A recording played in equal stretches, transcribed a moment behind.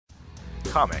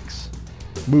comics,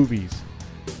 movies,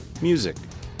 music,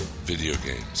 video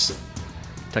games,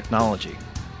 technology,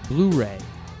 Blu-ray,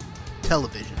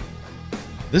 television.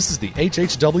 This is the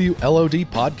HHW LOD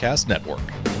Podcast Network.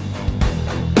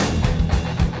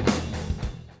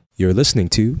 You're listening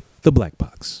to The Black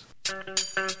Box.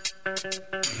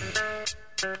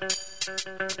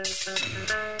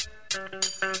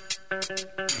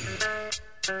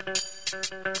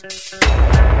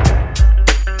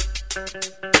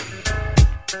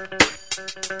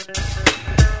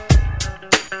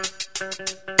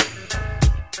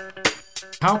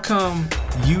 How come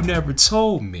you never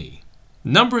told me?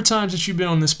 Number of times that you've been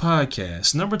on this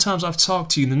podcast, number of times I've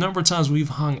talked to you, the number of times we've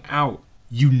hung out,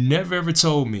 you never ever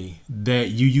told me that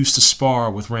you used to spar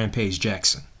with Rampage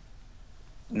Jackson.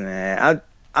 Nah,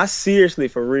 I seriously,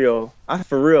 for real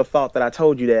thought that I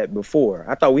told you that before.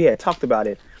 I thought we had talked about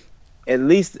it, at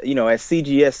least, at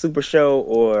CGS Super Show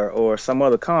or some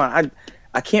other con.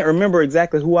 I can't remember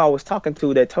exactly who I was talking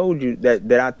to that told you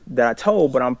that I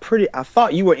told, but I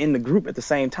thought you were in the group at the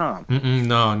same time.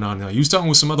 No. You was talking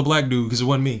with some other black dude because it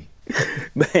wasn't me.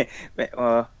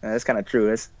 That's kind of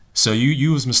true. So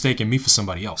you was mistaking me for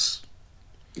somebody else.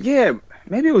 Yeah,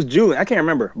 maybe it was Julian. I can't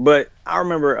remember, but I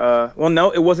remember.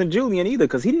 No, it wasn't Julian either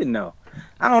because he didn't know.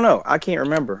 I don't know. I can't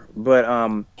remember,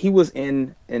 but he was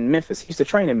in Memphis. He used to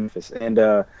train in Memphis and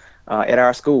at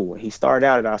our school. He started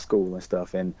out at our school and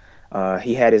stuff, and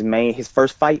he had his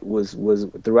first fight was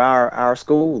through our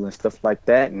school and stuff like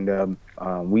that, and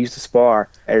we used to spar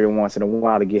every once in a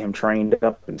while to get him trained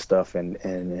up and stuff, and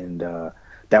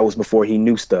that was before he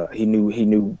knew stuff. He knew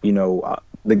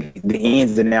the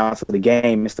ins and outs of the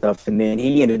game and stuff, and then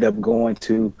he ended up going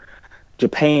to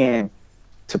Japan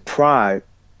to Pride,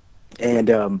 and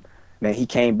man, he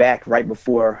came back right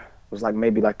before, it was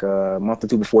maybe a month or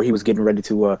two before he was getting ready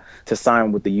to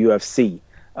sign with the UFC.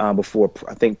 Before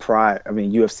I think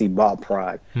UFC bought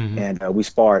Pride, and we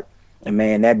sparred, and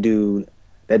man, that dude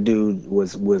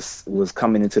was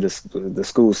coming into the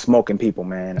school smoking people,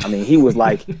 man. I mean, he was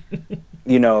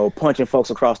punching folks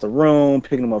across the room,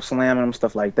 picking them up, slamming them,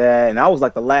 stuff like that. And I was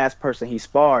the last person he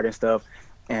sparred and stuff.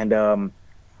 And it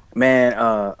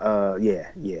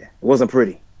wasn't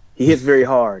pretty. He hits very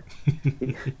hard.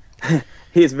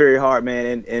 He hits very hard,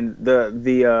 man. And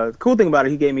the cool thing about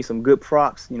it, he gave me some good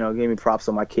props. Gave me props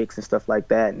on my kicks and stuff like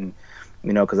that. And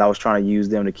because I was trying to use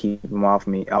them to keep him off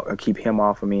me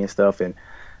and stuff.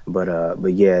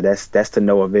 But yeah, that's to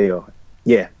no avail.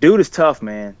 Yeah, dude is tough,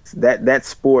 man. That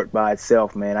sport by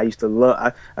itself, man. I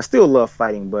still love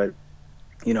fighting, but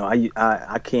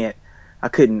I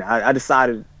couldn't. I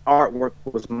decided artwork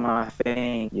was my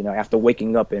thing. After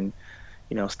waking up and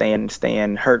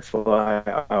staying hurt for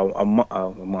a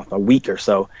month, a week or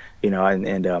so,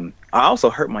 and I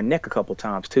also hurt my neck a couple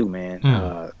times too,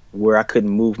 man, where I couldn't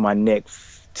move my neck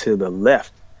to the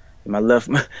left.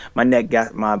 My neck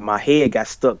my head got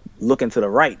stuck looking to the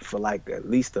right for at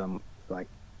least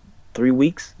 3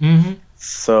 weeks. Mm-hmm.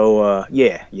 So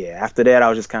yeah. After that, I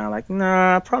was just kind of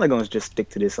nah, I'm probably gonna just stick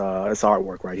to this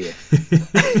artwork right here.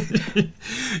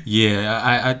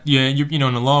 Yeah,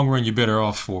 in the long run, you're better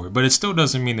off for it. But it still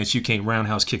doesn't mean that you can't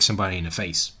roundhouse kick somebody in the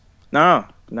face. No,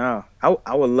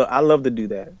 I love to do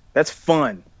that. That's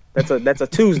fun. That's a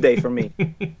Tuesday for me.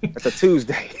 That's a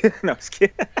Tuesday. No, just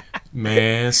kidding.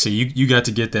 Man, see, you got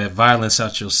to get that violence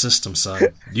out your system, son.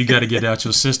 You got to get it out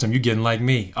your system. You're getting like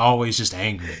me, always just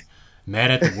angry,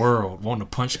 mad at the world, wanting to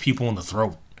punch people in the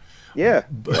throat. Yeah.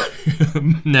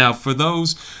 Now, for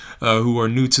those who are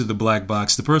new to the Black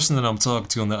Box, the person that I'm talking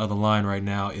to on the other line right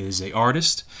now is an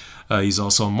artist. He's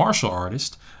also a martial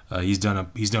artist. He's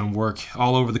done work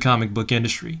all over the comic book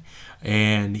industry,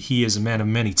 and he is a man of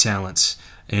many talents.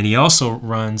 And he also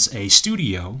runs a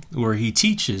studio where he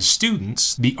teaches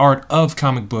students the art of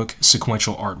comic book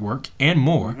sequential artwork and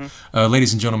more. Mm-hmm.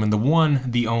 Ladies and gentlemen, the one,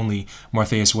 the only,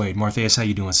 Martheus Wade. Martheus, how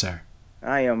you doing, sir?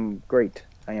 I am great.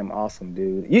 I am awesome,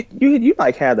 dude. You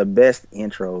have the best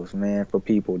intros, man, for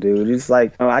people, dude. It's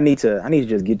I need to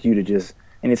just get you to just,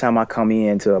 anytime I come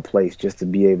into a place, just to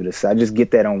be able to, I just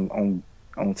get that on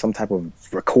some type of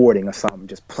recording or something,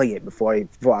 just play it before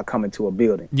I come into a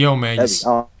building. Yo, man, that'd be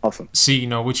awesome. See,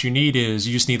 what you need is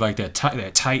you just need that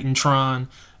Titantron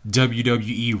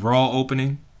WWE Raw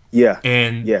opening. Yeah.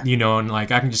 And and I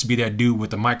can just be that dude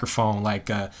with the microphone,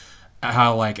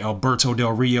 how Alberto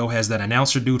Del Rio has that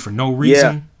announcer dude for no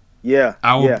reason. Yeah.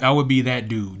 I would be that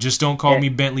dude. Just don't call me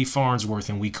Bentley Farnsworth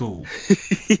and we cool.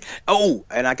 Oh,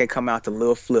 and I can come out to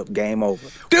Lil Flip, game over.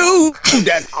 Dude,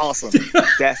 that's awesome.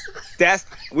 That's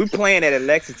we playing at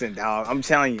Lexington, dog. I'm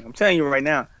telling you right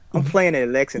now. I'm playing at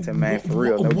Lexington, man, for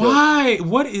real. No Why? Joke.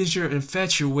 What is your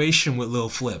infatuation with Lil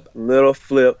Flip? Lil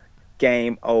Flip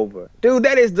game over. Dude,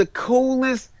 that is the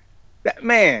coolest. That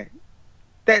man.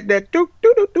 That do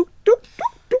do do do do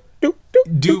do do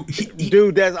do.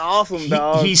 Dude, that's awesome,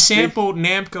 dog. He sampled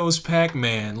Namco's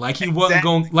Pac-Man like he wasn't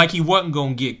going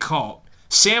to get caught.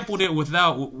 Sampled it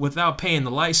without paying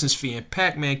the license fee, and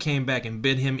Pac-Man came back and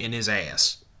bit him in his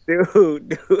ass.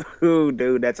 Dude,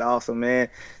 that's awesome, man.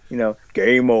 You know,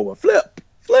 game over. Flip.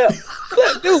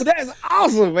 Dude, that's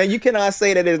awesome, man. You cannot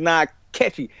say that it's not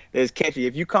catchy. It's catchy.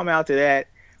 If you come out to that,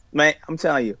 man, I'm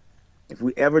telling you, if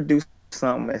we ever do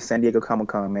something at San Diego Comic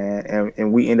Con, man,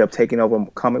 and we end up taking over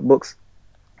comic books,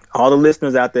 all the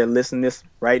listeners out there listening to this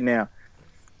right now,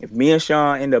 if me and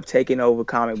Shawn end up taking over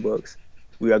comic books,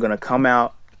 we are going to come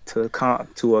out to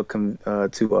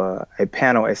a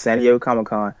panel at San Diego Comic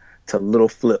Con to Little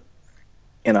Flip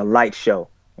in a light show,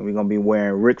 and we're going to be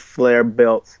wearing Ric Flair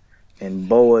belts and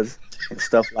boas and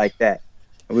stuff like that,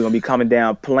 and we're going to be coming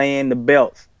down playing the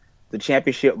belts, the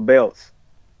championship belts,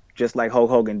 just like Hulk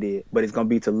Hogan did, but it's going to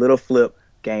be to Little Flip,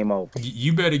 game over.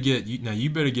 You better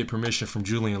get permission from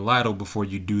Julian Lytle before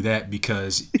you do that,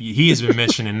 because he has been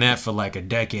mentioning that for like a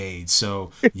decade.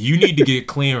 So you need to get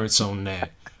clearance on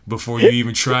that before you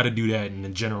even try to do that in the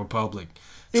general public.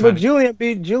 See, but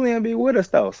Julian be with us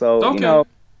though, so okay.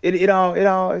 You know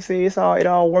it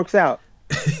all works out.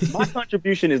 My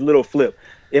contribution is Little Flip.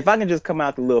 If I can just come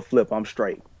out the Little Flip, I'm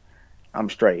straight. I'm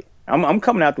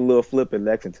coming out the Little Flip at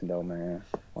Lexington though, man.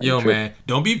 Yo, man,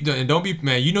 don't be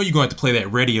man. You know you're going to have to play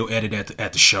that radio edit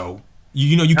at the show.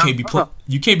 You know you can't be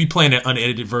playing that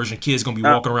unedited version. Kids gonna be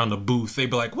walking around the booth. They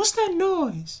be like, "What's that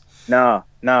noise?" No,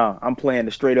 I'm playing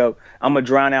the straight up. I'm gonna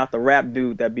drown out the rap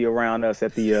dude that be around us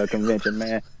at the convention,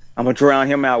 man. I'm gonna drown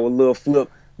him out with Lil Flip,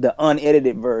 the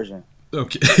unedited version.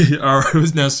 Okay, all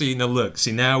right.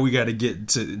 Now we got to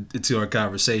get into our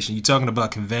conversation. You're talking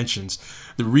about conventions.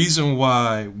 The reason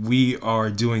why we are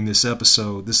doing this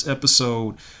episode,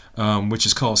 which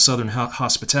is called Southern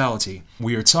Hospitality,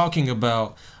 we are talking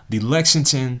about the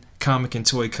Lexington Comic and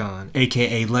Toy Con,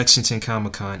 aka Lexington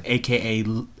Comic Con, aka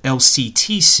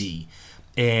LCTC,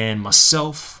 and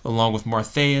myself, along with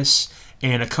Martheus,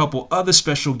 and a couple other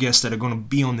special guests that are going to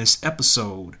be on this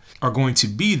episode, are going to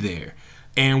be there.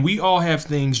 And we all have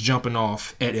things jumping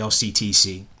off at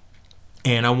LCTC.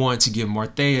 And I wanted to give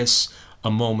Martheus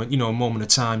a moment of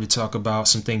time to talk about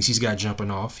some things he's got jumping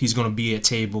off. He's going to be at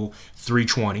table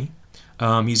 320.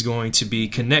 He's going to be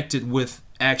connected with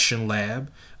Action Lab.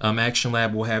 Action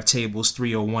Lab will have tables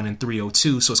 301 and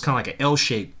 302, so it's kind of like an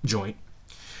L-shaped joint.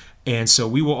 And so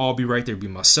we will all be right there. It'll be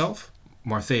myself,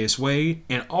 Martheus Wade,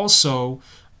 and also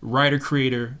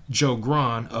writer-creator Joe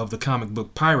Gran of the comic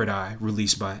book Pirate Eye,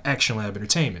 released by Action Lab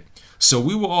Entertainment. So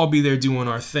we will all be there doing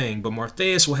our thing, but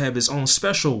Martheus will have his own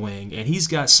special wing, and he's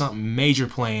got something major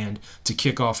planned to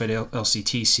kick off at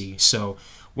LCTC. So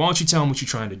why don't you tell him what you're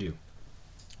trying to do?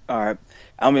 All right.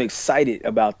 I'm excited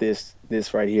about this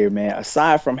right here, man.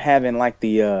 Aside from having like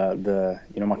the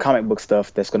my comic book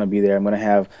stuff that's going to be there, I'm going to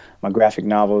have my graphic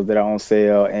novels that are on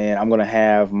sale, and I'm going to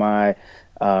have my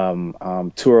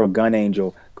Turra Gun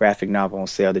Angel graphic novel on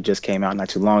sale that just came out not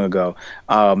too long ago.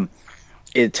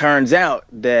 It turns out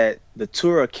that the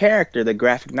Turra character, the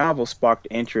graphic novel, sparked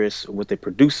interest with a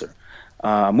producer,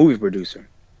 a movie producer,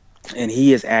 and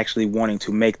he is actually wanting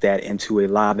to make that into a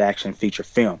live action feature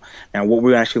film. Now, what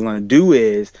we're actually going to do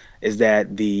is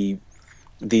that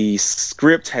the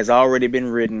script has already been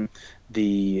written,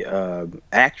 the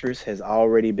actress has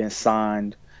already been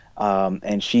signed,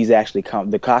 and she's actually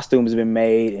the costume has been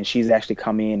made, and she's actually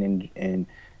come in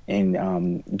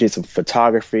and did some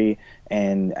photography,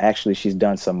 and actually she's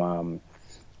done some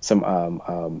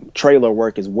trailer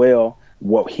work as well.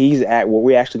 What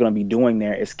we're actually going to be doing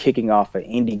there is kicking off an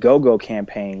Indiegogo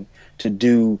campaign to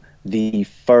do the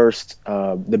first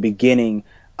the beginning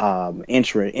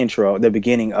intro, the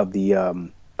beginning of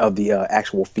the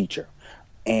actual feature,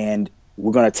 and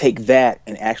we're going to take that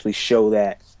and actually show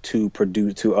that to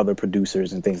other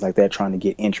producers and things like that, trying to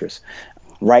get interest.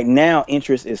 Right now,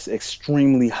 interest is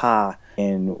extremely high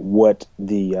in what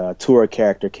the Turra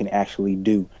character can actually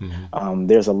do. Mm-hmm.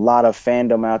 There's a lot of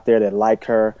fandom out there that like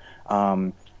her,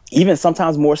 even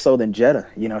sometimes more so than Jetta.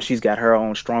 She's got her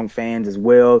own strong fans as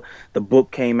well. The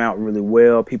book came out really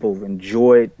well. People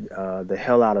enjoyed the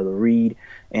hell out of the read,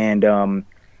 and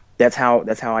that's how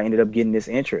I ended up getting this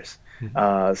interest.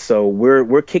 Mm-hmm. So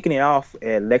we're kicking it off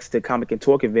at Lexington Comic and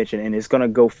Toy Convention, and it's going to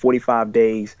go 45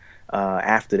 days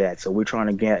after that. So we're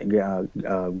trying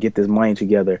to get this money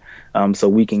together so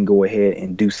we can go ahead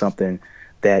and do something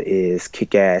that is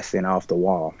kick-ass and off the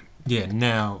wall. Yeah,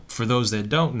 now, for those that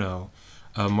don't know,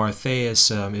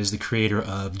 Martheus is the creator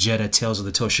of Jetta Tales of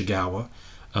the Toshigawa.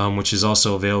 which is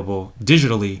also available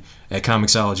digitally at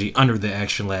Comixology under the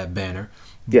Action Lab banner.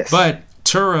 Yes. But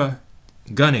Turra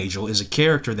Gun Angel is a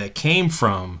character that came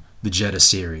from the Jeddah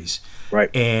series.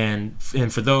 Right. And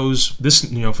for those,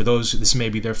 this may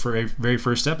be their very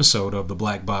first episode of the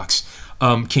Black Box.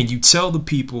 Can you tell the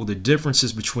people the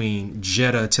differences between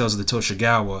Jeddah Tales of the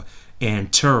Toshagawa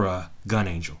and Turra Gun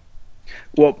Angel?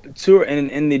 Well, Turra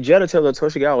in the Jeddah Tales of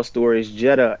the Toshagawa stories,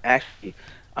 Jeddah actually,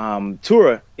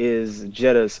 Turra is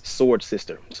Jeddah's sword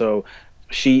sister. So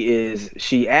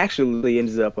she actually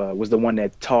ends up was the one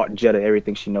that taught Jeddah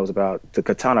everything she knows about the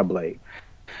katana blade.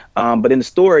 But in the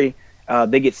story,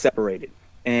 they get separated,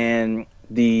 and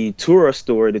the Turra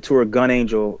story, the Turra Gun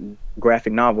Angel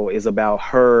graphic novel, is about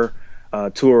her,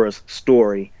 Turra's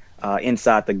story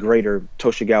inside the greater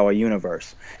Toshagawa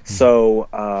universe. So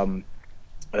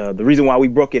the reason why we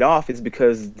broke it off is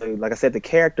because, like I said, the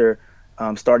character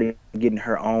started getting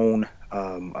her own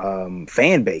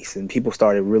fan base, and people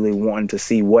started really wanting to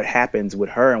see what happens with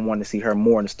her and wanting to see her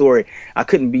more in the story. I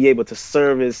couldn't be able to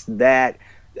service that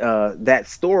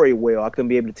story well. I couldn't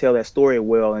be able to tell that story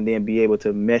well and then be able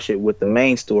to mesh it with the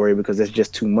main story, because that's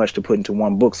just too much to put into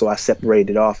one book. So I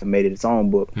separated it off and made it its own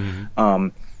book.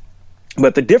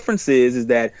 But the difference is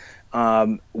that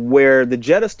where the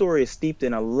Jeddah story is steeped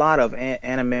in a lot of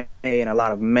anime and a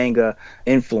lot of manga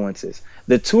influences,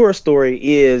 the Turra story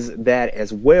is that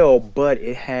as well, but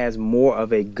it has more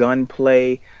of a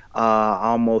gunplay,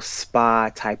 almost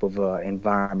spy type of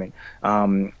environment.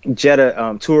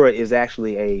 Turra is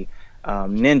actually a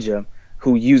ninja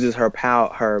who uses her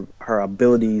power, her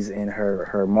abilities and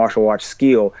her martial arts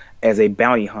skill as a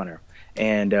bounty hunter,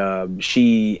 and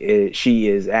she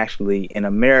is actually in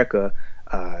America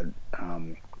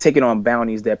taking on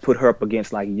bounties that put her up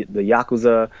against like the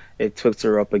Yakuza. It puts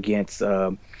her up against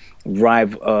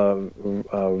rival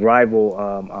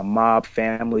mob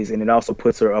families, and it also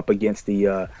puts her up against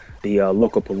the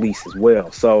local police as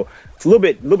well. So it's a little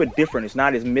bit different. It's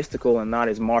not as mystical and not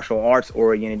as martial arts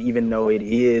oriented, even though it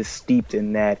is steeped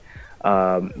in that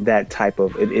type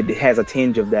of. It has a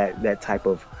tinge of that type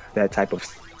of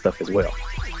stuff as well.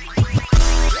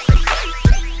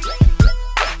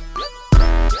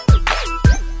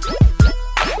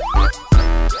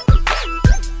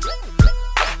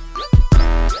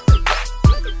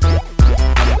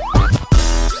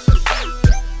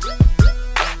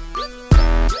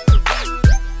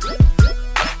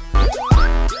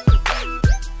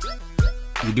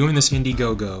 Doing this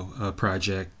Indiegogo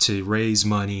project to raise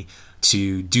money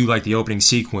to do like the opening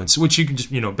sequence, which you can just,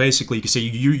 basically you can say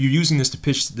you're using this to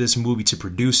pitch this movie to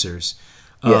producers.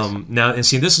 Yes. Now, and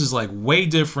see, this is like way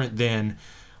different than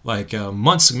like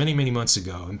many months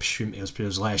ago. It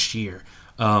was last year.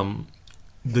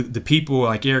 The people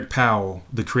like Eric Powell,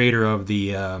 the creator of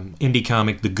the indie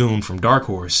comic The Goon from Dark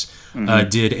Horse,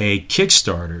 did a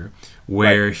Kickstarter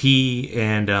where he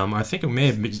and I think it may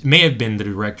have been the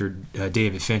director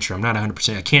David Fincher. I'm not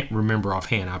 100%. I can't remember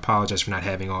offhand. I apologize for not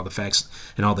having all the facts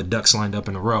and all the ducks lined up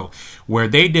in a row. Where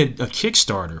they did a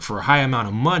Kickstarter for a high amount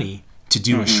of money to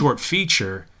do a short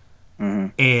feature,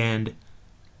 and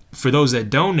for those that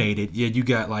donated, you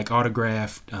got like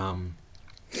autographed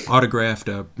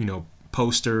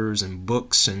posters and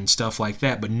books and stuff like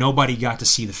that, but nobody got to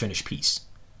see the finished piece.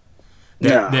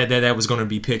 That was going to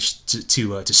be pitched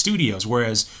to studios.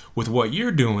 Whereas with what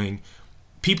you're doing,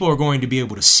 people are going to be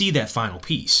able to see that final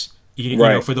piece.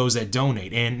 For those that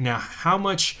donate. And now, how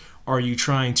much are you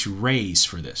trying to raise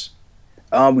for this?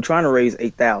 We're trying to raise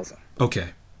 $8,000. Okay.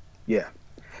 Yeah.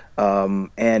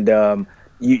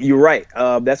 You're right.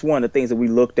 That's one of the things that we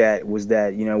looked at, was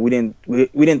that we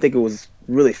didn't think it was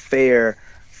really fair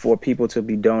for people to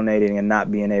be donating and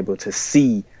not being able to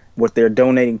see what they're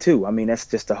donating to. I mean, that's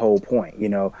just the whole point,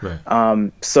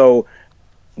 Right. So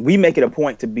we make it a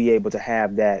point to be able to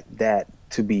have that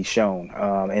to be shown,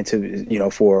 and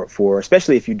to for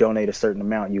especially if you donate a certain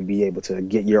amount, you'll be able to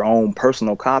get your own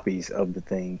personal copies of the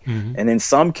thing. And in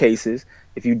some cases,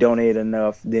 if you donate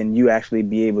enough, then you actually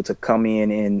be able to come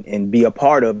in and be a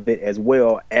part of it as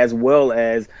well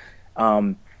as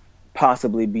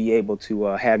possibly be able to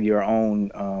have your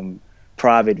own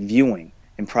private viewing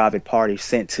and private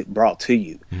parties brought to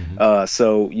you.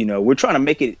 So we're trying to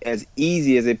make it as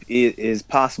easy as it is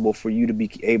possible for you to be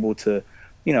able to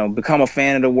become a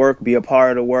fan of the work, be a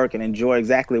part of the work, and enjoy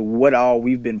exactly what all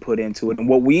we've been put into it and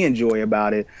what we enjoy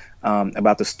about it,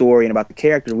 about the story and about the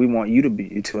character. We want you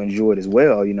to enjoy it as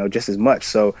well, just as much.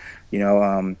 So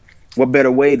what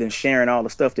better way than sharing all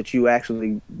the stuff that you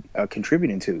actually are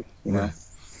contributing to,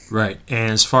 Right.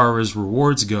 And as far as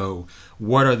rewards go,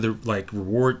 what are the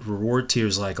reward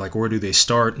tiers like? Like, where do they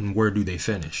start and where do they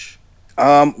finish?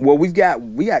 Well, we got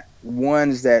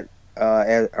ones that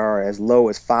are as low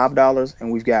as $5,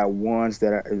 and we've got ones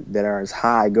that are as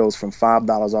high, goes from $5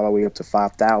 all the way up to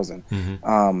 5,000.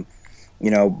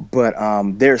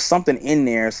 But there's something in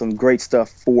there, some great stuff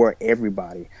for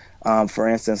everybody. For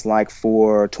instance, like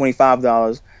for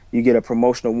 $25, you get a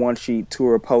promotional one-sheet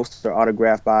Turra poster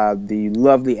autographed by the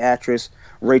lovely actress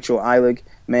Rachel Eilig.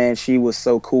 Man, she was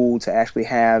so cool to actually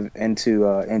have in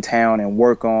town and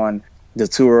work on the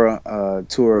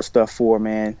Turra stuff for,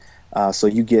 man. So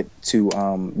you get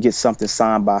to get something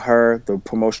signed by her, the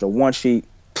promotional one-sheet.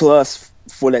 Plus,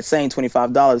 for that same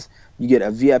 $25, you get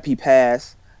a VIP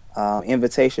pass,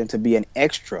 invitation to be an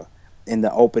extra in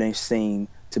the opening scene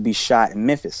to be shot in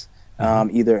Memphis,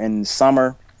 either in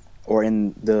summer or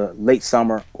in the late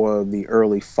summer or the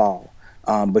early fall.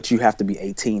 But you have to be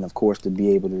 18, of course, to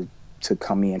be able to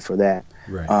come in for that.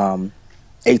 Right.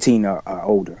 18 or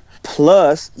older.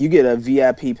 Plus, you get a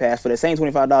VIP pass for the same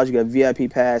 $25. You get a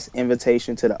VIP pass,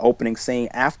 invitation to the opening scene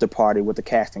after party with the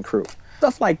cast and crew.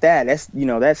 Stuff like that.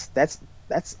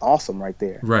 That's awesome right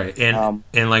there. Right. And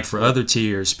like for other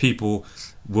tiers, people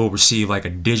will receive like a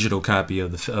digital copy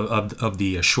of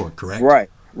the short, correct?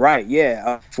 Right.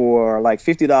 Yeah. For like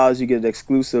 $50, you get an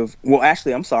exclusive. Well,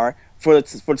 actually, I'm sorry. For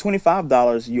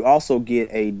 $25, you also get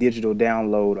a digital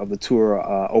download of the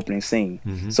Turra opening scene.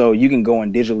 So you can go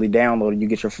and digitally download it. You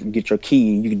get your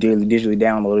key. You can digitally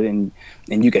download it,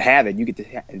 and you can have it. You get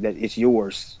that it's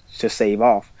yours to save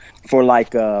off. For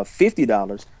like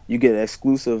 $50, you get an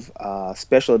exclusive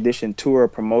special edition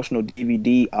Turra promotional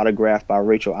DVD autographed by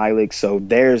Rachel Eilig. So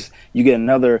there's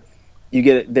another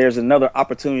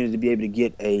opportunity to be able to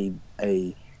get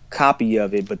a copy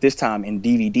of it, but this time in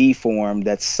DVD form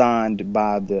that's signed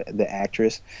by the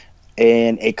actress,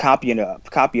 and a copy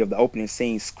of the opening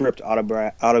scene script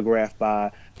autographed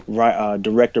by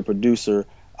director producer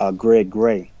Greg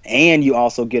Gray. And you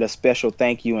also get a special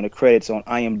thank you and the credits on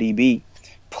IMDb,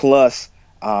 plus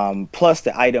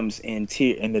the items in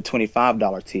the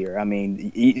 $25 tier. I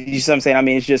mean, you see what I'm saying? I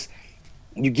mean, it's just,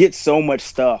 you get so much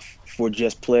stuff for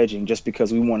just pledging, just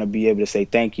because we want to be able to say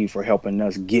thank you for helping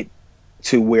us get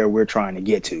to where we're trying to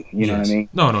get to. You know what I mean?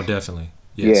 No, definitely.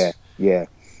 Yes. Yeah.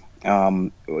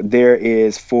 There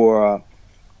is for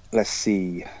let's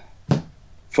see,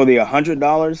 for the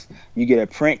 $100, you get a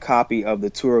print copy of the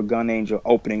Turra Gun Angel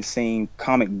opening scene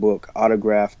comic book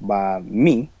autographed by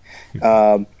me,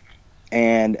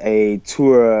 and a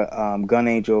Turra Gun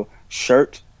Angel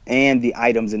shirt, and the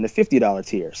items in the $50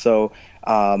 tier. So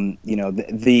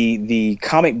the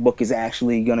comic book is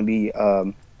actually going to be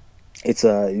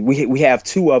we have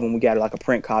two of them. We got like a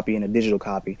print copy and a digital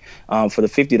copy. For the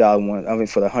 $50 one, I mean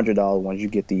for the $100 ones, you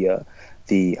get the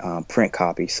print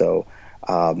copy. So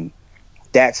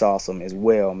that's awesome as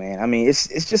well, man. I mean,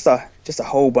 it's just a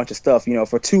whole bunch of stuff.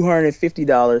 For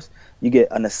 $250, you get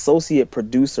an associate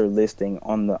producer listing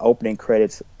on the opening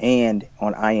credits and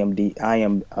on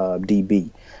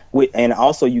IMDb. And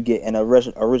also you get an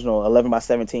original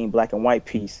 11x17 black and white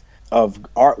piece of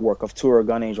artwork, of Turra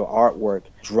Gun Angel artwork,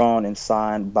 drawn and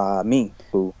signed by me,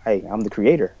 who, hey, I'm the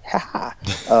creator.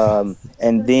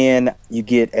 And then you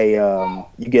get a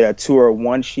Turra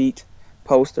one sheet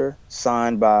poster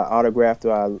signed autographed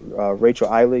by Rachel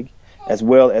Eilig, as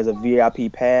well as a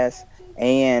VIP pass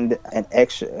and an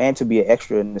extra, and to be an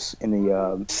extra in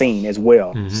the scene as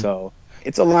well. So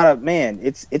it's a lot of, man,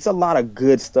 it's a lot of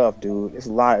good stuff, dude. It's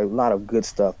a lot of good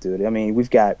stuff, dude. I mean, we've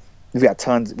got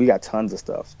tons of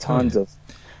stuff,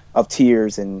 of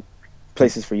tiers and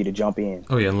places for you to jump in.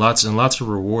 Oh yeah, and lots of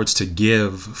rewards to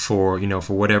give for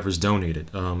whatever's donated.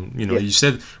 You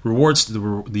said rewards,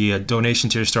 the donation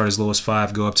tier start as low as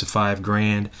 $5, go up to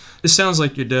 $5,000. It sounds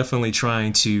like you're definitely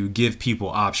trying to give people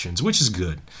options, which is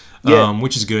good. Yeah.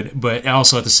 Which is good, but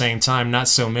also at the same time, not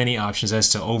so many options as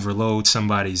to overload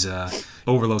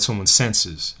someone's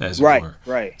senses, as it were.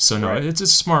 Right. So no, it's a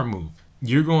smart move.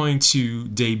 You're going to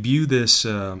debut this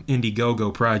Gogo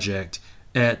Project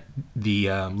at the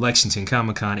Lexington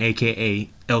Comic Con, aka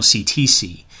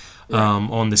LCTC,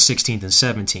 on the 16th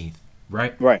and 17th,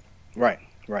 right? Right.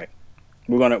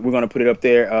 We're gonna put it up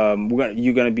there.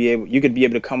 You could be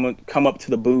able to come up to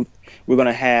the booth. We're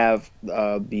gonna have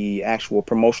the actual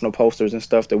promotional posters and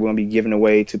stuff that we're gonna be giving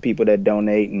away to people that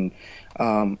donate, and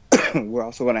we're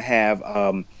also gonna have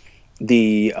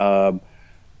the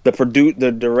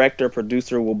director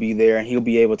producer will be there, and he'll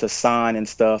be able to sign and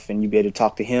stuff, and you'll be able to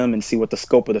talk to him and see what the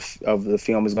scope of the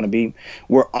film is going to be.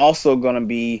 We're also going to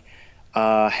be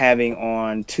having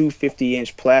on two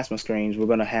 50-inch plasma screens. We're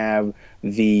going to have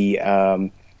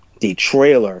the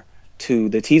trailer to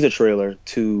the teaser trailer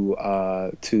to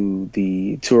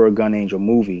the Turra Gun Angel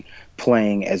movie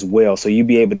playing as well. So you'll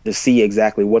be able to see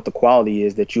exactly what the quality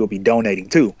is that you'll be donating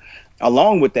to.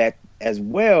 Along with that as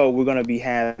well, we're going to be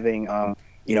having,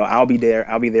 I'll be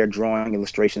there drawing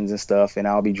illustrations and stuff, and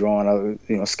I'll be drawing,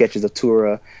 sketches of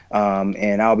Turra,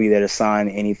 and I'll be there to sign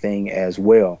anything as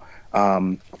well.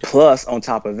 Plus, on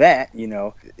top of that,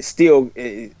 still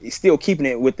keeping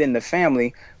it within the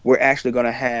family, we're actually going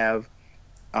to have,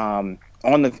 on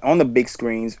the big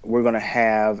screens, we're going to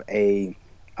have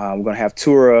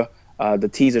Turra, the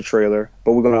teaser trailer,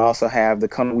 but we're going to also have the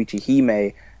Kunoichi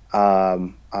Hime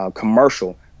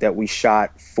commercial that we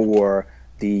shot for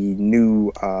the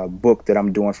new book that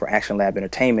I'm doing for Action Lab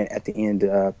Entertainment at the end,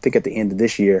 I think at the end of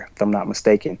this year, if I'm not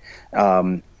mistaken.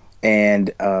 And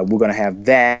we're going to have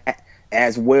that,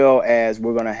 as well as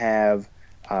we're going to have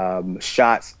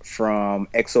shots from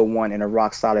X01 and the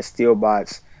Rock Solid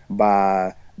Steelbots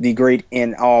by the great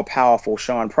and all-powerful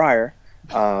Shawn Pryor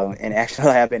and Action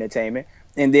Lab Entertainment.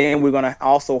 And then we're going to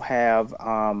also have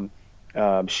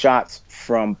shots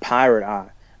from Pirate Eye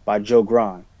by Joe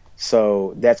Gran.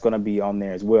 So that's going to be on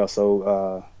there as well.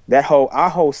 So our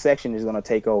whole section is going to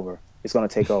take over. It's going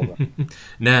to take over.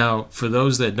 Now, for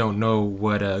those that don't know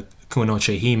what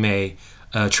Kunoichi Hime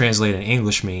translated in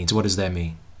English means, what does that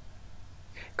mean?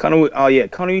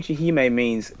 Kunoichi Hime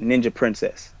means Ninja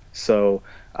Princess. So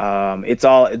it's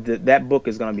all that book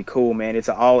is going to be cool, man. It's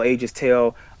an all ages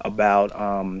tale about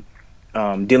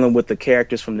dealing with the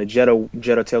characters from the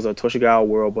Jedi Tales of the Toshigawa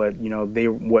world, but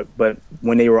but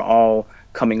when they were all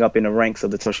coming up in the ranks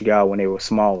of the Toshigawa when they were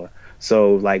smaller.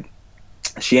 So like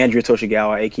Shiandria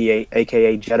Toshigawa,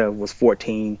 aka Jedi, was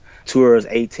 14. Turra's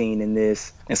 18 in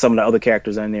this, and some of the other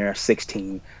characters in there are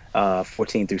 16,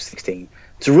 14 through 16.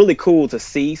 It's really cool to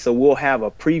see. So we'll have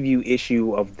a preview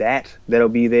issue of that'll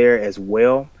be there as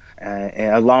well,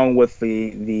 and along with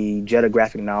the Jedi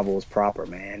graphic novels proper.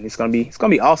 Man, it's gonna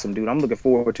be awesome, dude. I'm looking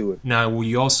forward to it. Now, will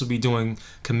you also be doing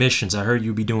commissions? I heard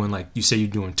you'll be doing, like you say, you're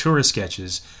doing Turra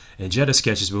sketches and Jedi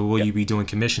sketches, but will you be doing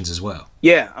commissions as well?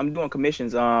 Yeah, I'm doing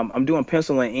commissions. I'm doing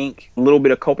pencil and ink, a little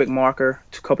bit of Copic marker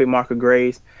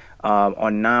grays on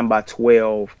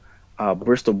 9x12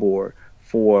 Bristol board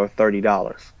for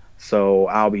 $30. So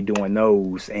I'll be doing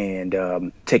those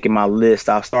and taking my list.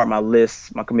 I'll start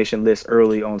my commission list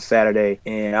early on Saturday,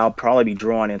 and I'll probably be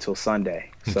drawing until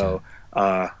Sunday. Okay. So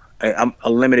I'm a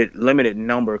limited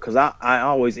number, because I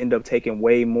always end up taking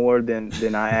way more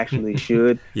than I actually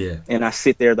should. Yeah. And I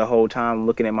sit there the whole time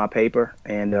looking at my paper,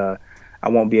 and I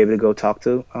won't be able to go talk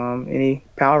to any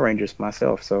Power Rangers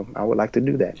myself. So I would like to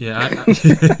do that.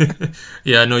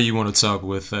 Yeah, I know you want to talk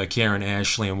with Karen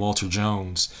Ashley and Walter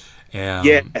Jones.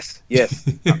 Yes.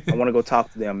 I want to go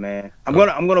talk to them, man.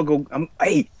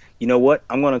 Hey, you know what?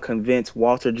 I'm gonna convince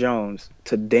Walter Jones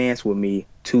to dance with me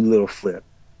to Little Flip.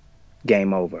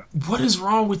 Game over. What is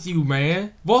wrong with you,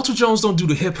 man? Walter Jones don't do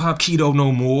the hip hop keto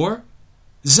no more.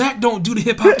 Zach don't do the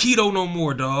hip hop keto no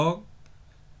more, dog.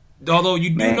 Although you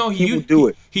do know he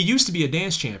used to be a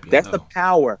dance champion. That's the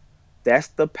power. That's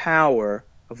the power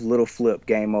of Little Flip.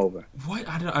 Game over. What?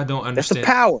 I don't understand. That's the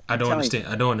power. I don't understand.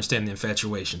 I don't understand the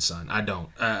infatuation, son. I don't.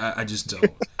 I just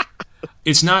don't.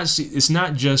 It's not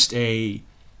just a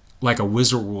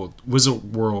Wizard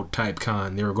World type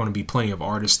con. There are going to be plenty of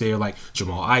artists there. Like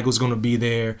Jamal Eigel's going to be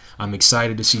there. I'm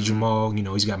excited to see Jamal.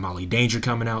 He's got Molly Danger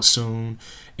coming out soon,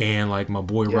 and like my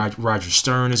boy Roger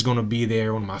Stern is going to be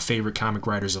there. One of my favorite comic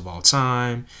writers of all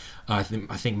time. I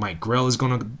think Mike Grell is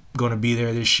going to be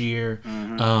there this year.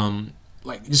 Mm-hmm.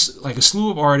 Just a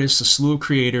slew of artists, a slew of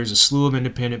creators, a slew of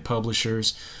independent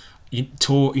publishers.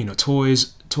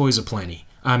 Toys aplenty.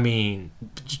 I mean,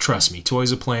 trust me,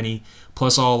 toys aplenty.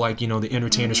 Plus all the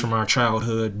entertainers from our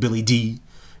childhood, Billy D.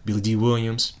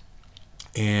 Williams,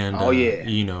 and all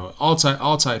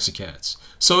types of cats.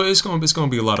 So it's gonna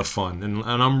be a lot of fun, and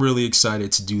I'm really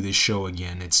excited to do this show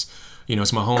again. It's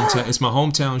it's my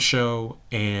hometown show,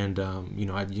 and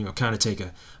I kind of take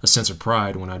a sense of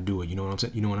pride when I do it. You know what I'm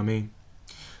saying? You know what I mean?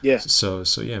 Yeah. So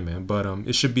yeah, man. But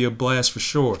it should be a blast for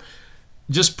sure.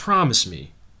 Just promise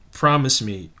me,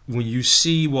 when you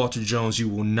see Walter Jones, you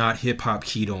will not hip hop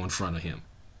keto in front of him.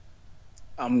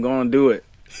 I'm gonna do it.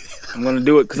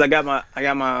 Because I got my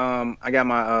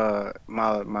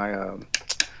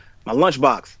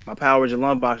lunchbox, my Power Rangers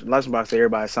lunchbox that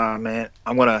everybody signed, man.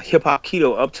 I'm gonna hip hop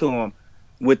keto up to him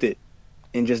with it,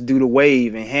 and just do the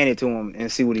wave and hand it to him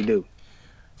and see what he do.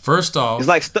 First off,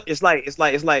 it's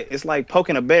like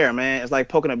poking a bear, man. It's like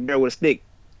poking a bear with a stick.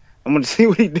 I'm gonna see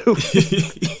what he do.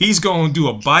 He's gonna do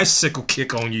a bicycle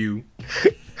kick on you.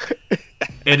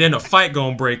 and then a fight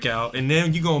gonna break out, and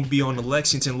then you gonna be on the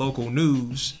Lexington local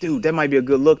news. Dude, that might be a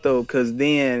good look though, cause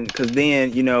then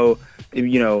Indiegogo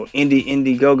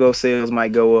sales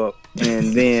might go up,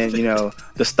 and then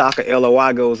the stock of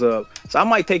LOI goes up. So I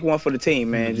might take one for the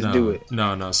team, man. Just do it.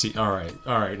 No. See, all right.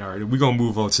 We're gonna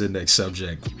move on to the next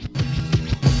subject.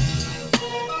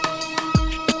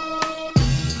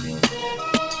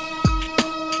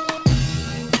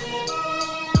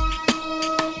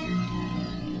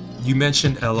 You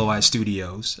mentioned LOI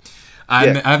Studios.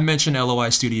 I've mentioned LOI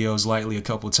Studios lightly a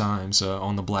couple times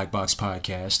on the Black Box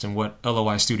podcast. And what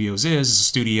LOI Studios is a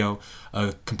studio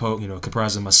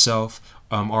comprised of myself,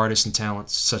 artists and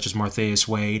talents such as Martheus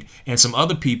Wade, and some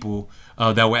other people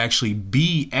that will actually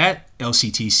be at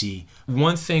LCTC.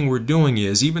 One thing we're doing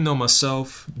is, even though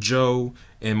myself, Joe,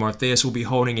 and Martheus will be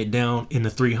holding it down in the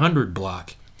 300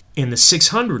 block, in the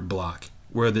 600 block,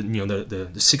 where the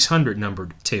 600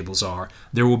 numbered tables are,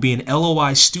 there will be an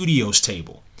LOI Studios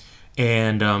table,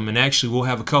 and actually we'll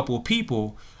have a couple of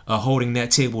people holding that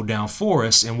table down for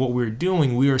us. And what we're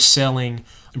doing, we are selling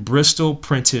Bristol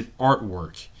printed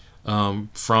artwork from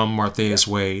Martheus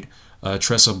Wade,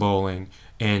 Tressa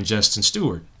and Justin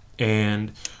Stewart,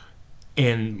 and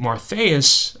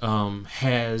Martheus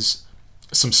has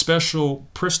some special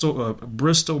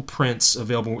Bristol prints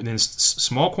available in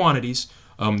small quantities.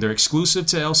 They're exclusive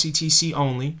to LCTC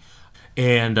only,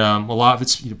 and a lot of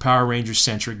it's Power Rangers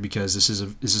centric, because this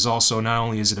is also, not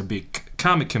only is it a big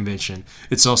comic convention,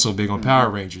 it's also big on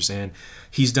Power Rangers, and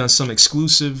he's done some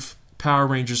exclusive Power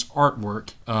Rangers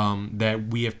artwork that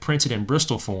we have printed in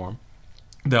Bristol form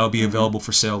that will be available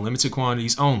for sale, limited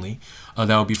quantities only.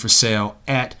 That will be for sale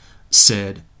at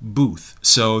said booth.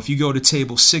 So if you go to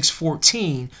table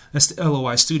 614, that's the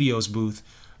LOI Studios booth,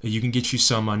 you can get you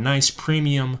some nice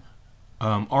premium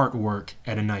artwork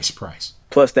at a nice price.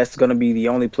 Plus, that's going to be the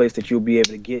only place that you'll be able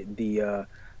to get the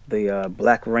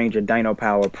Black Ranger Dino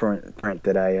Power print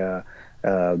that I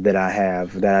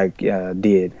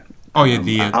did. Oh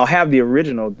yeah, I'll have the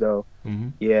original though. Mm-hmm.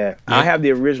 Yeah, I have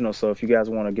the original. So if you guys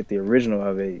want to get the original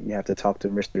of it, you have to talk to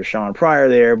Mr. Shawn Pryor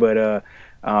there. But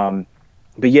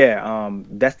yeah,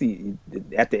 that's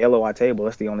at the LOI table.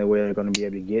 That's the only way they're going to be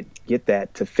able to get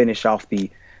that to finish off the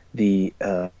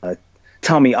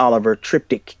Tommy Oliver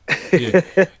triptych. yeah,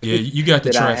 you got the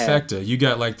trifecta. You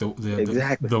got like the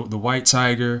White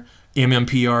Tiger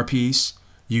MMPR piece.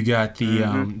 You got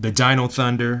the Dino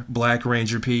Thunder Black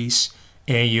Ranger piece,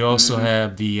 and you also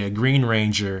have the Green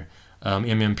Ranger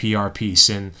MMPR piece.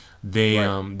 And they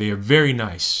are very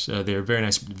nice. They're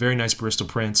very nice Bristol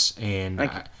prints, and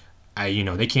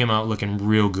they came out looking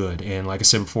real good. And like I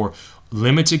said before,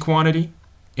 limited quantity,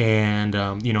 and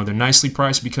they're nicely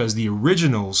priced, because the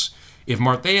originals, if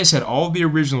Martheus had all the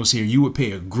originals here, you would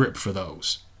pay a grip for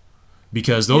those,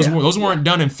 because those weren't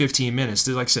done in 15 minutes.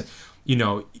 They're, like I said,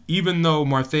 even though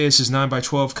Martheus is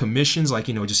 9x12 commissions, like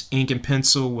just ink and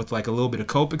pencil with like a little bit of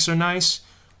Copics are nice,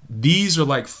 these are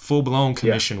like full-blown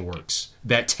commission works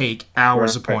that take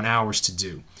hours upon hours to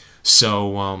do.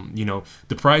 So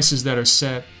the prices that are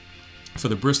set for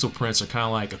the Bristol prints are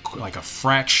kind of like a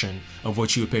fraction of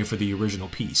what you would pay for the original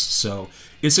piece. So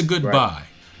it's a good buy.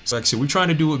 So like I said, we're trying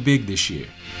to do it big this year.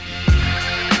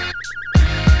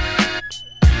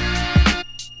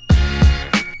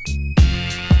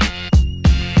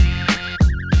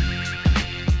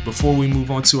 Before we move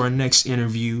on to our next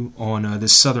interview on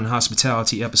this Southern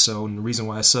Hospitality episode, and the reason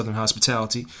why it's Southern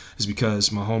Hospitality is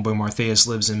because my homeboy Martheus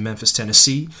lives in Memphis,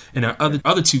 Tennessee, and our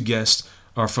other two guests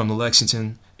are from the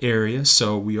Lexington area,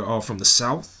 so we are all from the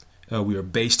South. We are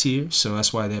based here, so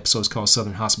that's why the episode is called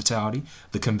Southern Hospitality.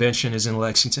 The convention is in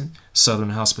Lexington,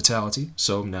 Southern Hospitality,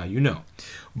 so now you know.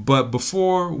 But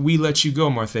before we let you go,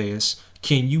 Martheus,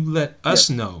 can you let us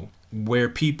know where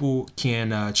people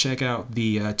can check out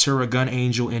the Turra Gun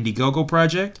Angel Indiegogo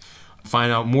Project,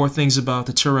 find out more things about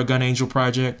the Turra Gun Angel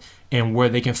Project, and where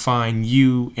they can find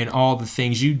you and all the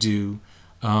things you do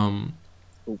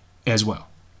as well?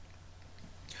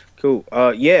 Cool.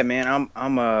 Yeah, man.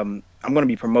 I'm going to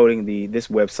be promoting this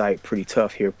website pretty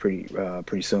tough here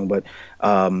pretty soon, but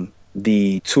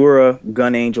the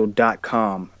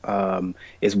TurraGunAngel.com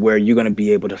is where you're going to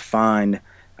be able to find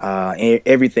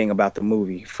everything about the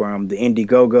movie, from the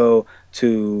Indiegogo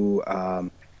to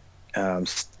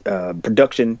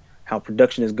production, how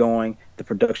production is going, the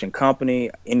production company,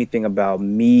 anything about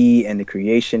me and the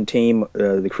creation team,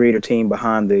 the creator team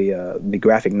behind the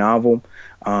graphic novel,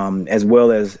 as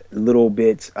well as little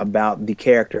bits about the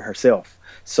character herself.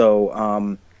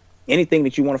 So anything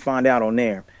that you want to find out on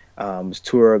there is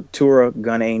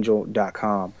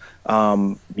TurraGunAngel.com.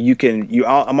 I'm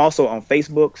also on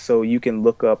Facebook, so you can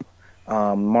look up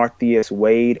Martheus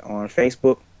Wade on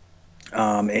Facebook.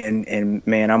 And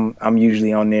man, I'm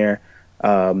usually on there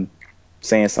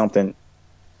saying something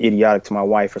idiotic to my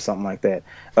wife or something like that.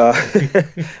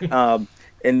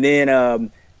 And then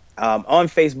on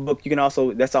Facebook, you can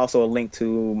also, that's also a link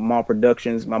to Mall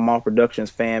Productions, my Mall Productions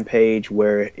fan page,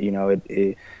 where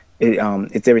it's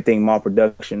everything Mall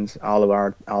Productions, all of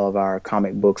our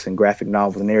comic books and graphic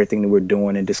novels and everything that we're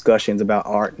doing, and discussions about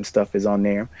art and stuff is on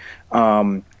there.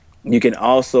 You can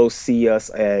also see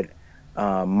us at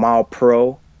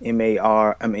Mawpro,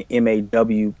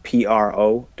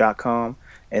 MAWPRO.com,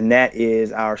 and that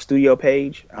is our studio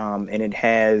page. And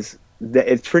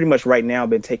it's pretty much right now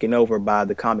been taken over by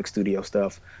the comic studio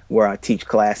stuff, where I teach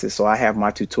classes. So I have my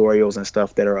tutorials and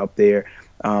stuff that are up there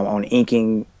on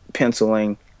inking,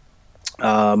 penciling,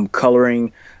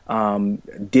 coloring,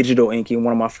 digital inking.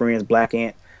 One of my friends, Black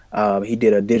Ant, he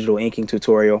did a digital inking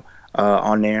tutorial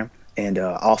on there, and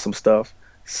awesome stuff.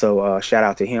 So shout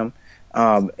out to him.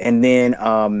 And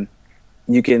then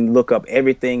you can look up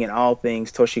everything and all things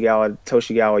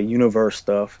Toshigawa universe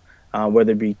stuff,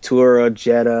 whether it be Turra,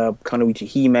 Jetta, Kunoichi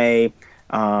Hime,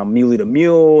 Muley the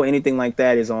Mule, anything like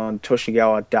that is on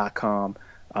Toshigawa.com.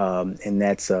 And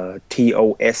that's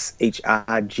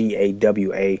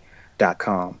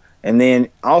Toshigawa.com. And then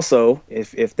also,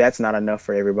 if that's not enough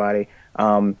for everybody,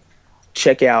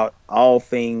 check out all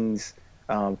things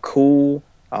cool,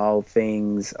 all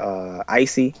things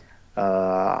icy,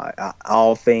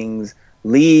 all things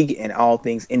League, and all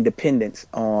things Independence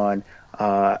on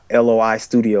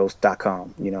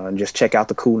loistudios.com, and just check out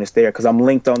the coolness there, because I'm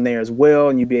linked on there as well,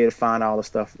 and you'll be able to find all the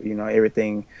stuff,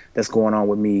 everything that's going on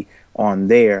with me on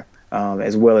there,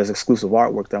 as well as exclusive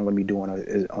artwork that I'm going to be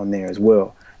doing on there as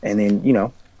well. And then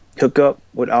hook up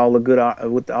with all the good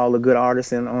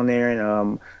artists on there,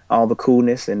 and all the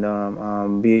coolness,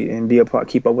 and be a part,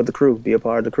 keep up with the crew, be a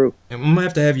part of the crew. And we might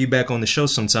have to have you back on the show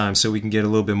sometime so we can get a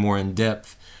little bit more in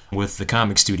depth with the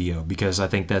comic studio, because I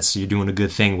think you're doing a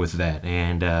good thing with that,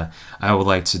 and I would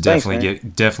like to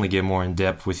definitely get more in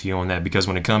depth with you on that, because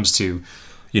when it comes to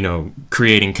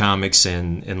creating comics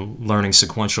and learning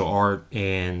sequential art,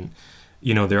 and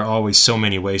there are always so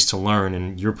many ways to learn,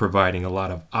 and you're providing a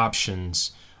lot of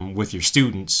options with your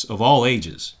students of all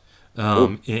ages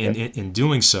in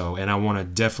doing so, and I want to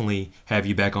definitely have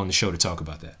you back on the show to talk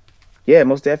about that. Yeah,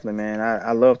 most definitely, man.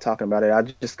 I love talking about it. I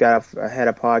had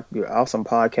a awesome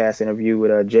podcast interview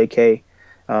with J.K.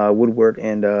 Woodward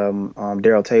and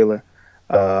Daryl Taylor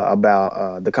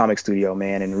about the comic studio,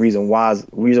 man, and the reason why I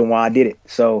did it.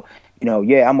 So,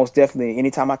 I most definitely,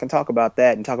 anytime I can talk about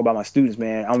that and talk about my students,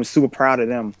 man, I'm super proud of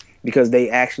them, because they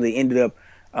actually ended up,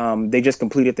 they just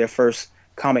completed their first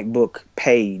comic book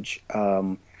page.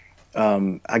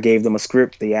 I gave them a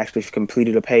script. They actually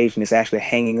completed a page, and it's actually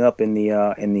hanging up in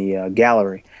the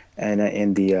gallery and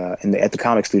at the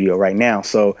comic studio right now.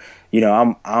 So,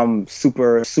 I'm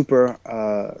super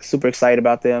excited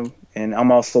about them, and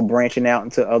I'm also branching out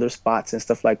into other spots and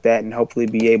stuff like that, and hopefully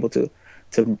be able to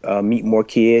meet more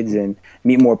kids and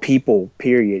meet more people.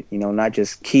 Period. Not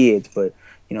just kids, but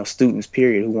students.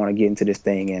 Period. Who want to get into this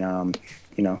thing, and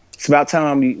it's about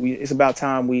time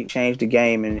we change the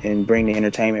game and bring the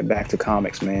entertainment back to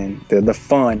comics, man. The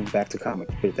fun back to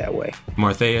comics, put it that way.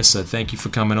 Martheus, thank you for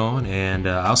coming on, and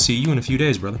I'll see you in a few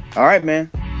days, brother. All right,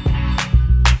 man.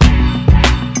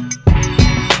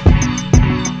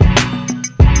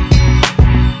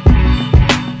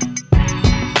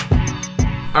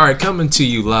 All right, coming to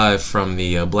you live from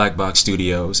the Black Box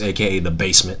Studios, aka the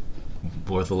basement,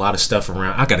 with a lot of stuff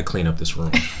around. I got to clean up this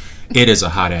room. It is a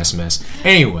hot ass mess.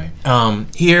 Anyway,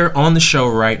 here on the show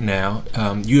right now,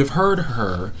 you have heard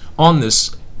her on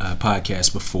this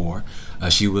podcast before.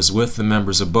 She was with the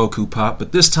members of Boku Pop,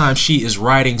 but this time she is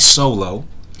riding solo.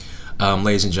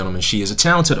 Ladies and gentlemen, she is a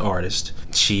talented artist.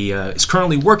 She is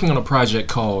currently working on a project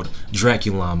called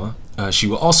Dracullama. She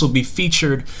will also be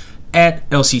featured at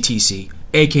LCTC,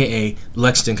 aka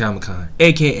Lexington Comic Con,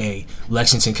 aka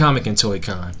Lexington Comic and Toy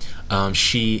Con.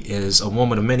 She is a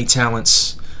woman of many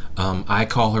talents. I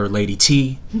call her Lady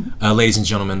T. Ladies and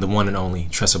gentlemen, the one and only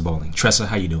Tressa Bowling. Tressa,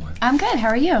 how you doing? I'm good. How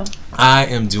are you? I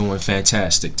am doing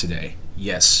fantastic today.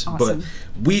 Yes. Awesome.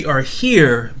 But we are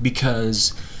here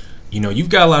because, you've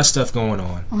got a lot of stuff going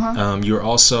on. Uh-huh. You're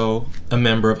also a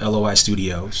member of LOI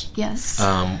Studios. Yes.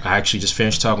 I actually just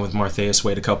finished talking with Martheus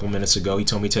Wade a couple minutes ago. He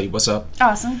told me to tell you what's up.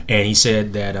 Awesome. And he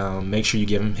said that make sure you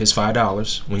give him his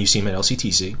 $5 when you see him at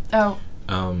LCTC. Oh.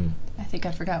 I think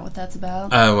I forgot what that's about.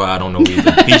 Well, I don't know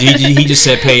either. He just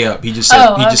said pay up. He just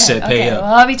said pay up.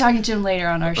 Well, I'll be talking to him later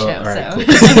on our show. All right,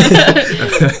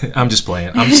 so. cool. I'm just playing.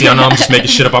 I know I'm just making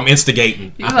shit up. I'm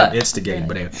instigating. I'm instigating.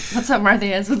 But anyway. What's up,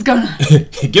 Martheus? What's going on?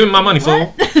 Give me my money,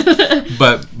 fool.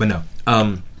 But no.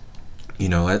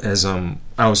 As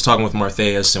I was talking with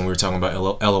Martheus, and we were talking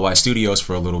about LOI Studios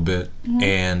for a little bit,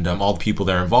 and all the people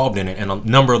that are involved in it, and a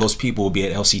number of those people will be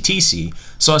at LCTC.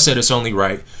 So I said it's only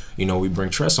right, we bring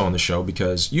Tressa on the show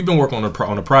because you've been working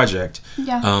on a project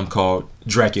called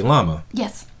Dracullama.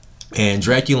 Yes. And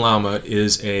Dracullama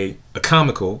is a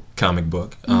comical comic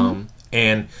book,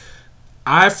 and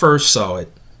I first saw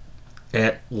it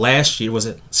at last year. Was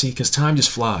it? See, because time just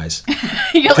flies.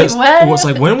 You're like, what? It was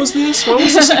like, when was this? When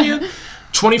was this again?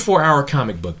 24-hour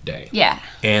comic book day. Yeah.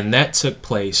 And that took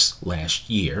place last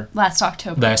year. Last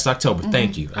October.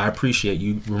 Thank you. I appreciate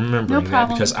you remembering that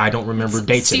because I don't remember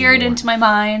dates anymore. Seared into my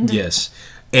mind. Yes.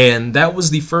 And that was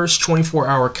the first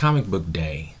 24-hour comic book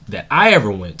day that I ever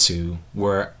went to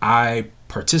where I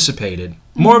participated,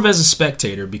 more of as a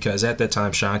spectator, because at that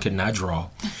time Shawn could not draw.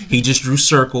 He just drew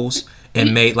circles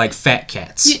and made like fat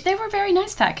cats. They were very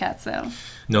nice fat cats, though.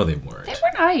 No, they weren't. They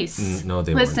were nice. No,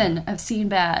 they weren't. Listen, I've seen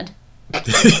bad.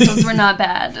 Those were not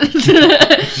bad.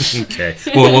 Okay.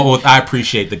 Well, I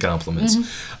appreciate the compliments.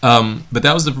 But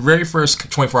that was the very first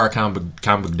 24-hour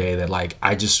comic book day that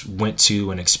I just went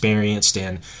to and experienced,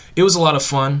 and it was a lot of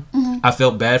fun. I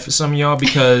felt bad for some of y'all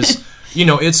because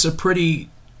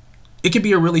it could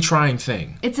be a really trying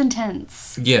thing. It's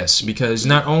intense. Yes, because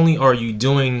not only are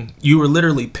you are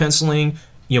literally penciling,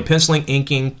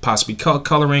 inking, possibly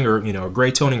coloring, or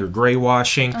gray toning or gray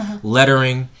washing,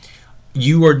 lettering.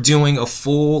 You are doing a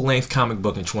full-length comic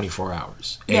book in 24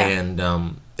 hours. Yeah.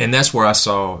 And that's where I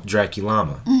saw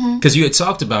Dracullama. Because you had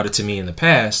talked about it to me in the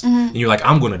past, and you're like,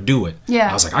 I'm going to do it. Yeah.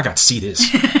 I was like, I got to see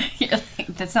this.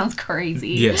 That sounds crazy.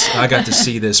 Yes, I got to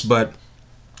see this. But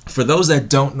for those that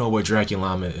don't know what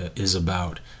Dracullama is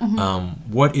about,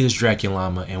 what is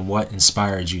Dracullama and what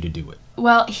inspired you to do it?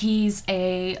 Well, he's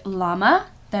a llama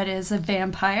that is a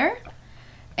vampire.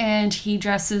 And he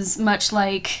dresses much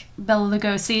like Bela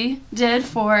Lugosi did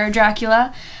for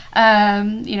Dracula,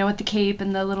 with the cape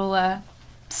and the little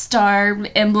star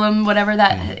emblem, whatever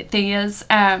that thing is.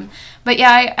 But yeah,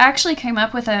 I actually came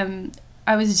up with him.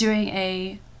 I was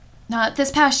doing not this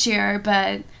past year,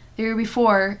 but the year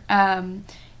before. In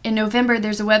November,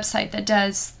 there's a website that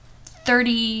does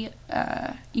 30,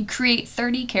 you create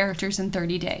 30 characters in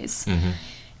 30 days.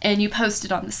 And you post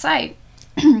it on the site.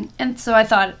 And so I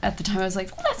thought at the time, I was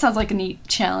like, well, that sounds like a neat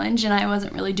challenge, and I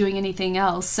wasn't really doing anything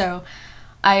else, so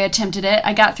I attempted it.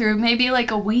 I got through maybe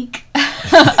a week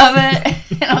of it,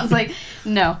 and I was like,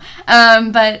 no.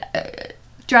 But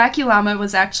Dracullama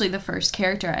was actually the first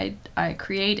character I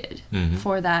created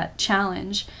for that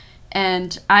challenge,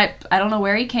 and I don't know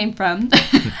where he came from.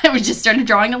 We just started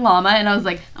drawing a llama, and I was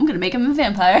like, I'm going to make him a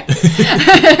vampire.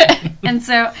 And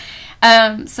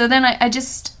so then I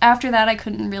just, after that, I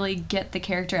couldn't really get the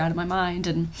character out of my mind,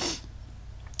 and,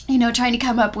 trying to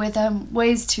come up with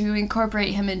ways to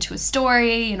incorporate him into a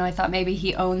story. I thought maybe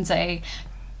he owns a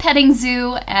petting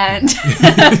zoo, and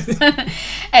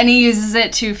and he uses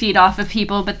it to feed off of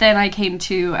people, but then I came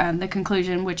to the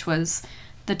conclusion, which was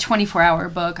the 24-hour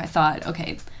book. I thought,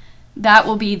 okay, that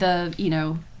will be the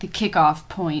kickoff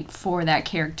point for that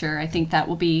character. I think that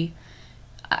will be...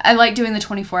 I like doing the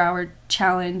 24-hour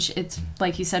challenge. It's,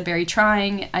 like you said, very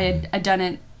trying. I'd done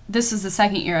it. This was the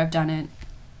second year I've done it.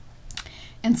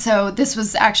 And so this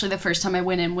was actually the first time I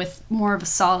went in with more of a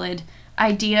solid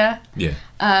idea. Yeah.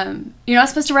 You're not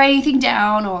supposed to write anything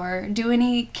down or do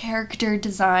any character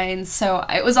designs. So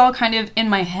it was all kind of in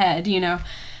my head,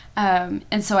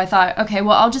 And so I thought, okay,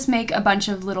 well, I'll just make a bunch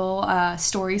of little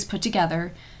stories put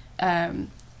together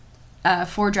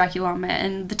for Dracullama,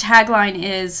 and the tagline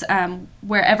is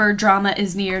wherever drama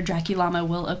is near, Dracullama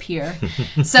will appear.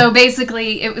 So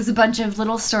basically it was a bunch of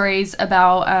little stories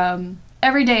about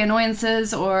everyday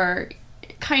annoyances or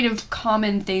kind of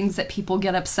common things that people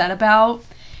get upset about,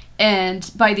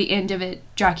 and by the end of it,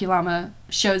 Dracullama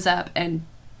shows up and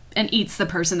eats the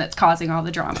person that's causing all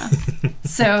the drama.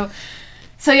 So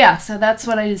that's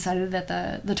what I decided that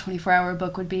the 24-hour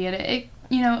book would be, and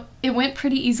it went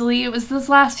pretty easily. It was those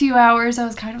last few hours I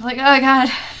was kind of like, oh God,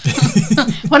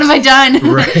 what have I done?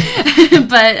 Right.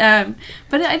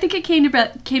 But I think it came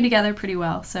together pretty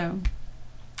well. So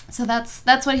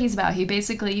that's what he's about. He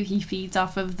basically feeds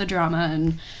off of the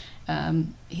drama,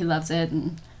 and he loves it,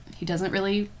 and he doesn't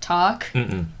really talk.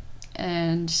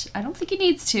 And I don't think he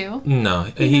needs to. No,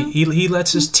 he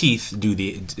lets his teeth do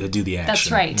the action. That's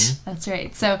right. That's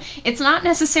right. So it's not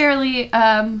necessarily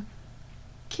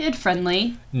kid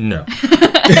friendly. No.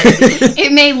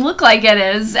 It may look like it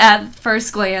is at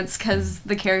first glance because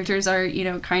the characters are,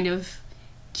 kind of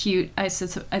cute, I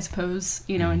suppose,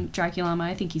 in Dracullama.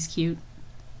 I think he's cute.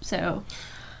 So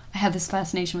I have this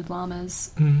fascination with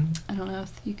llamas. I don't know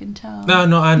if you can tell.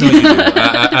 No, I know you do.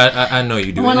 I know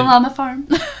you do. I want a llama farm.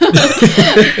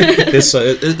 It's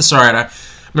all right. I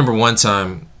remember one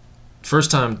time,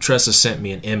 first time Tressa sent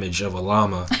me an image of a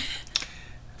llama.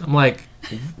 I'm like,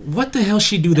 what the hell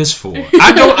she do this for?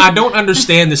 I don't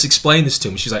understand this. Explain this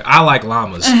to me. She's like, I like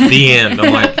llamas. The end.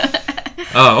 I'm like,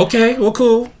 oh, okay, well,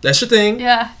 cool. That's your thing.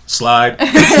 Yeah. Slide.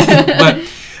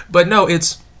 but no,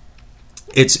 it's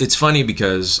funny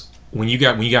because when you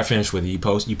got finished with it, you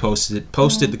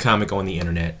posted the comic on the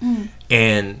internet,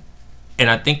 and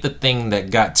I think the thing that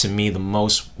got to me the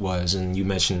most was, and you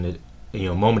mentioned it,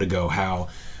 a moment ago, how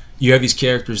you have these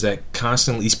characters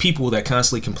these people that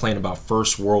constantly complain about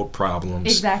first world problems.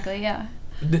 Exactly, yeah.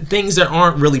 Things that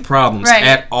aren't really problems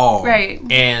at all. Right.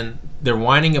 And they're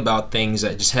whining about things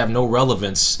that just have no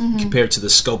relevance compared to the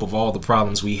scope of all the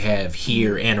problems we have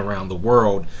here and around the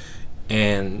world.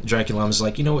 And Dracullama's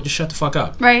like, you know what, just shut the fuck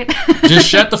up. Right. Just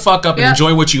shut the fuck up and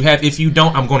enjoy what you have. If you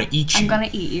don't, I'm going to eat you. I'm going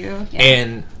to eat you.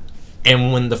 Yeah.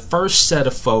 And when the first set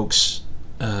of folks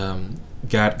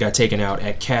got taken out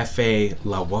at Cafe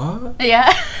La Wa.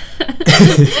 Yeah.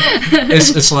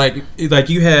 it's like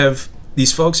you have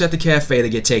these folks at the cafe that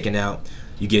get taken out.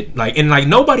 You get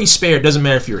nobody's spared. It doesn't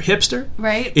matter if you're a hipster.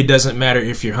 Right. It doesn't matter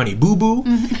if you're Honey Boo Boo.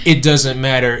 It doesn't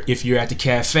matter if you're at the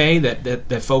cafe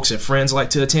that folks at Friends like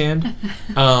to attend.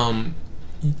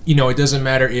 It doesn't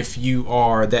matter if you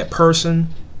are that person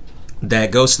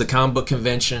that goes to the comic book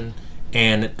convention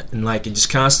and it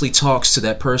just constantly talks to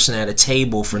that person at a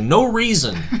table for no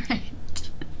reason. Right.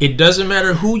 It doesn't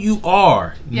matter who you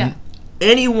are. Yeah.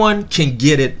 Anyone can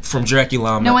get it from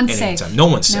Dracullama. No one's safe. No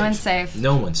one's safe. No one's safe.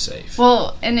 No one's safe.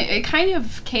 Well, and it kind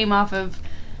of came off of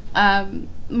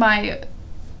my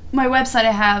website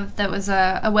I have that was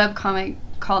a webcomic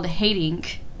called Hate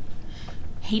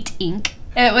Inc.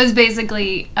 It was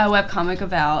basically a webcomic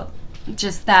about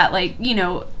just that,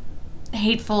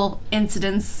 hateful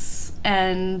incidents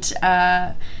and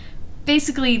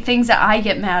basically things that I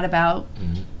get mad about.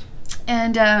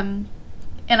 And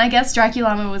I guess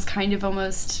Dracullama was kind of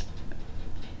almost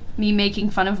me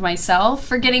making fun of myself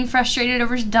for getting frustrated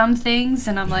over dumb things.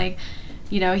 And I'm like,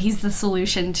 he's the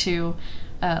solution to,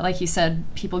 like you said,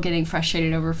 people getting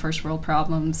frustrated over first world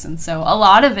problems. And so a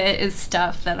lot of it is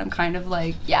stuff that I'm kind of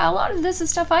like, yeah, a lot of this is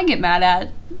stuff I get mad at.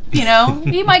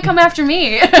 He might come after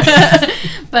me.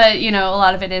 But, a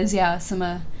lot of it is,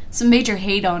 some major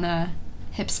hate on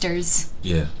hipsters.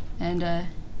 Yeah. And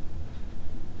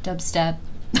dubstep.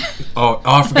 Oh,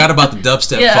 I forgot about the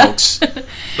dubstep, folks.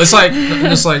 It's like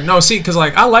no, see, because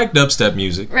I like dubstep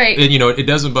music, right? And it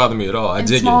doesn't bother me at all. I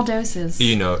dig small it. Doses.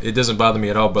 It doesn't bother me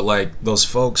at all. But those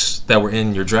folks that were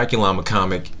in your Dracullama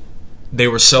comic, they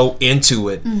were so into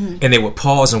it, and they would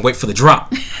pause and wait for the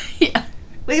drop. Yeah,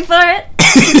 wait for it.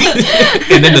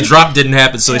 And then the drop didn't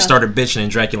happen, so they started bitching,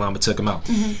 and Dracullama took them out.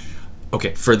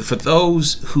 Okay, for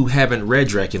those who haven't read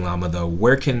Dracullama though,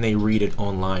 where can they read it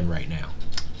online right now?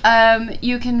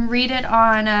 You can read it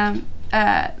on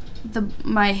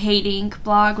my Hate Inc.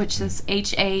 blog, which is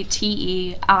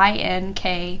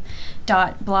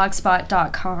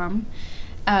HATEINK.blogspot.com.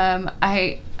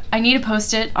 I need to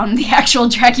post it on the actual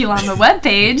Dracullama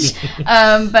webpage,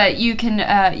 but you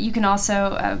can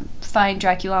also find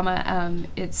Dracullama.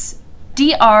 It's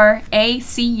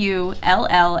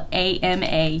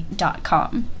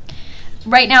DRACULLAMA.com.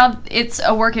 Right now, it's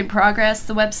a work in progress,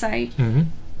 the website.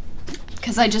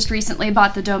 Because I just recently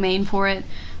bought the domain for it,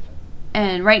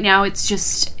 and right now it's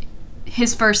just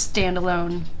his first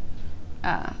standalone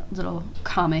little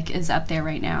comic is up there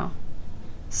right now.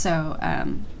 So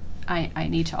I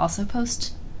need to also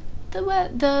post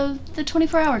the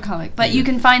 24-hour comic, but you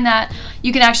can find that.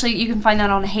 You can find that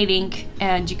on Hate Inc.,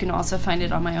 and you can also find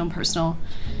it on my own personal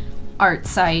art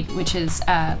site, which is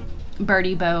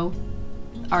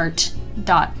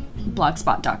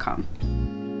birdiebeauart.blogspot.com.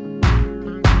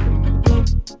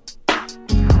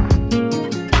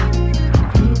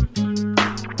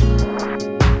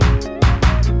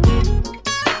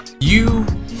 You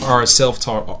are a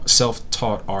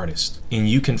self-taught artist, and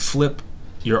you can flip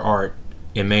your art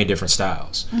in many different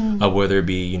styles, whether it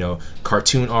be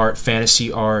cartoon art,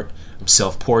 fantasy art,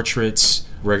 self-portraits,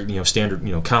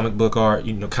 standard comic book art,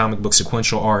 comic book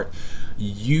sequential art.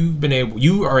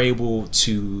 You are able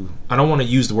to. I don't want to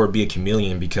use the word be a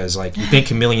chameleon because you think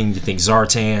chameleon, you think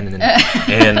Zartan,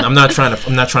 and I'm not trying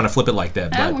to flip it like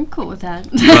that. But I'm cool with that.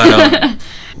 But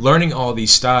learning all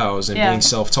these styles and being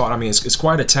self-taught, I mean, it's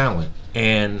quite a talent.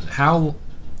 And I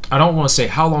don't want to say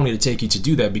how long did it take you to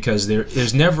do that, because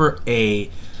there's never a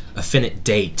finite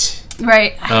date.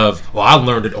 Right. Well, I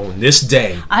learned it on this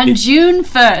day. On June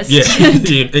 1st. Yeah.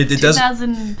 it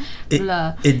doesn't. 2000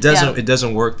 blah. It doesn't. Yeah. It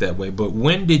doesn't work that way. But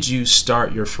when did you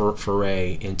start your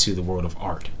foray into the world of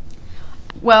art?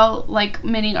 Well, like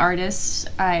many artists,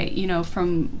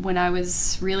 from when I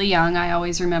was really young, I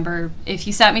always remember if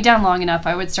you sat me down long enough,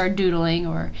 I would start doodling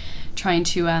or trying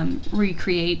to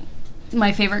recreate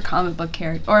my favorite comic book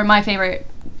character or my favorite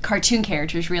cartoon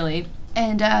characters, really.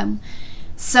 And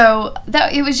so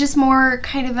that it was just more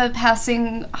kind of a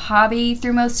passing hobby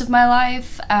through most of my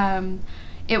life.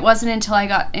 It wasn't until I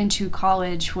got into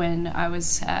college when I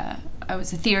was a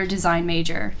theater design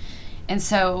major, and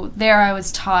so there I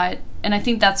was taught, and I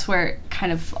think that's where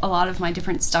kind of a lot of my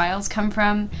different styles come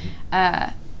from.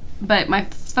 But my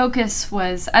focus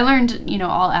was I learned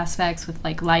all aspects with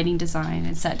like lighting design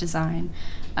and set design,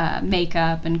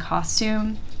 makeup and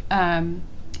costume.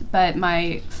 But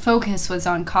my focus was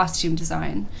on costume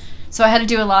design. So I had to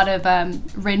do a lot of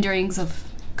renderings of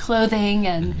clothing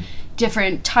and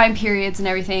different time periods and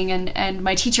everything. And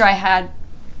my teacher I had,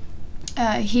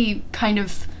 he kind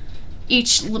of,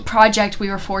 each project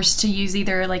we were forced to use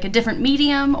either like a different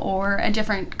medium or a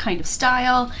different kind of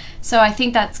style. So I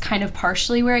think that's kind of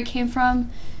partially where it came from.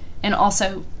 And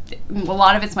also, a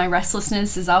lot of it's my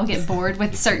restlessness, is I'll get bored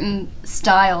with certain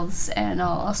styles and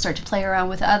I'll start to play around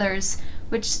with others.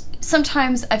 Which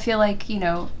sometimes I feel like,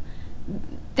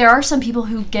 there are some people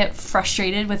who get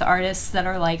frustrated with artists that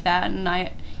are like that, and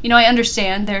I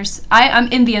understand. I'm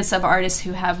envious of artists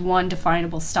who have one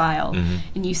definable style,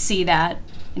 and you see that,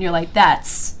 and you're like,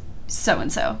 that's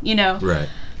so-and-so, Right.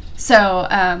 So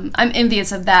I'm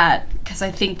envious of that, because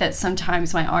I think that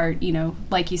sometimes my art,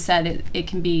 like you said, it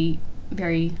can be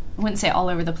very, I wouldn't say all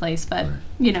over the place, but, right.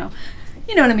 You know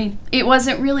what I mean. It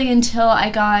wasn't really until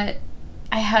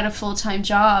I had a full-time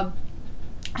job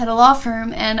at a law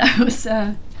firm, and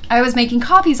I was making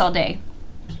copies all day.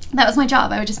 That was my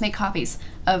job. I would just make copies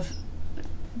of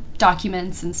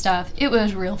documents and stuff. It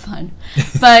was real fun.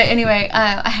 But anyway,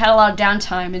 I had a lot of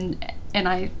downtime,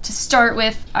 and to start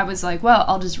with, I was like, well,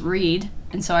 I'll just read.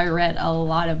 And so I read a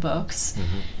lot of books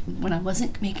when I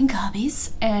wasn't making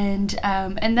copies. And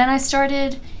then I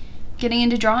started getting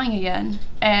into drawing again.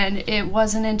 And it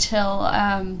wasn't until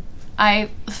I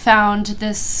found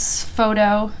this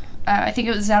photo, I think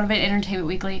it was out of an Entertainment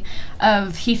Weekly,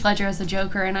 of Heath Ledger as the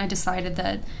Joker, and I decided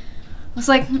that, I was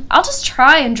like, I'll just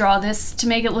try and draw this to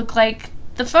make it look like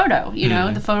the photo,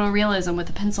 the photorealism with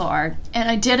the pencil art. And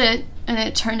I did it, and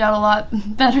it turned out a lot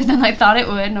better than I thought it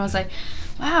would, and I was like,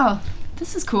 wow,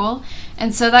 this is cool.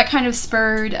 And so that kind of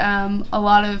spurred a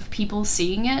lot of people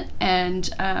seeing it,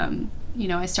 and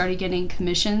I started getting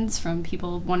commissions from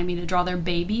people wanting me to draw their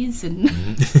babies and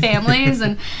families,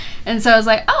 and so I was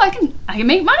like, oh, I can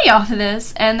make money off of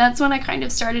this. And that's when I kind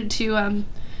of started to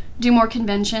do more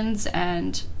conventions,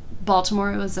 and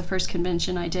Baltimore was the first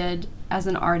convention I did as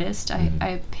an artist.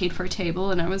 I paid for a table,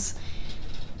 and it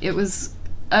was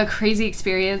a crazy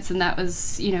experience, and that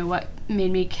was what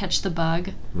made me catch the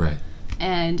bug. Right.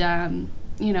 And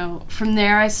from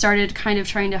there I started kind of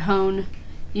trying to hone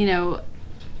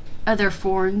other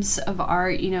forms of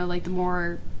art, like the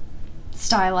more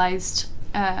stylized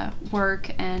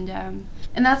work, and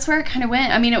that's where it kind of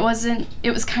went. I mean, it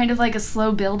was kind of like a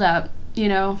slow build up,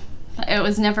 It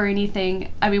was never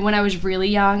anything. I mean, when I was really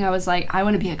young, I was like, I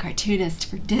want to be a cartoonist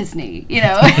for Disney,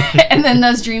 and then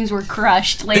those dreams were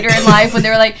crushed later in life when they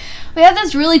were like, we have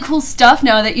this really cool stuff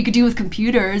now that you could do with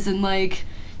computers, and like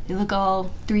they look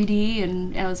all 3D,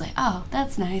 and I was like, oh,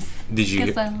 that's nice. Did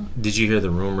you hear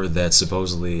the rumor that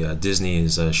supposedly Disney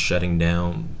is shutting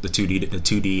down the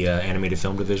 2D animated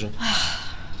film division?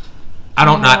 I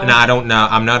don't know.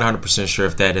 I'm not 100% sure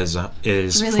if that is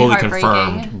really fully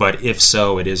confirmed, but if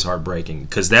so, it is heartbreaking,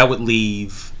 because that would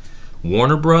leave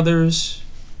Warner Brothers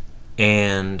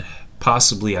and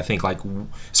possibly, I think, like,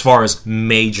 as far as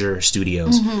major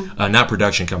studios, not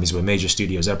production companies, but major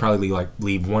studios, that'd probably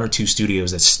leave one or two studios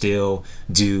that still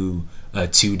do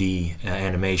 2D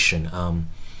animation.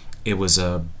 It was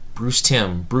Bruce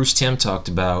Timm. Bruce Timm talked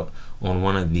about on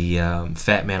one of the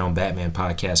Fat Man on Batman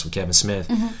podcasts with Kevin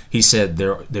Smith. He said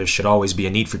there should always be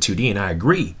a need for 2D, and I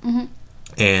agree.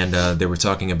 And they were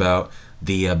talking about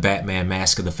the Batman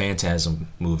Mask of the Phantasm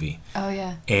movie. Oh,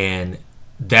 yeah. And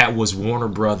that was Warner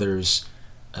Brothers,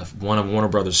 one of Warner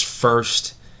Brothers'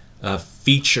 first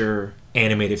feature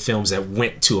animated films that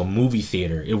went to a movie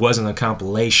theater. It wasn't a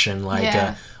compilation like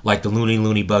the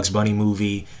Looney Bugs Bunny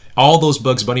movie. All those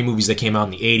Bugs Bunny movies that came out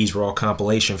in the 80s were all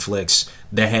compilation flicks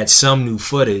that had some new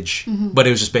footage, but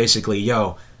it was just basically,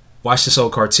 watch this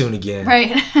old cartoon again.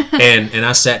 Right. and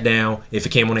I sat down, if it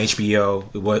came on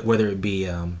HBO, whether it be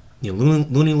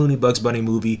Looney Bugs Bunny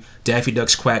movie, Daffy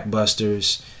Duck's Quack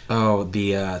Busters,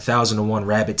 the 1001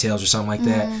 Rabbit Tales or something like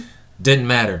that, didn't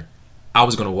matter. I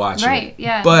was going to watch it. Right,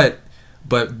 yeah. But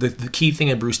the key thing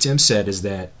that Bruce Timm said is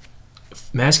that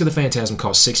Mask of the Phantasm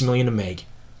cost $6 million to make,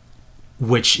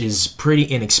 which is pretty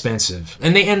inexpensive.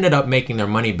 And they ended up making their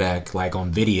money back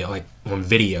on video.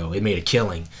 It made a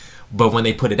killing. But when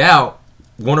they put it out,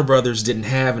 Warner Brothers didn't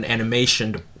have an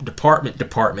animation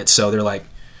department, so they're like,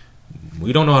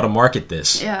 we don't know how to market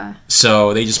this. Yeah.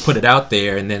 So they just put it out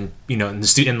there, and then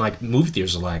movie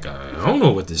theaters are like, I don't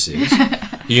know what this is.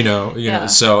 Yeah.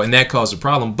 So, and that caused a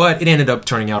problem, but it ended up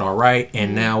turning out all right.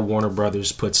 And now Warner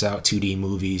Brothers puts out 2D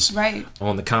movies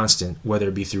on the constant, whether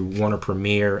it be through Warner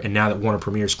Premiere, and now that Warner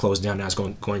Premiere is closed down, now it's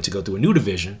going to go through a new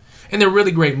division, and they're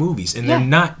really great movies, and they're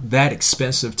not that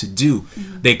expensive to do.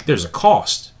 There's a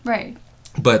cost, Right.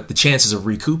 but the chances of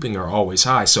recouping are always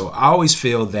high. So I always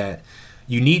feel that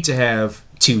you need to have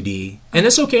 2D, and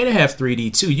it's okay to have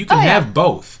 3D too. You can have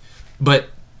both, but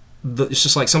it's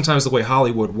just like sometimes the way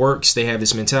Hollywood works, they have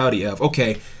this mentality of,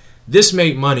 okay, this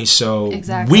made money, so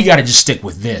we got to just stick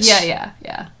with this. Yeah.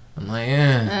 I'm like,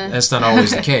 that's not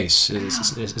always the case.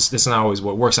 It's not always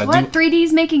what works.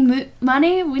 3D's making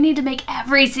money? We need to make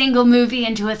every single movie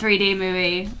into a 3D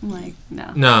movie. I'm like,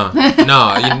 no.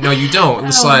 No, you don't.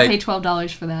 It's I like, pay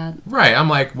 $12 for that. Right. I'm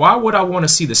like, why would I want to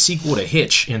see the sequel to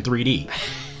Hitch in 3D?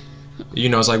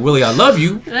 It's like, Willie, I love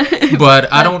you,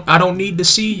 but I don't need to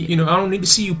see, I don't need to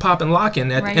see you pop and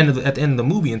locking at the end of the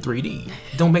movie in 3D.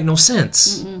 It don't make no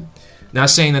sense. Not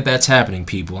saying that that's happening,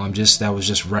 people. That was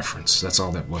just reference. That's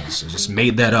all that was. I just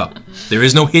made that up. There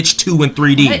is no Hitch 2 in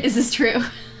 3D. Is this true?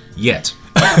 Yet.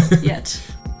 Yet.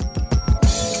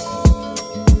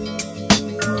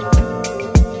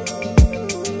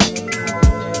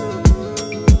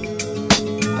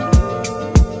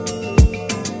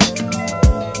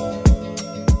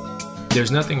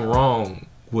 There's nothing wrong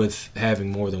with having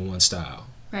more than one style.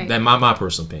 Right. That's my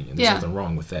personal opinion. There's nothing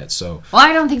wrong with that. So. Well,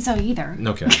 I don't think so either.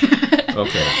 Okay.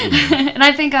 And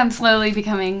I think I'm slowly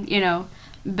becoming,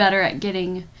 better at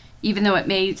getting, even though it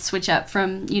may switch up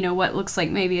from, what looks like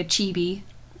maybe a chibi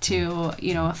to,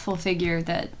 a full figure,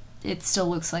 that it still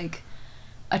looks like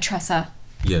a Tressa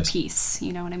piece.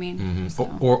 You know what I mean? Mm-hmm.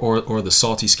 So. Or the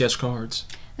salty sketch cards.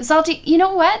 The salty, you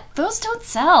know what? Those don't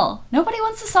sell. Nobody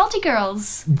wants the salty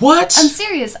girls. What? I'm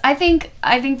serious. I think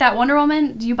that Wonder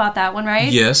Woman, you bought that one,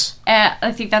 right? Yes.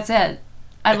 I think that's it.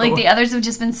 The others have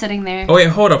just been sitting there. Oh, yeah,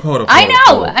 hold up. I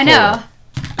know.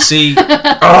 See?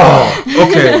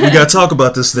 Okay, we got to talk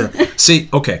about this then. See,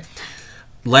 okay.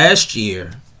 Last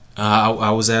year,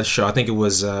 I was at a show. I think it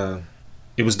was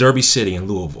Derby City in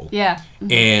Louisville. Yeah.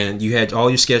 Mm-hmm. And you had all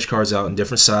your sketch cards out in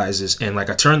different sizes. And, I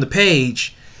turned the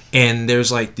page, and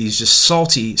there's, these just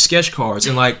salty sketch cards.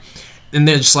 And, and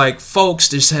they're just folks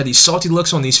just had these salty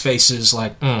looks on these faces,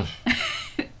 Like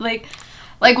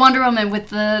Wonder Woman with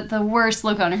the worst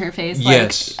look on her face.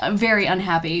 Yes. A very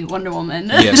unhappy Wonder Woman.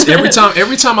 Yes.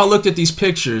 Every time I looked at these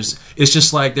pictures, it's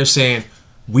just like they're saying,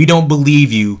 we don't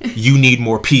believe you. You need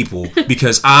more people,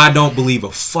 because I don't believe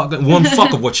one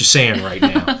fuck of what you're saying right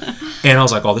now. And I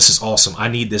was like, oh, this is awesome. I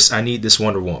need this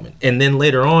Wonder Woman. And then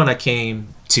later on, I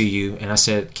came to you and I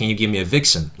said, can you give me a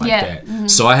Vixen that? Mm-hmm.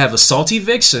 So I have a salty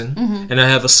Vixen and I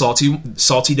have a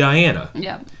salty Diana.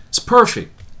 Yeah. It's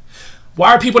perfect.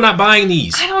 Why are people not buying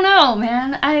these? I don't know,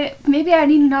 man. Maybe I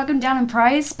need to knock them down in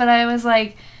price, but I was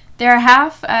like, they're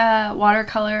half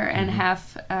watercolor and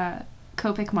half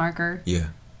Copic marker. Yeah.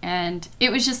 And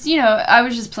it was just, I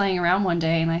was just playing around one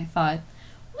day and I thought,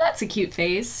 well, that's a cute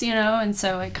face, and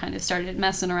so I kind of started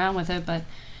messing around with it, but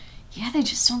yeah, they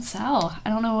just don't sell. I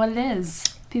don't know what it is.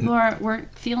 People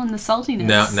weren't feeling the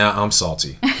saltiness. Now I'm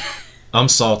salty. I'm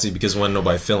salty because when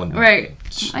nobody feeling it. Right.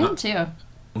 I am too.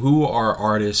 Who are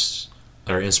artists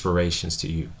or inspirations to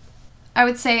you? I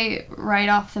would say right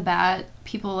off the bat,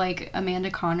 people like Amanda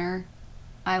Connor.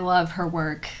 I love her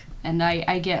work, and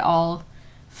I get all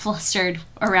flustered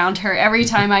around her every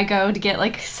time I go to get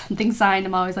something signed.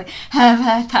 I'm always like,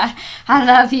 I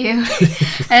love you.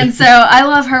 And so I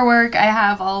love her work. I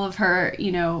have all of her,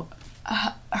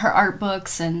 her art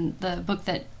books, and the book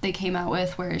that they came out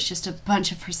with where it's just a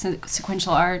bunch of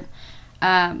sequential art.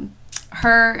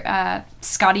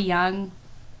 Scotty Young,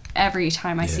 every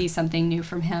time I see something new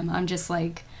from him, I'm just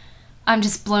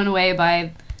blown away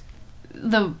by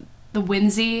the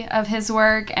whimsy of his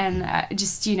work, and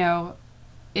just,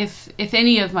 if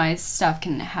any of my stuff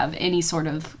can have any sort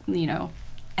of,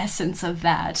 essence of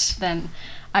that, then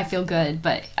I feel good.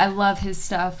 But I love his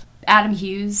stuff. Adam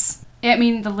Hughes, I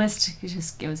mean, the list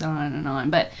just goes on and on.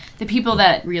 But the people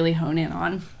that really hone in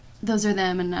on, those are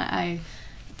them, and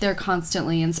they're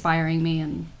constantly inspiring me,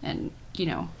 and you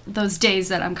know, those days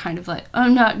that I'm kind of like,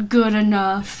 I'm not good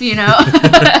enough, you know.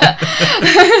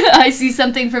 I see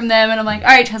something from them, and I'm like, all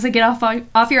right, Tressa, get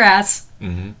off your ass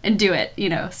and do it, you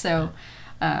know. So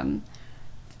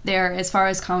they're, as far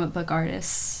as comic book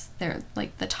artists, they're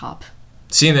like the top.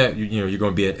 Seeing that you're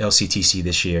going to be at LCTC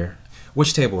this year,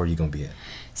 which table are you going to be at?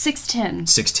 610.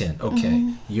 610.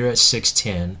 Okay, you're at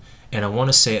 610. And I want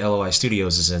to say LOI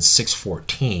Studios is in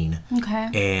 614. Okay.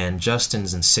 And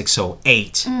Justin's in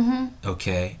 608.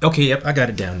 Okay. Okay, yep, I got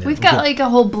it down there. We've got like a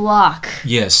whole block.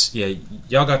 Yes, yeah,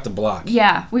 y'all got the block.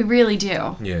 Yeah, we really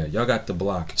do. Yeah, y'all got the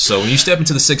block. So when you step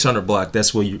into the 600 block,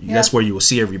 that's where you will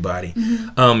see everybody,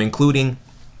 including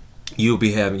you'll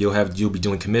be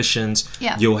doing commissions.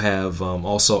 Yeah. You'll have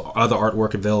also other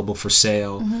artwork available for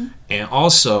sale, and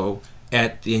also.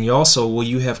 Will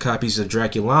you have copies of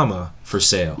Dracullama for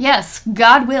sale? Yes,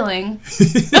 God willing.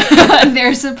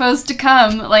 They're supposed to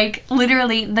come, like,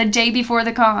 literally the day before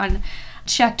the con.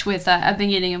 Checked with, I've been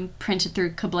getting them printed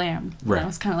through Kablam. Right. And I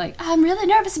was kind of like, I'm really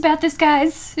nervous about this,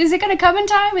 guys. Is it going to come in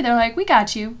time? And they're like, we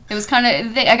got you. It was kind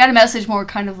of, I got a message more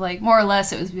or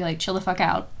less, it was like, chill the fuck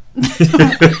out.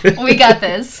 We got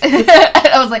this.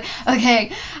 I was like,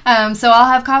 okay. So I'll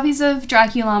have copies of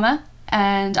Dracullama.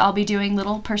 And I'll be doing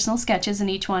little personal sketches in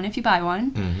each one if you buy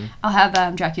one. I'll have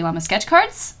Dracullama sketch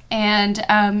cards. And,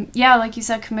 like you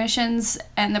said, commissions.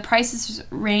 And the prices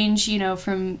range, you know,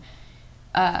 from,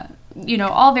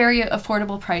 all very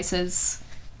affordable prices.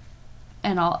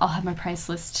 And I'll have my price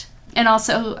list. And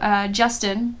also,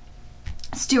 Justin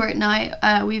Stewart and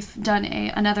I, we've done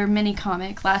another mini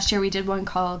comic. Last year we did one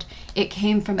called It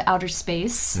Came from Outer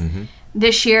Space.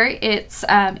 This year it's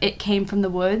It Came from the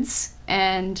Woods.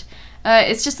 And...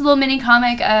 it's just a little mini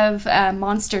comic of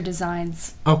monster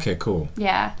designs. Okay, cool.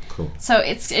 Yeah. Cool. So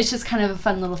it's just kind of a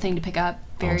fun little thing to pick up.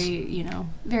 Very,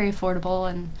 Awesome. Very affordable.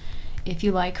 And if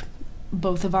you like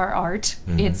both of our art,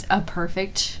 it's a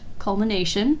perfect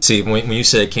culmination. See, when you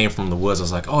said It Came from the Woods, I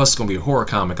was like, oh, it's going to be a horror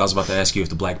comic. I was about to ask you if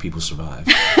the black people survive.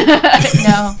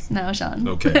 No, Shawn.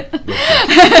 Okay.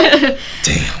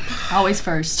 Damn. Always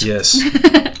first. Yes.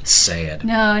 Sad.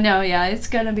 No, yeah. It's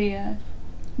going to be a...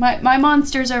 My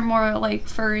monsters are more like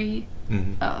furry,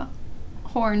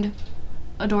 horned,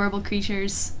 adorable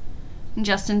creatures. And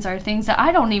Justin's are things that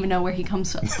I don't even know where he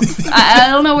comes up with. I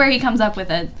don't know where he comes up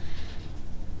with it.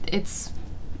 It's,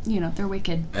 they're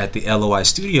wicked. At the LOI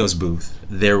Studios booth,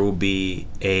 there will be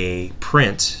a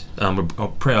print,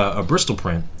 a Bristol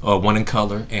print, one in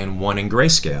color and one in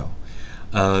grayscale,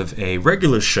 of a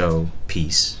regular show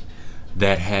piece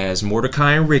that has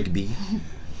Mordecai and Rigby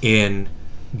in...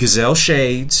 Gazelle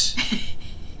shades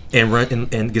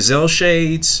and Gazelle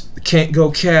shades, Can't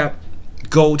Go cap,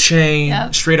 gold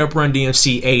chain, straight up Run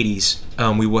DMC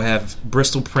 80s. We will have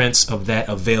Bristol prints of that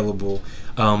available.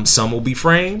 Some will be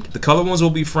framed. The color ones will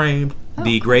be framed.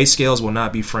 The grayscales will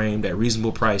not be framed at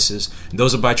reasonable prices.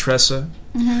 Those are by Tressa.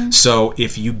 So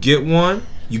if you get one,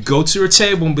 you go to her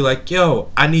table and be like, yo,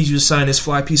 I need you to sign this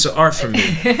fly piece of art for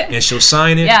me. And she'll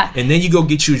sign it. Yeah. And then you go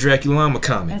get you a Dracullama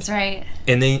comic. That's right.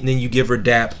 And then you give her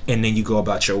dap, and then you go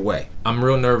about your way. I'm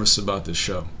real nervous about this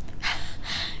show.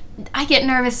 I get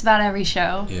nervous about every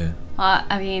show. Yeah.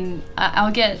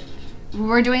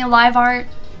 We're doing a live art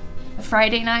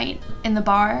Friday night in the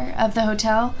bar of the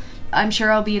hotel. I'm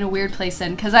sure I'll be in a weird place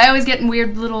then, because I always get in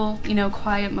weird little,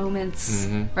 quiet moments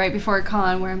right before a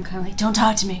con where I'm kind of like, don't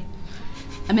talk to me.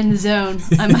 I'm in the zone.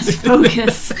 I must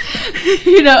focus.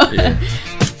 Yeah.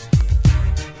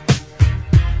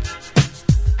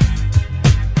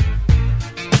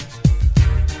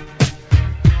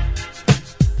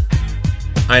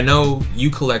 I know you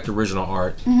collect original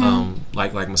art,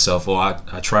 like myself. Well,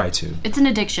 I try to. It's an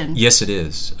addiction. Yes, it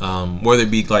is. Whether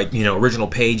it be original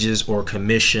pages or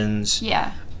commissions.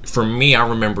 Yeah. For me, I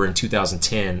remember in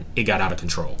 2010, it got out of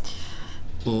control.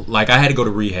 Like I had to go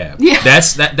to rehab. Yeah.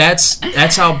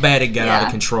 That's how bad it got out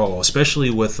of control. Especially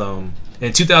with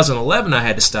in 2011, I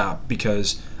had to stop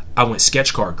because I went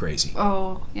sketch card crazy.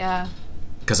 Oh yeah.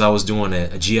 Because I was doing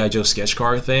a G.I. Joe sketch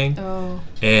card thing. Oh.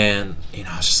 And,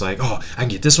 I was just like, oh, I can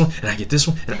get this one, and I get this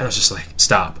one. And I was just like,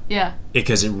 stop. Yeah.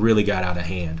 Because it really got out of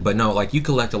hand. But no, you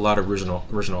collect a lot of original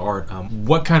art.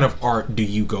 What kind of art do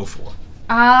you go for?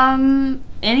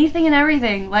 Anything and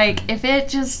everything. If it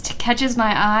just catches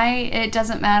my eye, it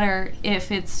doesn't matter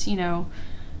if it's,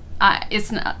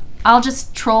 it's not... I'll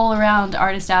just troll around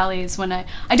artist alleys when I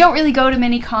don't really go to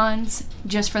many cons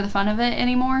just for the fun of it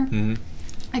anymore.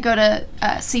 I go to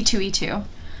C2E2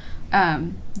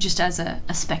 just as a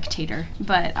spectator.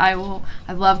 But I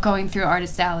love going through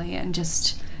Artist Alley and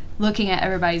just looking at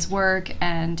everybody's work,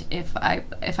 and if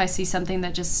I see something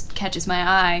that just catches my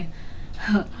eye,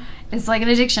 it's like an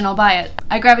addiction. I'll buy it.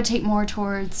 I gravitate more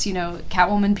towards,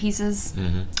 Catwoman pieces,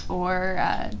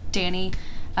 or Danny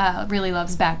really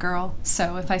loves Batgirl.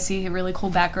 So if I see a really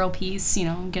cool Batgirl piece,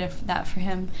 get that for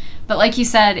him. But like you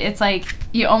said, it's like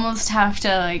you almost have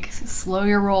to like slow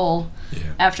your roll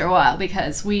after a while,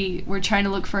 because we're trying to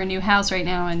look for a new house right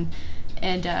now, and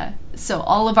so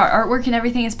all of our artwork and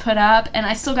everything is put up, and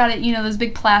I still got it, those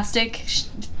big plastic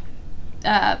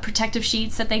protective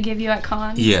sheets that they give you at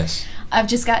cons. Yes. I've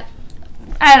just got,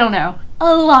 I don't know,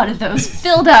 a lot of those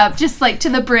filled up, just like to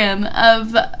the brim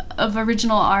of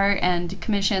original art and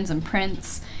commissions and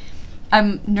prints.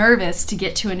 I'm nervous to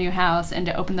get to a new house and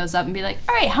to open those up and be like,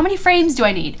 all right, how many frames do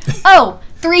I need? Oh,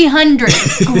 300.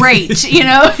 Great.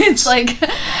 It's like,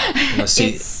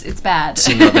 it's bad.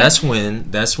 See, no, that's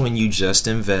when you just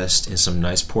invest in some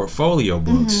nice portfolio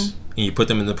books, and you put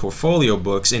them in the portfolio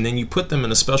books, and then you put them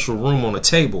in a special room on a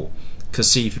table.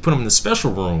 Because, see, if you put them in the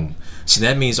special room,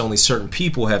 that means only certain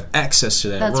people have access to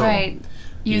that room. That's right.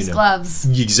 Use gloves.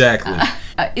 Exactly.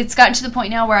 It's gotten to the point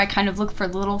now where I kind of look for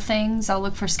little things. I'll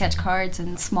look for sketch cards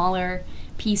and smaller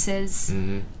pieces.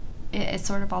 It's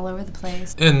sort of all over the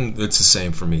place. And it's the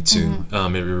same for me, too.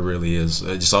 It really is.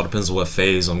 It just all depends on what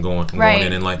phase I'm going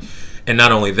in. And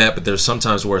not only that, but there's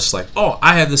sometimes where it's like, oh,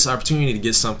 I have this opportunity to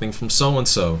get something from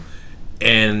so-and-so,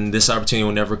 and this opportunity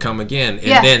will never come again.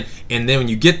 And then when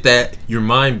you get that, your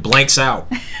mind blanks out,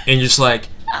 and you're just like,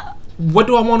 what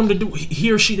do I want him to do?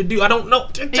 He or she to do? I don't know.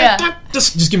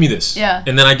 Just give me this. Yeah.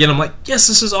 And then I get them like, yes,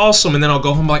 this is awesome. And then I'll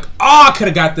go home like, oh, I could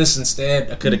have got this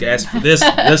instead. I could have asked for this,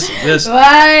 this.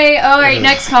 Why? All right,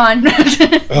 next con.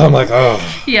 I'm like,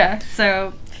 oh. Yeah.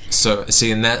 So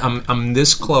see, and that I'm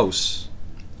this close.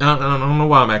 I don't know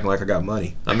why I'm acting like I got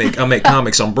money. I make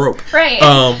comics. I'm broke. Right.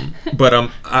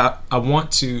 But I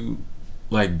want to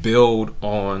like build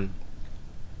on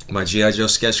my G.I. Joe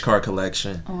sketch card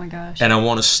collection. Oh my gosh. And I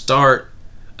want to start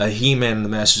a He-Man and the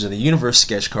Masters of the Universe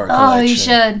sketch card collection. Oh, you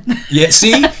should. Yeah,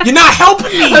 see? You're not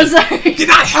helping me. I'm sorry. You're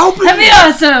not helping That'd me. be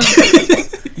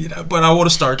awesome. But I want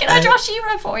to start. Can I draw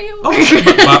She-Ra for you?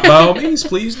 Oh, by all means,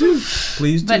 please do.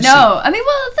 Please do. But no, I mean,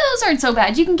 well, those aren't so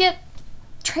bad. You can get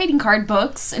trading card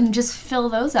books and just fill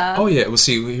those up. Oh yeah, well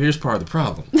see, here's part of the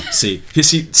problem. See,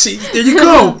 there you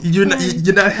go. You're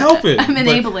not helping. I'm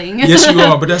enabling. Yes, you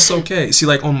are, but that's okay. See,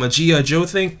 like on my G.I.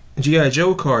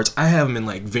 Joe cards, I have them in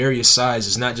like various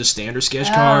sizes, not just standard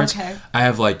sketch cards. Okay. I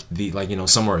have like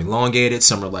some are elongated,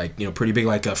 some are like pretty big.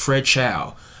 Like Fred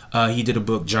Chow, he did a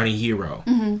book, Johnny Hero.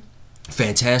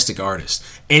 Fantastic artist.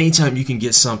 Anytime you can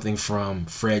get something from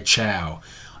Fred Chow,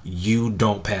 you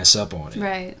don't pass up on it.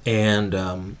 Right. And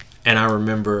I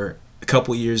remember a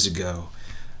couple of years ago,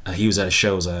 he was at a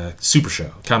show, it was a Super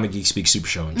Show, Comic Geek Speak Super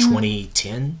Show in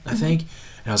 2010, I think.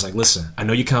 And I was like, listen, I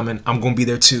know you're coming. I'm going to be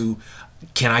there too.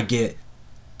 Can I get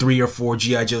 3 or 4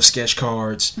 G.I. Joe sketch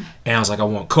cards? And I was like, I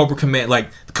want Cobra Command, like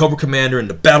the Cobra Commander in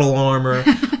the battle armor.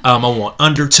 I want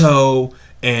Undertow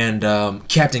and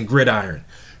Captain Gridiron.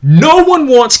 No one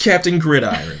wants Captain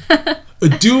Gridiron. A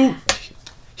dude...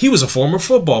 He was a former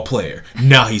football player.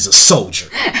 Now he's a soldier.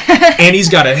 And he's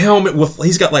got a helmet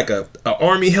he's got like a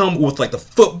army helmet with like the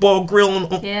football grill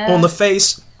on the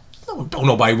face. Don't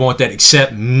nobody want that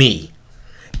except me.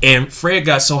 And Fred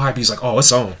got so hyped, he's like, oh,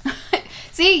 it's on.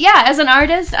 See, yeah, as an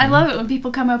artist, I love it when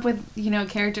people come up with,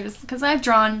 characters. Because I've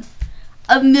drawn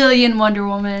a million Wonder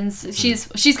Womans.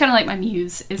 She's kind of like my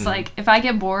muse. It's like, if I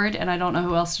get bored and I don't know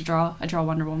who else to draw, I draw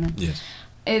Wonder Woman. Yes.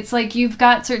 It's like you've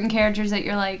got certain characters that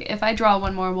you're like, if I draw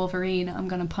one more Wolverine, I'm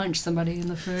going to punch somebody in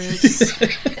the face.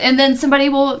 And then somebody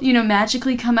will,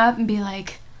 magically come up and be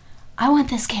like, I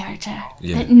want this character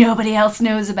that nobody else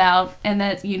knows about. And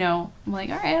that, I'm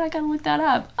like, all right, I got to look that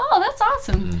up. Oh, that's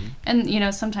awesome.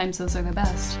 And, sometimes those are the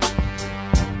best.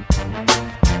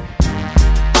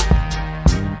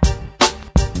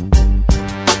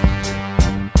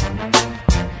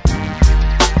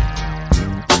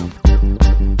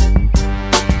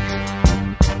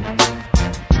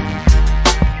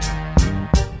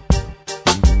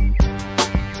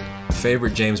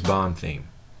 Favorite James Bond theme?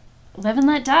 Live and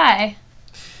Let Die. I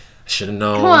should have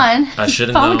known. Come on. I should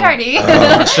have Paul known. McCartney.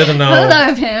 I should have known. I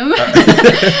love him.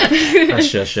 I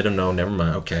should have known. Never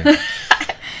mind. Okay.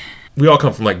 We all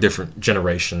come from like different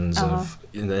generations of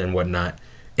and whatnot,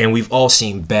 and we've all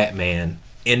seen Batman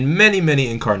in many, many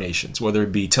incarnations, whether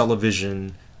it be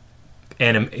television,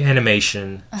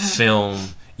 animation, film,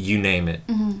 you name it.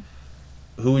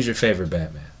 Who is your favorite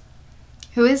Batman?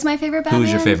 Who is my favorite Batman? Who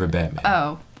is your favorite Batman?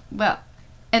 Oh, well,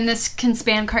 And this can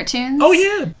span cartoons? Oh,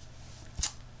 yeah.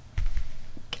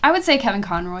 I would say Kevin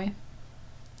Conroy.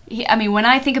 When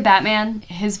I think of Batman,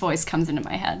 his voice comes into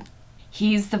my head.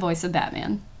 He's the voice of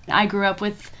Batman. I grew up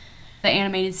with the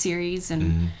animated series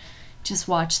and just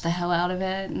watched the hell out of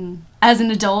it. And as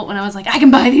an adult, when I was like, I can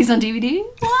buy these on DVD?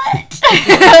 What?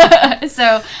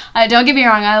 So, don't get me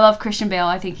wrong, I love Christian Bale.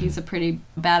 I think he's a pretty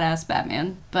badass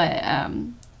Batman. But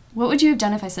what would you have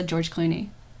done if I said George Clooney?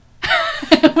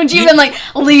 Would you even,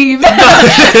 leave?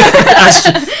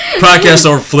 Podcast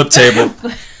over, flip table.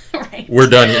 Right. We're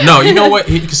done here. No, you know what?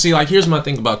 See, here's my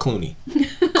thing about Clooney.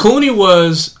 Clooney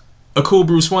was a cool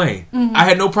Bruce Wayne. I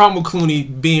had no problem with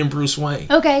Clooney being Bruce Wayne.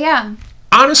 Okay, yeah.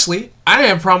 Honestly, I didn't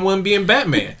have a problem with him being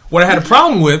Batman. What I had a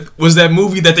problem with was that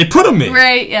movie that they put him in.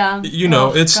 Right, yeah.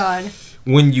 It's God.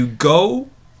 When you go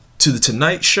to the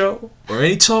Tonight Show or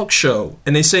any talk show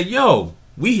and they say, yo,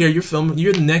 we hear you're filming,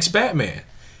 you're the next Batman.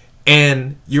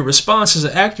 And your response as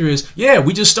an actor is, yeah,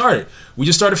 we just started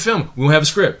filming. We don't have a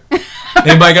script.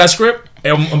 Anybody got a script?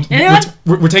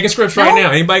 We're taking scripts right now.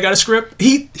 Anybody got a script?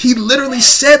 He literally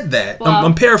said that. Wow.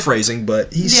 I'm paraphrasing,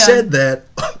 but he said that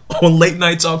on late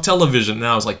night talk television. And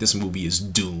I was like, this movie is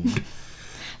doomed.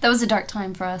 That was a dark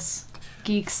time for us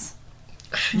geeks.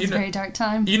 It was a very dark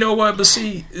time. You know what? But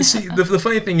see, the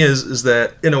funny thing is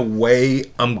that in a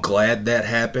way, I'm glad that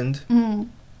happened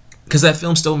because that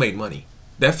film still made money.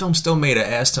 That film still made an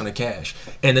ass ton of cash.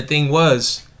 And the thing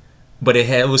was, but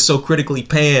it was so critically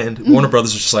panned, Warner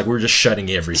Brothers was just like, we're just shutting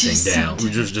everything down.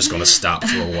 We're just going to stop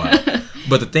for a while.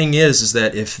 But the thing is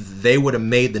that if they would have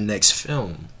made the next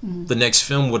film, the next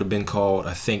film would have been called,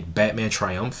 I think, Batman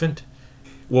Triumphant.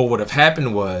 What would have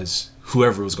happened was,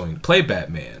 whoever was going to play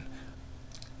Batman,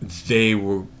 they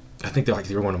were going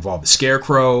to involve the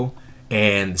Scarecrow,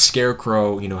 and the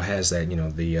Scarecrow, has that,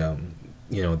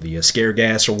 the scare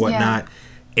gas or whatnot. Yeah.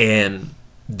 And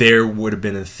there would have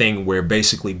been a thing where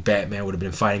basically Batman would have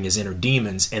been fighting his inner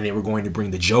demons, and they were going to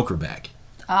bring the Joker back.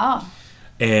 Oh.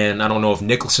 And I don't know if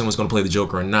Nicholson was going to play the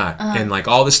Joker or not. And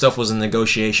all this stuff was in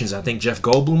negotiations. I think Jeff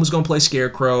Goldblum was going to play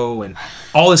Scarecrow, and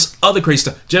all this other crazy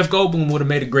stuff. Jeff Goldblum would have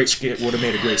made a great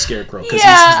Scarecrow because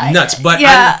he's nuts. But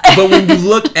but when you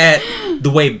look at the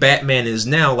way Batman is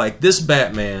now, this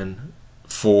Batman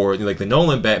for the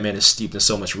Nolan Batman is steeped in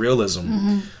so much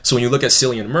realism. So when you look at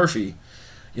Cillian Murphy,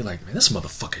 you're like, man, this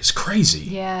motherfucker is crazy.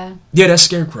 Yeah. Yeah, that's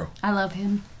Scarecrow. I love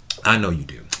him. I know you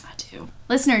do. I do.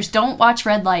 Listeners, don't watch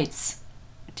Red Lights.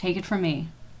 Take it from me.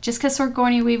 Just because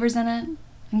Sigourney Weaver's in it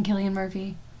and Cillian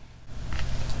Murphy.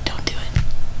 Don't do it.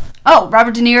 Oh,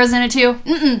 Robert De Niro's in it too?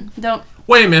 Don't.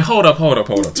 Wait a minute. Hold up.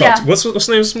 Yeah. What's the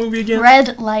name of this movie again?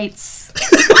 Red Lights.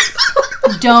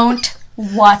 Don't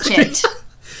watch it.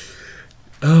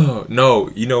 Oh, no.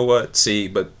 You know what?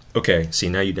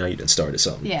 Now you done started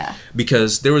something. Yeah.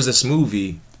 Because there was this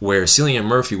movie where Cillian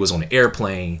Murphy was on an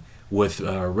airplane with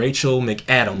Rachel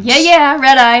McAdams. Yeah,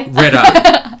 Red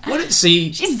Eye.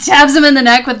 See? She stabs him in the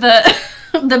neck with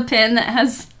the pin that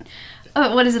has,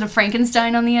 what is it, a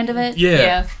Frankenstein on the end of it?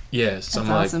 Yeah. Yes. That's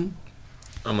awesome.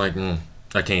 I'm like,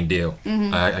 I can't deal.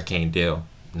 I can't deal.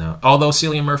 No. Although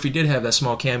Cillian Murphy did have that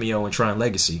small cameo in Tron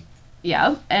Legacy.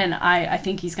 Yeah, and I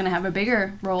think he's going to have a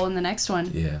bigger role in the next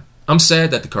one. Yeah. I'm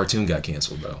sad that the cartoon got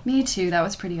canceled, though. Me too. That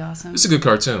was pretty awesome. It's a good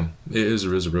cartoon. It was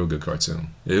a real good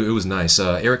cartoon. It was nice.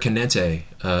 Eric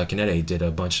Canete did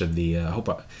a bunch of the...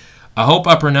 I hope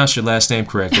I pronounced your last name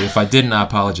correctly. If I didn't, I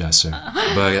apologize, sir.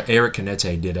 But Eric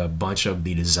Canete did a bunch of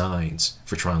the designs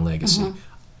for Tron Legacy.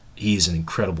 He's an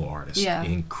incredible artist. Yeah.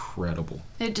 Incredible.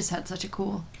 It just had such a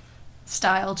cool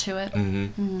style to it.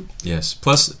 Yes.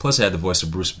 Plus it had the voice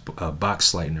of Bruce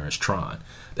Boxleitner as Tron.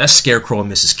 That's Scarecrow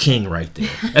and Mrs. King right there.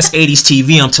 That's 80s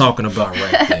TV I'm talking about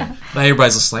right there. Now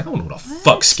everybody's just like, I don't know what the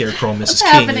fuck Scarecrow and Mrs.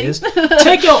 King is.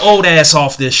 Take your old ass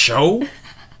off this show.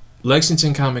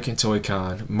 Lexington Comic and Toy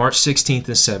Con, March 16th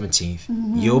and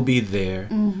 17th. You'll be there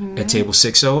at table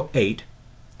 608.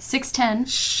 610.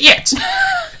 Shit!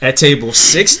 At table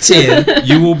 610,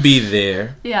 you will be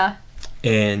there. Yeah.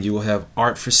 And you will have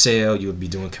art for sale. You'll be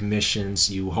doing commissions.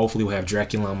 You hopefully will have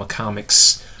Dracullama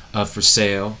comics for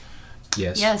sale.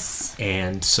 Yes.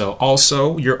 And so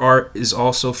also, your art is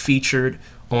also featured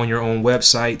on your own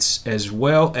websites as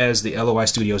well as the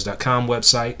loistudios.com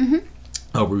website.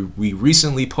 We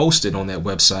recently posted on that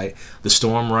website the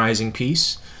Storm Rising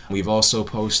piece. We've also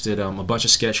posted a bunch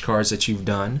of sketch cards that you've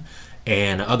done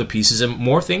and other pieces and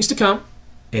more things to come.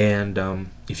 And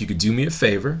if you could do me a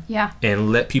favor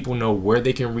and let people know where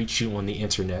they can reach you on the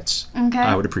internets,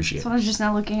 I would appreciate it. So I was just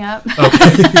now looking up.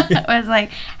 Okay. I was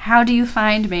like, how do you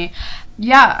find me?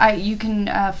 Yeah, you can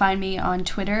find me on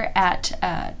Twitter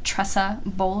at Tressa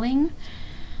Bowling.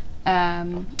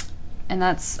 And And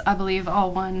that's, I believe,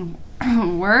 all one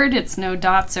word. It's no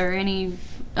dots or any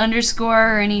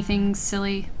underscore or anything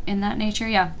silly in that nature.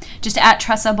 Yeah, just at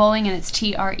Tressa Bowling, and it's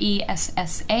Tressa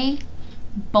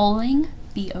Bowling, Bowling,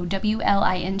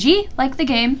 like the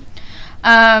game.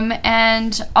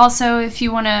 And also, if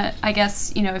you want to, I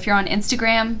guess, if you're on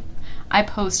Instagram, I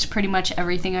post pretty much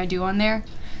everything I do on there.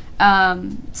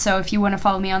 So if you want to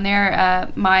follow me on there,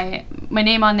 my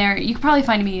name on there, you can probably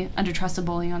find me under Tressa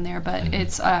Bowling on there, but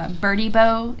it's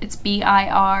Birdiebo. It's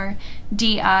BIRDIEBO.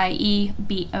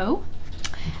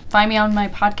 Find me on my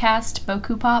podcast,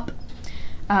 Boku Pop.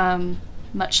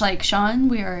 Much like Shawn,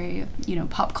 we are a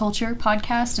pop culture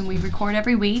podcast, and we record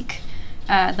every week.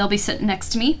 They'll be sitting next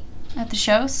to me at the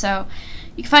show, so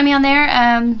you can find me on there.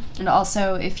 And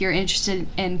also, if you're interested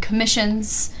in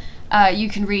commissions, you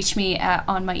can reach me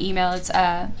on my email. It's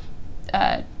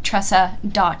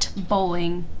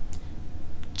tressa.bowling.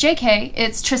 JK,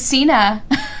 it's Tressina.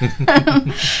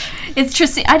 It's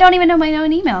Tressina. I don't even know my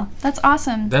own email. That's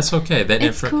awesome. That's okay.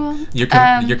 It's cool. Your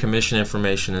commission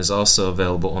information is also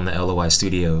available on the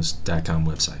loistudios.com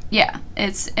website. Yeah,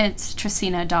 it's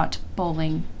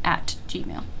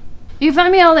tressina.bowling@gmail. You can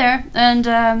find me all there,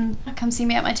 and come see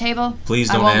me at my table. Please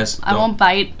don't ask. I won't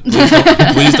bite.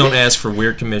 Please don't ask for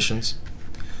weird commissions.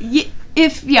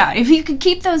 If you could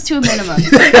keep those to a minimum.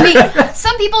 I mean,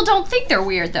 some people don't think they're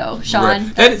weird, though,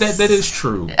 Shawn. Right. That is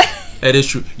true. That is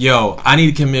true. Yo, I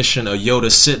need a commission of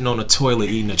Yoda sitting on a toilet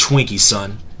eating a Twinkie,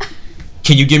 son.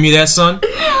 Can you give me that, son?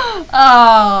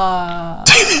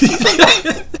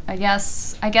 I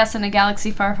guess in a galaxy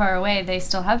far, far away, they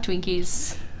still have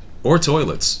Twinkies. Or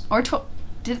toilets. I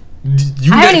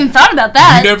haven't even thought about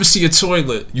that. You never see a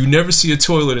toilet. You never see a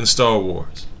toilet in Star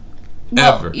Wars.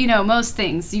 Well, ever. Most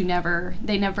things they never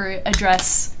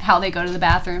address how they go to the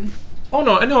bathroom. Oh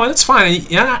no, that's fine,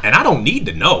 and I don't need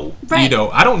to know. Right.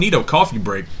 I don't need a coffee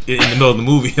break in the middle of the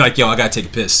movie. Like, yo, I gotta take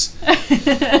a piss.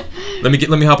 let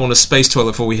me hop on the space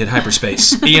toilet before we hit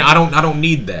hyperspace. I don't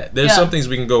need that. There's some things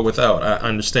we can go without. I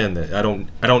understand that. I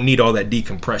don't need all that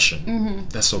decompression. Mm-hmm.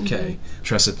 That's okay. Mm-hmm.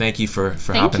 Tressa, thank you for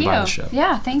hopping by the show.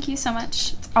 Yeah, thank you so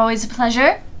much. It's always a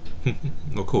pleasure.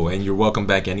 Well, cool, and you're welcome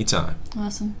back anytime.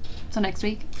 Awesome. So next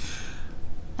week.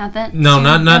 Not that. No,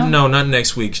 not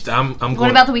next week. I'm going.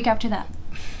 What about the week after that?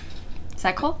 Is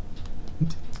that cool?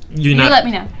 You let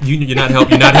me know. You're not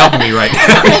helping me right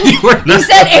now. You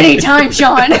said anytime,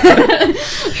 Shawn.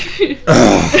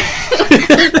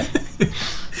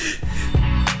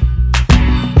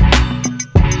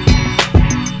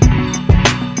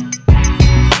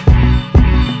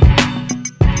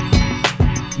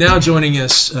 Now joining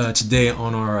us today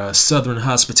on our Southern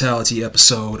Hospitality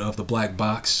episode of The Black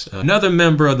Box, another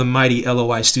member of the mighty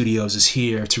LOI Studios is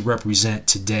here to represent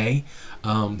today.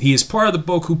 He is part of the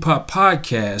Boku Pop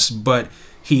podcast, but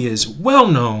he is well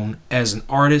known as an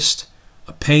artist,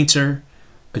 a painter,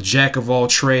 a jack of all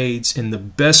trades in the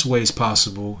best ways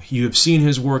possible. You have seen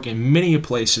his work in many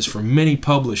places for many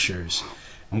publishers.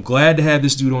 I'm glad to have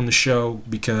this dude on the show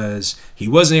because he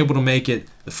wasn't able to make it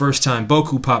the first time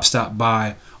Boku Pop stopped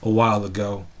by a while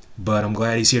ago, but I'm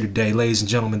glad he's here today. Ladies and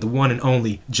gentlemen, the one and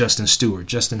only Justin Stewart.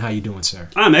 Justin, how you doing, sir?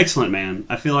 I'm excellent, man.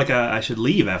 I feel like I should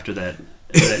leave after that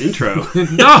intro.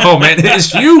 No, man,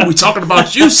 it's you. We're talking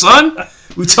about you, son.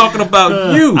 We're talking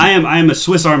about you. I am a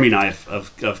Swiss Army knife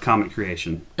of comic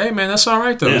creation. Hey, man, that's all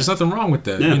right though. Yeah. There's nothing wrong with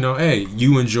that. Yeah. Hey,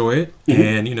 you enjoy it,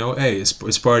 and hey,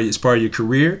 it's part of your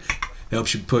career.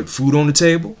 Helps you put food on the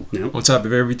table on top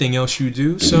of everything else you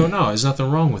do. So no, there's nothing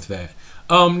wrong with that.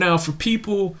 Now, for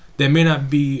people that may not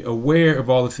be aware of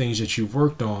all the things that you've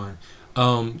worked on,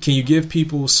 can you give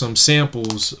people some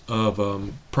samples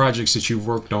of projects that you've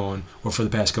worked on or for the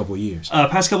past couple of years?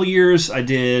 Past couple of years, I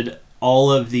did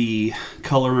all of the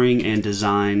coloring and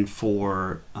design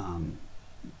for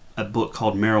a book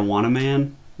called Marijuana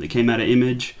Man that came out of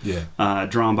Image. Yeah.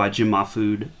 Drawn by Jim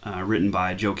Mahfood, written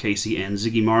by Joe Casey and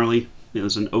Ziggy Marley. It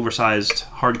was an oversized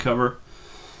hardcover.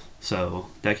 So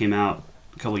that came out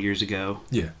a couple of years ago.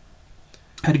 Yeah.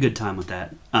 Had a good time with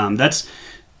that. That's,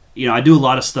 I do a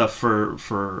lot of stuff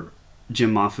for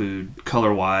Jim Mahfood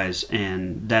color-wise,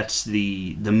 and that's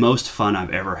the most fun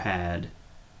I've ever had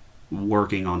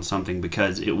working on something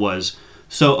because it was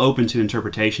so open to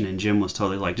interpretation, and Jim was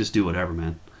totally like, just do whatever,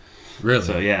 man. Really?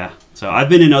 So, yeah. So I've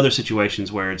been in other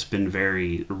situations where it's been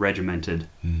very regimented,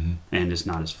 and it's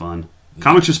not as fun.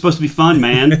 Comics are supposed to be fun,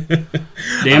 man.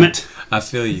 Damn it. I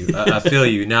feel you. I feel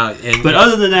you. Now, but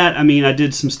other than that, I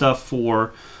did some stuff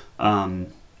for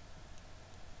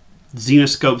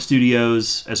Xenoscope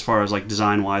Studios as far as like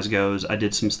design-wise goes. I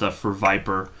did some stuff for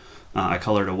Viper. I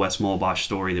colored a Wes Molbosh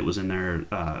story that was in their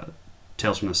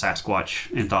Tales from the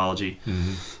Sasquatch anthology.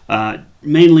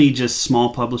 Mainly just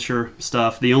small publisher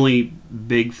stuff. The only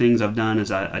big things I've done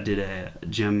is I did a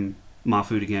Jim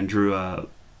Mahfood again drew an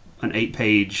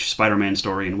 8-page Spider-Man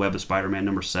story in Web of Spider-Man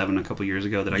 #7 a couple years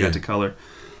ago that I got to color.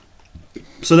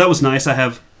 So that was nice. I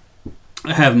have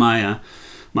my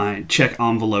my check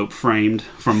envelope framed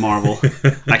from Marvel.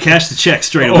 I cashed the check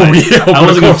straight away. I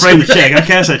wasn't going to frame the check. I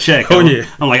cashed that check.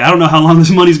 I'm like, I don't know how long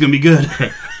this money's going to be good.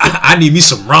 I need me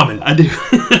some ramen. I do.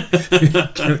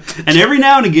 And every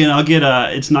now and again, I'll get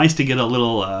it's nice to get a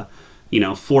little,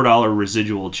 $4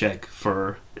 residual check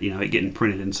for, it getting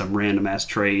printed in some random ass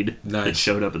trade that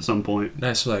showed up at some point.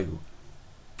 That's like,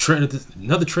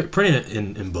 another trade printed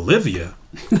in Bolivia.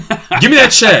 Give me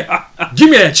that check. Give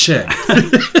me that check.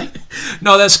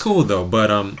 No, that's cool though. But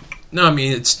no, I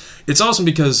mean it's awesome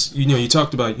because you just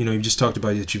talked about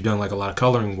that you've done like a lot of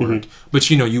coloring work, but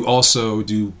you also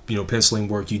do penciling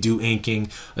work. You do inking.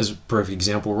 As a perfect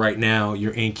example, right now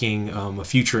you're inking a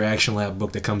future Action Lab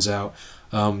book that comes out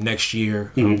next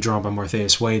year, drawn by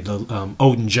Martheus Wade, the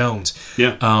Odin Jones.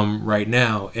 Yeah. Right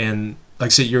now, and like I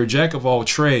said, you're a jack of all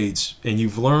trades, and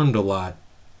you've learned a lot.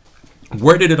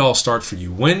 Where did it all start for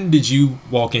you? When did you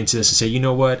walk into this and say, you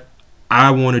know what? I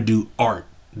want to do art.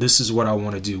 This is what I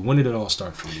want to do. When did it all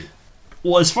start for you?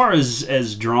 Well, as far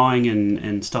as drawing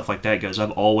and stuff like that goes,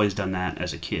 I've always done that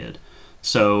as a kid.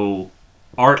 So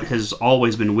art has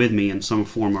always been with me in some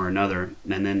form or another.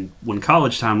 And then when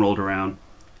college time rolled around,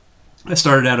 I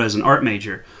started out as an art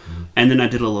major. And then I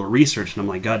did a little research, and I'm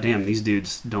like, God damn, these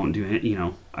dudes don't do it.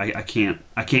 I can't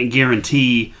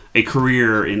guarantee a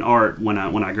career in art when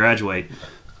I graduate.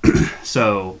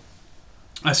 So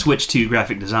I switched to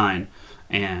graphic design.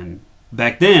 And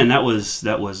back then, that was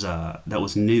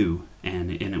new,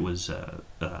 and it was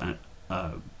I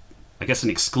guess an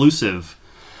exclusive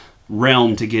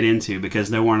realm to get into because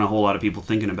there weren't a whole lot of people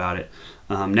thinking about it.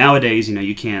 Nowadays,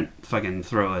 you can't fucking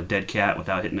throw a dead cat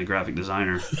without hitting a graphic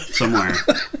designer somewhere.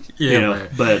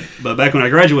 But back when I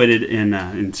graduated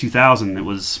in 2000, it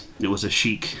was a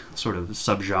chic sort of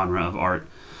subgenre of art,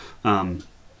 and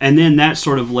then that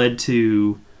sort of led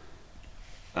to.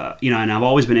 And I've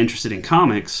always been interested in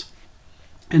comics,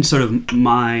 and sort of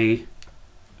my,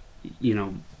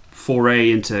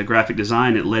 foray into graphic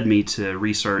design, it led me to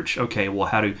research. Okay, well,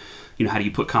 how do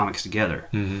you put comics together?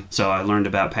 So I learned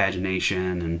about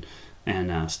pagination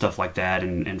and stuff like that,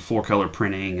 and 4-color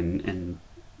printing and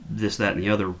this, that, and the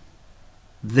other.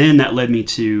 Then that led me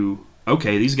to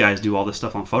these guys do all this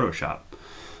stuff on Photoshop.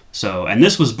 So, and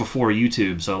this was before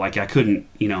YouTube, so like I couldn't,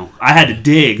 I had to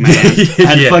dig, man. I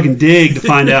had to fucking dig to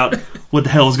find out what the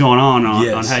hell is going on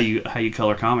how you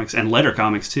color comics and letter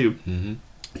comics too,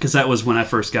 because that was when I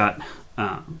first got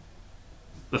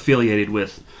affiliated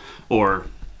with or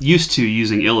used to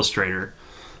using Illustrator,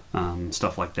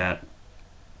 stuff like that.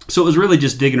 So it was really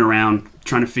just digging around,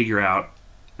 trying to figure out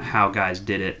how guys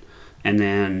did it, and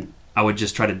then I would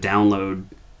just try to download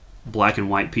black and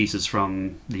white pieces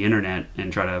from the internet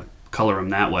and try to color them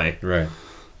that way. Right.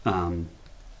 And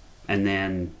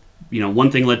then,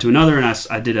 one thing led to another, and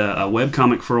I did a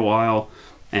webcomic for a while,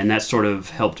 and that sort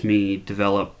of helped me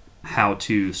develop how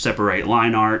to separate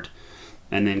line art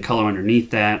and then color underneath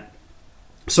that.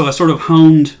 So I sort of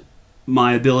honed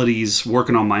my abilities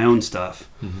working on my own stuff,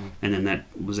 and then I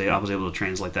was able to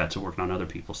translate that to working on other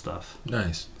people's stuff.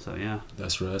 Nice. So yeah.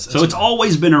 That's right. So it's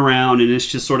always been around, and it's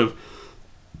just sort of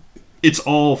it's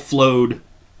all flowed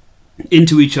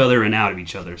into each other and out of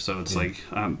each other. So it's like,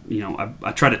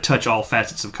 I try to touch all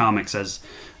facets of comics as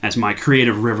my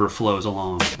creative river flows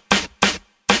along.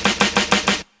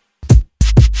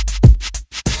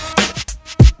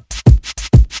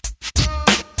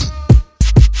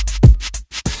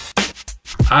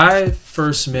 I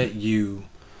first met you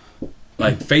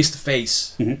like face to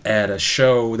face at a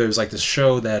show. There was like this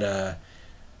show that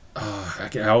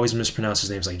I always mispronounce his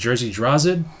name. It's like Jersey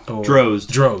Drozd?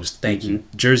 Drozd, thank you.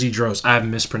 Jersey Drozd. I've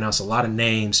mispronounced a lot of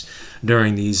names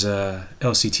during these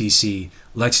LCTC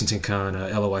Lexington Con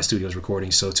LOI Studios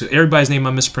recordings. So to everybody's name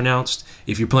I mispronounced,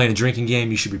 if you're playing a drinking game,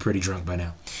 you should be pretty drunk by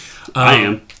now. I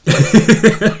am.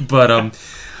 But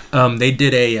they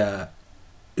did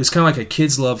it was kind of like a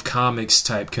Kids Love Comics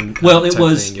type thing.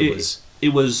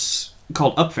 It was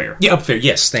called Up Fair. Yeah, Up Fair.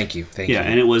 Yes, thank you. Yeah,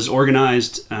 and it was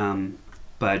organized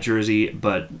by Jersey,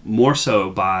 but more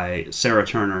so by Sarah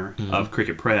Turner of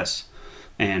Cricket Press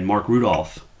and Mark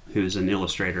Rudolph, who's an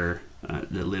illustrator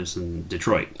that lives in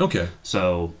Detroit. Okay.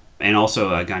 So, and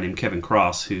also a guy named Kevin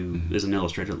Cross, who is an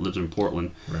illustrator that lives in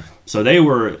Portland. Right. So they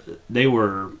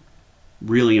were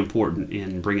really important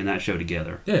in bringing that show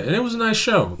together. Yeah, and it was a nice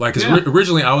show. Like, 'cause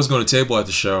originally I was going to table at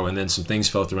the show, and then some things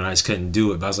fell through, and I just couldn't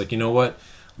do it. But I was like, you know what?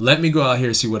 let me go out here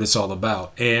and see what it's all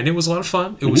about. And it was a lot of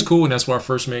fun. It was cool, and that's where I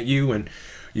first met you. And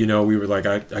you know, we were like,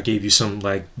 I gave you some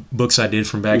like books I did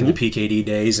from back in the PKD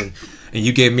days, and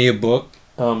you gave me a book.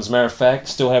 As a matter of fact,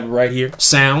 still have it right here.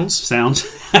 Sounds. When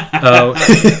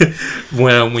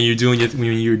you're doing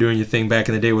your thing back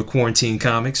in the day with Quarantine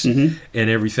Comics and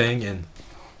everything,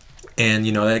 and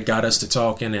you know, that got us to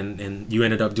talking, and you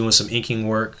ended up doing some inking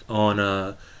work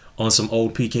on some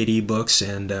old PKD books,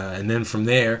 and then from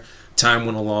there, time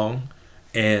went along,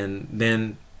 and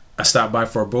then I stopped by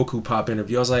for a Boku Pop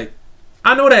interview. I was like,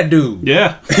 I know that dude.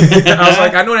 Yeah. I was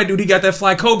like, I know that dude. He got that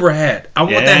Fly Cobra hat. I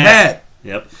want that hat.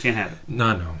 Yep, can't have it.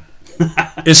 No.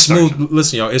 It's smooth.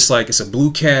 Listen, y'all, it's a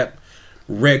blue cap,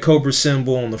 red cobra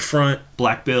symbol on the front,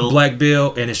 black bill,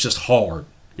 and it's just hard.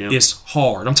 Yep. It's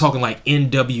hard. I'm talking like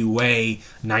NWA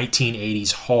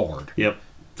 1980s hard. Yep.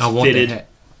 I want fitted that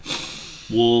hat.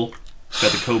 Wool.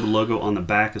 Got the Cobra logo on the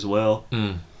back as well.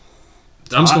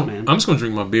 I'm just gonna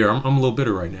drink my beer. I'm a little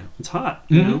bitter right now. It's hot.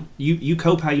 You know, you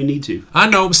cope how you need to. I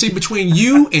know, but see, between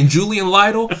you and Julian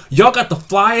Lytle, y'all got the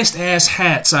flyest ass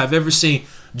hats I've ever seen.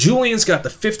 Julian's got the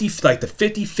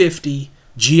 50-50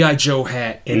 G.I. Joe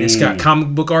hat, and it's got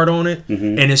comic book art on it,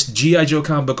 and it's G.I. Joe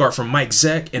comic book art from Mike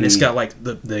Zeck, and it's got like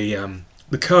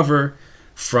the cover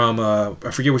from I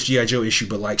forget which G.I. Joe issue,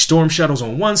 but like Storm Shadow's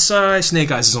on one side, Snake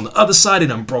Eyes is on the other side,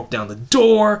 and I broke down the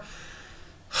door.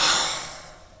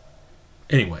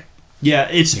 Anyway, yeah,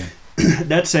 it's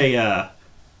that's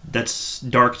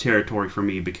dark territory for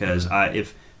me, because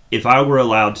if I were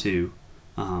allowed to,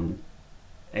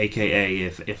 AKA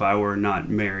if I were not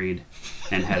married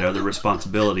and had other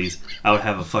responsibilities, I would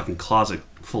have a fucking closet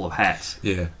full of hats.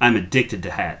 Yeah, I'm addicted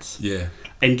to hats. Yeah,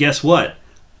 and guess what?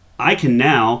 I can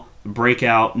now break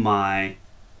out my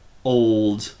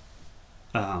old,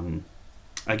 I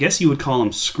guess you would call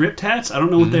them script hats. I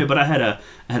don't know what they are, but I had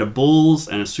a Bulls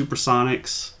and a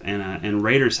Supersonics and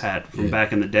Raiders hat from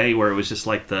back in the day, where it was just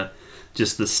like the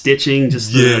stitching,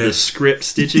 the script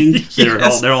stitching.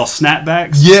 Yes. They're all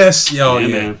snapbacks. Yes, yeah.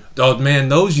 Man. Oh man,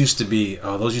 those used to be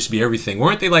everything.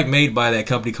 Weren't they like made by that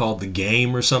company called The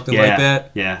Game or something like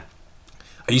that? Yeah.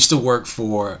 I used to work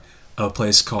for a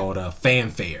place called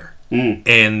Fanfare,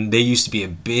 and they used to be a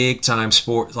big time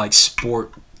sport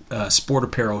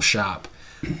apparel shop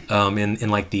in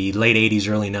like the late 80s,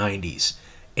 early 90s.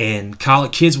 And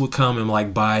college kids would come and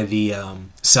like buy the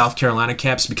South Carolina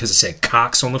caps because it said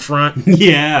Cox on the front.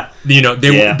 Yeah, you know,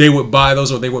 they would buy those,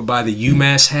 or they would buy the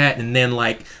UMass hat and then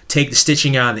like take the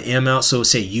stitching out of the M out so it would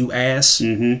say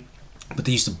UAss. But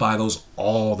they used to buy those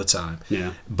all the time.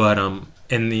 Yeah, but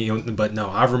but no,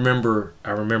 I remember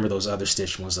those other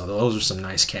stitched ones though. Those are some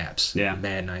nice caps. Yeah,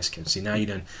 mad nice caps. See, now you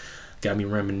done got me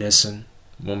reminiscing.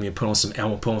 Want me to put on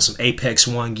some Apex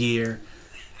One gear.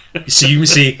 You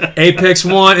see Apex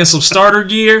One and some starter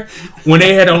gear when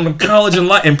they had on the college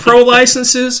and pro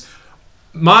licenses.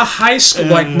 My high school,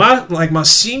 my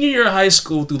senior year of high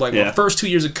school through like my first 2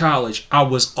 years of college, I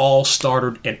was all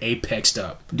startered and apexed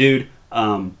up, dude.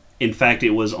 In fact, it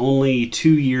was only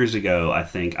 2 years ago, I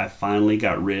think, I finally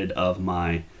got rid of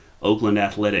my Oakland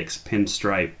Athletics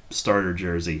pinstripe starter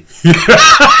jersey.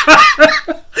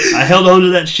 I held on to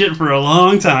that shit for a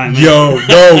long time, man. Yo,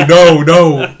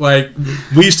 no. Like,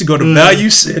 we used to go to Value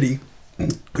City.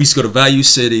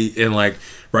 And like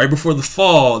right before the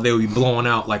fall, they would be blowing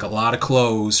out like a lot of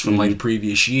clothes from like the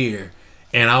previous year.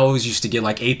 And I always used to get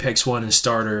like Apex One and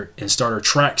starter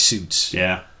track suits.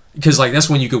 Yeah. Because like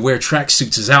that's when you could wear track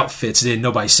suits as outfits, then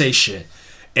nobody say shit.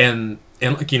 And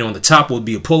like, you know, on the top would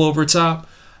be a pullover top.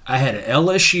 I had an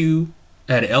LSU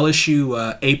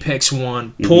Apex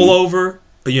One pullover,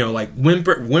 you know, like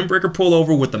windbreaker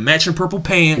pullover with the matching purple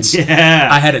pants. Yeah.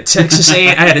 I had a Texas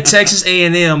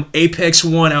A&M Apex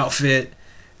One outfit,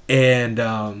 and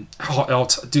all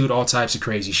types of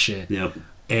crazy shit. Yep.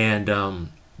 And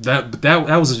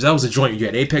that was a joint. You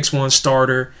had Apex One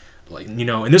starter, like, you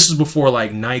know, and this was before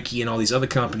like Nike and all these other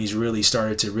companies really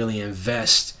started to really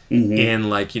invest in,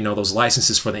 like, you know, those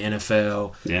licenses for the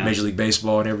NFL, Major League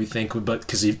Baseball, and everything. But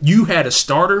because if you had a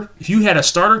starter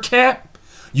cap,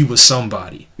 you was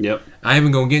somebody. Yep. I ain't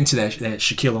even gonna get into that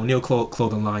Shaquille O'Neal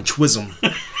clothing line, Twism,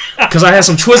 because I had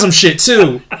some Twism shit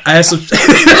too. I had some.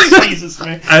 Jesus,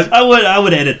 man. I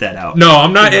would edit that out. No,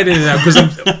 I'm not editing that because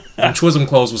Twism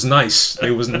clothes was nice.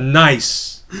 It was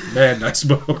nice. Man, nice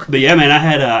book. But yeah, man,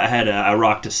 I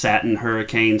rocked a satin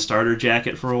Hurricane starter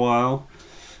jacket for a while,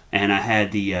 and I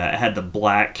had the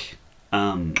black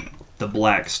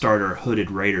starter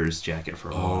hooded Raiders jacket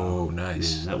for a while. Oh,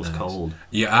 nice. Yeah, that was cold.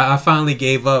 Yeah, I finally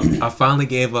gave up.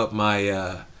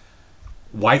 my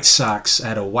White Sox. I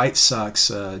had a White Sox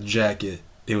jacket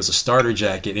It was a starter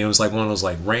jacket. And it was like one of those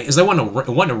like rain. It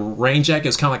wasn't a rain jacket. It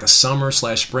was kind of like a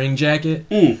summer/spring jacket.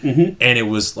 Mm-hmm. And it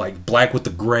was like black with the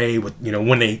gray. With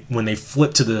when they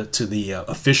flipped to the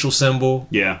official symbol.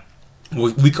 Yeah.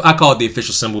 I call it the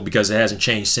official symbol because it hasn't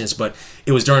changed since. But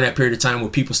it was during that period of time when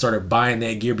people started buying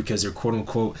that gear because they're quote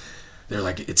unquote. They're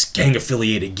like, it's gang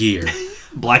affiliated gear.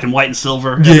 Black and white and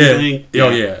silver. Yeah. Everything. Oh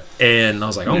yeah. And I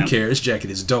was like, I don't care. This jacket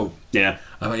is dope. Yeah.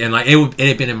 And like it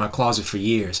had been in my closet for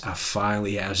years. I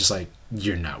was just like,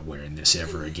 you're not wearing this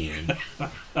ever again.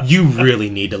 You really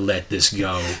need to let this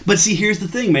go. But see, here's the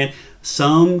thing, man.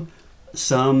 Some hip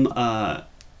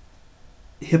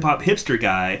hop hipster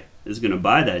guy is gonna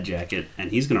buy that jacket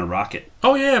and he's gonna rock it.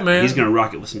 Oh yeah, man. He's gonna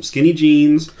rock it with some skinny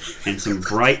jeans and some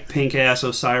bright pink ass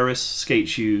Osiris skate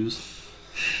shoes.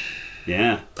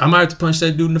 Yeah. I might have to punch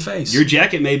that dude in the face. Your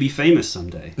jacket may be famous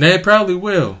someday. Nah, it probably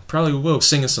will. Probably will.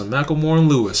 Singing some Macklemore and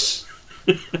Lewis.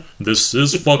 This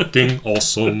is fucking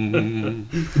awesome.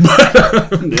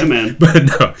 Yeah, man. But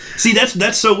no. See,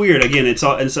 that's so weird. Again, it's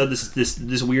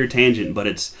this weird tangent, but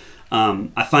it's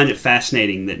I find it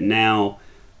fascinating that now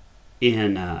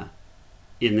in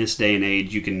this day and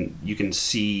age you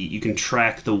can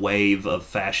track the wave of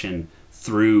fashion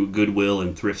through Goodwill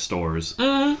and thrift stores.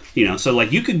 Mm-hmm. So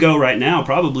like you could go right now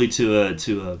probably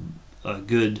to a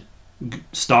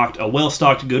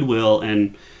well-stocked Goodwill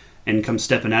and come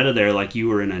stepping out of there like you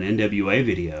were in an NWA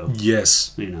video.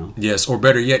 Yes. You Yes, or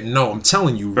better yet, no, I'm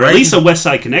telling you, or at least a West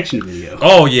Side Connection video.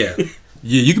 Oh yeah.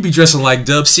 Yeah, you could be dressing like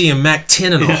Dub C and Mac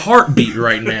 10 in a heartbeat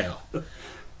right now.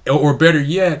 Or better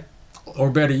yet,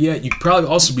 you could probably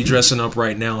also be dressing up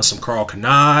right now in some Karl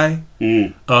Kani,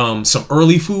 some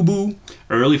early FUBU.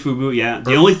 Early FUBU, yeah.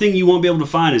 The only thing you won't be able to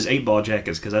find is 8-ball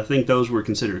jackets, because I think those were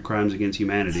considered crimes against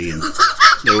humanity, and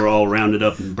they were all rounded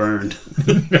up and burned.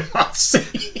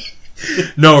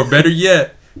 No, or better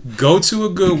yet, go to a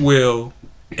Goodwill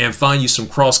and find you some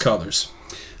cross colors.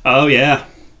 Oh, yeah.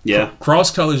 Yeah.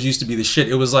 Cross colors used to be the shit.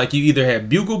 It was like you either had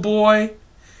Bugle Boy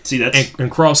and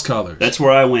cross colors. That's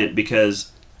where I went,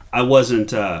 because I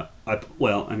wasn't, for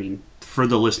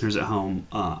the listeners at home,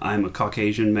 I'm a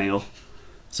Caucasian male,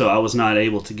 so I was not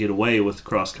able to get away with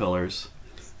cross colors,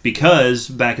 because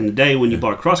back in the day when you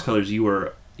bought cross colors, you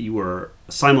were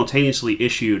simultaneously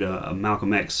issued a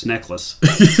Malcolm X necklace.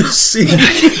 See,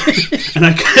 and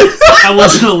I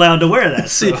wasn't allowed to wear that.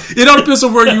 So. See, it all depends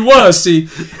on where you was. See,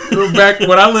 back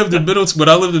when I lived in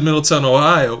Middletown,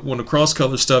 Ohio, when the cross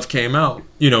color stuff came out,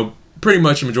 pretty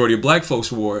much the majority of black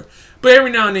folks wore it. But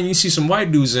every now and then you see some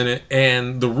white dudes in it,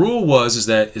 and the rule is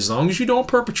that as long as you don't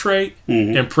perpetrate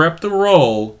and prep the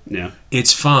role,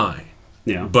 it's fine.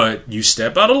 Yeah. But you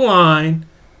step out of line,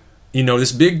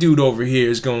 this big dude over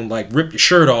here is going to like rip your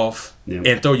shirt off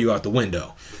and throw you out the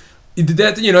window.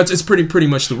 It's pretty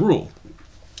much the rule.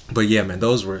 But yeah, man,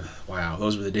 those were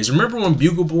the days. Remember when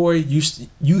Bugle Boy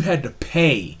you had to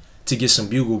pay to get some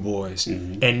Bugle Boys,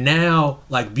 and now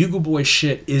like Bugle Boy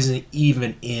shit isn't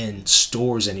even in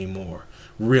stores anymore.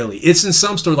 Really, it's in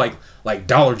some stores like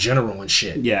Dollar General and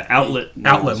shit. Yeah, outlet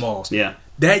malls. Yeah,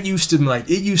 that used to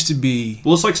be.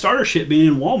 Well, it's like starter shit being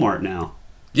in Walmart now.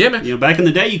 Yeah, man. Back in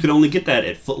the day, you could only get that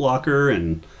at Foot Locker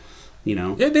and they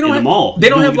don't in have the mall. They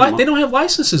don't have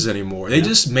licenses anymore. They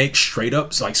just make straight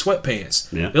up like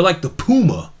sweatpants. Yeah. They're like the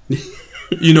Puma.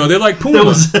 They're like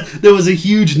Puma. There was a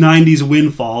huge '90s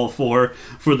windfall for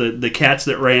the cats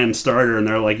that ran Starter, and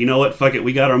they're like, you know what? Fuck it,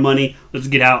 we got our money. Let's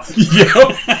get out.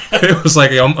 Yep. It was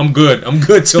like, I'm good. I'm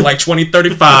good till like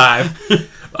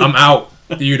 2035. I'm out.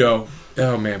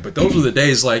 Oh man, but those were the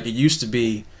days. Like it used to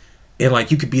be, and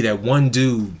like you could be that one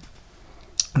dude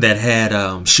that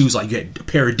had shoes like you had a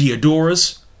pair of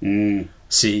Diodoras.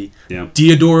 See,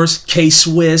 Diodoras,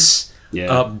 K-Swiss,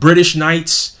 British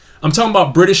Knights. I'm talking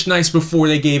about British Knights before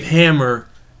they gave Hammer.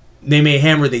 They made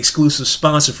Hammer the exclusive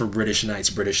sponsor for British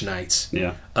Knights.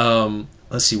 Yeah.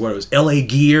 Let's see what it was. LA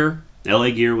Gear.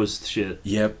 LA Gear was the shit.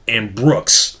 Yep. And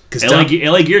Brooks. LA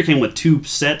Gear came with 2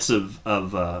 sets of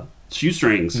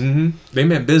shoestrings. Mm-hmm. They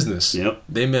meant business. Yep.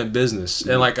 They meant business.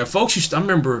 And like I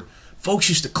remember folks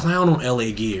used to clown on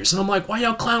LA Gears. And I'm like, why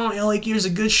y'all clown on LA Gears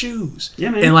of good shoes? Yeah,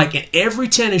 man. And like in every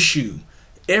tennis shoe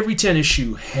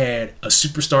had a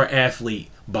superstar athlete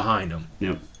behind them.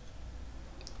 Yep.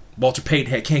 Walter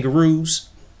Payton had kangaroos.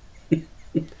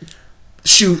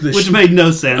 Which made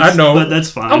no sense. I know, but that's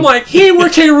fine. I'm like, he ain't wear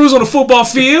kangaroos on the football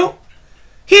field.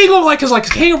 He ain't gonna cause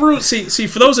kangaroos. See,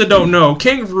 for those that don't know,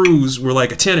 kangaroos were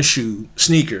like a tennis shoe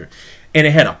sneaker, and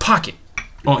it had a pocket.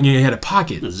 It had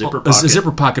a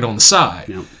zipper pocket on the side.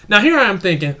 Yep. Now here I am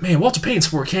thinking, man, Walter Payton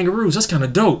sport kangaroos. That's kind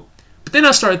of dope. But then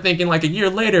I started thinking, like a year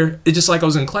later, it's just like I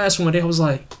was in class one day. I was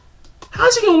like,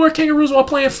 how's he gonna wear kangaroos while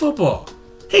playing football?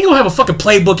 He ain't gonna have a fucking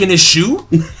playbook in his shoe.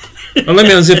 Oh, let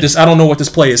me unzip this. I don't know what this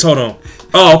play is. Hold on.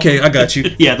 Oh, okay, I got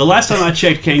you. Yeah, the last time I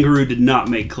checked, Kangaroo did not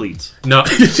make cleats. No.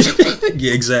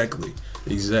 Yeah, exactly.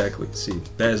 See,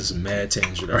 that is a mad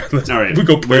tangent. All right, we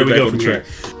go play back on the track.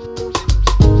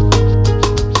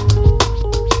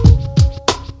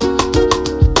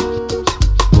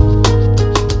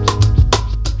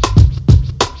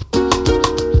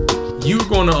 You're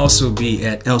going to also be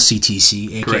at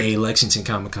LCTC, aka Correct. Lexington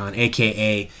Comic Con,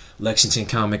 aka Lexington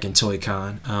Comic and Toy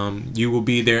Con. You will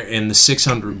be there in the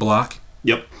 600 block.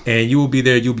 Yep. And you will be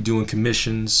there. You'll be doing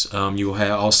commissions. You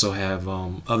will also have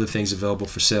other things available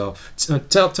for sale.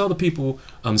 Tell the people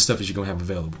the stuff that you're going to have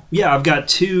available. Yeah, I've got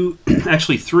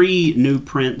three new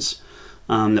prints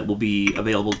that will be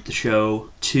available at the show.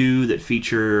 2 that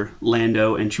feature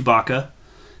Lando and Chewbacca,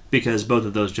 because both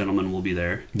of those gentlemen will be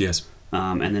there. Yes.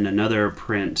 And then another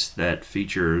print that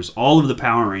features all of the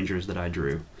Power Rangers that I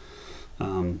drew.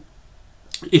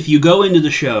 If you go into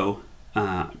the show,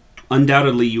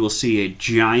 undoubtedly you will see a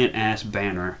giant-ass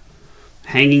banner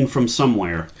hanging from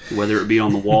somewhere, whether it be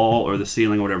on the wall or the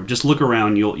ceiling or whatever. Just look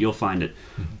around, you'll find it.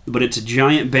 But it's a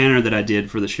giant banner that I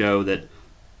did for the show that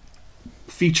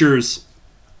features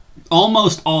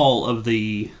almost all of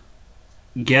the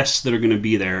guests that are going to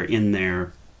be there in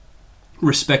their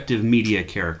respective media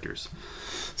characters.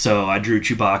 So I drew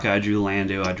Chewbacca, I drew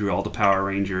Lando, I drew all the Power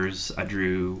Rangers, I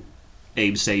drew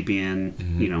Abe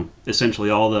Sapien,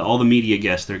 essentially all the media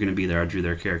guests that are going to be there. I drew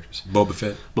their characters.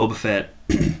 Boba Fett.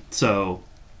 So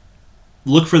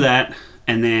look for that,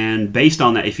 and then based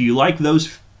on that, if you like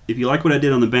what I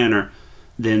did on the banner,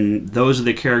 then those are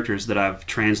the characters that I've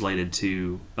translated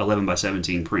to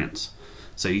 11x17 prints.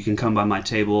 So you can come by my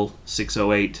table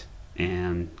 608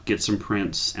 and get some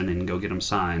prints, and then go get them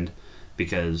signed,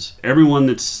 because everyone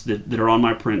that are on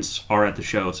my prints are at the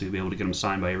show, so you'll be able to get them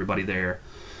signed by everybody there.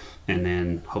 And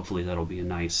then hopefully that'll be a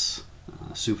nice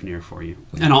souvenir for you.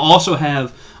 And I'll also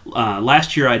have,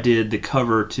 last year I did the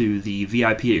cover to the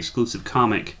VIP exclusive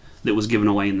comic that was given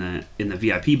away in the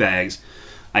VIP bags.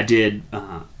 I did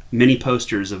mini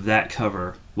posters of that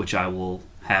cover, which I will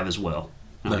have as well.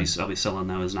 Nice. I'll be selling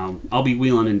those, and I'll be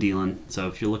wheeling and dealing. So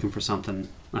if you're looking for something,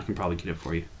 I can probably get it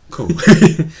for you. Cool.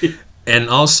 And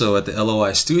also at the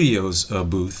LOI Studios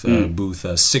booth,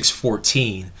 booth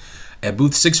 614. At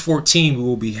booth 614, we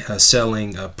will be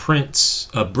selling prints,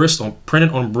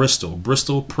 printed on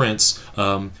Bristol prints,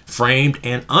 framed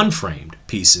and unframed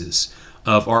pieces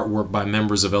of artwork by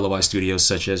members of LOI Studios,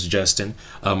 such as Justin,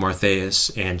 Martheus,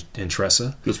 and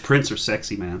Tressa. Those prints are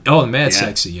sexy, man. Oh, mad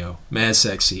sexy, yo. Mad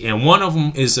sexy. And one of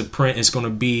them is a print. It's going to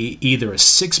be either a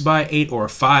 6x8 or a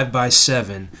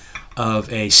 5x7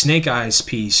 of a Snake Eyes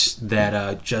piece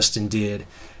that Justin did.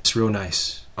 It's real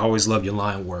nice. I always love your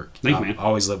line work. Thank you, man.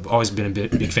 Always been a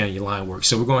big fan of your line work.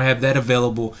 So we're going to have that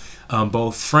available,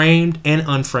 both framed and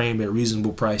unframed at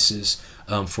reasonable prices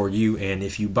for you. And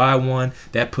if you buy one,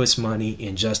 that puts money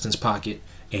in Justin's pocket,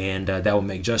 and that will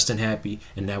make Justin happy,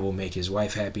 and that will make his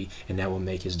wife happy, and that will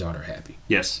make his daughter happy.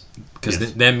 Yes,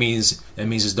 because that means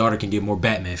his daughter can get more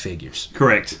Batman figures.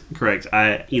 Correct.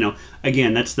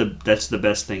 Again, that's the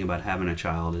best thing about having a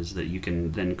child, is that you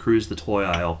can then cruise the toy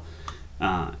aisle.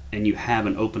 And you have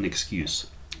an open excuse.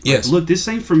 Yes. Like, look, this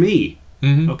ain't for me.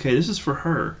 Mm-hmm. Okay, this is for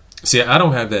her. See, I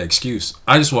don't have that excuse.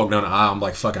 I just walk down the aisle. I'm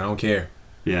like, fuck it, I don't care.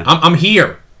 Yeah. I'm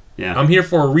here. Yeah. I'm here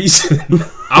for a reason.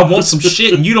 I want some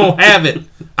shit and you don't have it.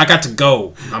 I got to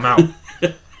go. I'm out.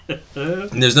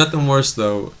 And there's nothing worse,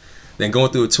 though, than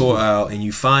going through a toy aisle and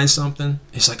you find something.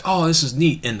 It's like, oh, this is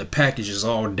neat. And the package is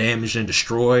all damaged and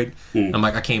destroyed. I'm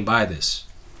like, I can't buy this.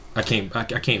 I can't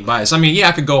buy this. I mean, yeah,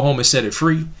 I could go home and set it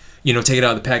free. Take it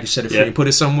out of the package, set it free, and put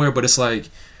it somewhere. But it's like,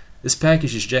 this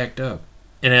package is jacked up,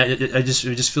 and it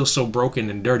just feels so broken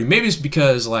and dirty. Maybe it's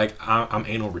because like I'm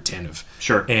anal retentive.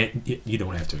 Sure. And you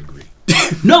don't have to agree.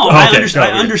 No, okay.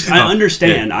 I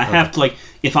understand. Yeah. I have to, like,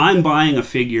 if I'm buying a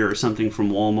figure or something from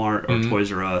Walmart or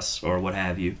Toys R Us or what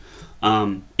have you,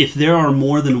 if there are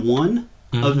more than one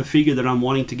of the figure that I'm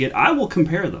wanting to get, I will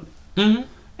compare them. Mm-hmm.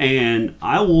 And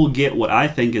I will get what I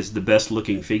think is the best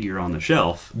looking figure on the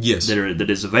shelf. Yes.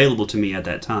 That is available to me at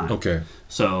that time. Okay.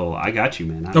 So I got you,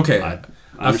 man.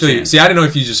 I feel you. See, I didn't know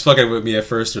if you just fucking with me at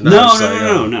first or not.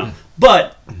 No.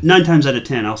 But 9 times out of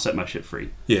 10, I'll set my shit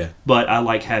free. Yeah. But I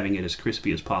like having it as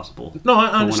crispy as possible. No, I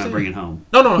understand. When I bring it home.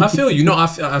 No, I feel you. No,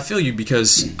 I feel you,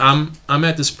 because I'm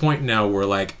at this point now where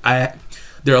like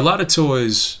there are a lot of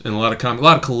toys and a lot of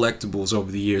collectibles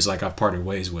over the years like I've parted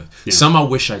ways with. Yeah. Some I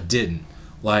wish I didn't.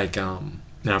 Like, now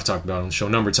I've talked about it on the show a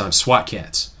number of times, SWAT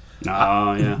Cats.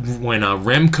 Oh, yeah. When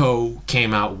Remco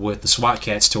came out with the SWAT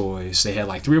Cats toys, they had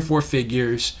like 3 or 4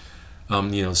 figures.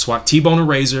 SWAT T-Bone and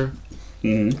Razor,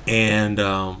 and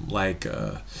like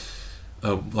the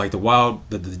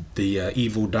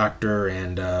evil doctor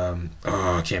and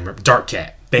I can't remember, Dark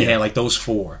Cat. They had like those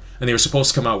 4, and they were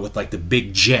supposed to come out with like the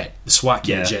big jet, the SWAT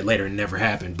cat jet later. It never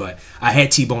happened, but I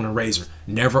had T-Bone and Razor.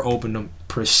 Never opened them,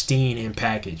 pristine in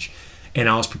package. And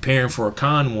I was preparing for a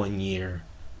con one year,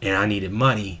 and I needed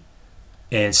money.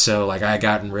 And so, like, I had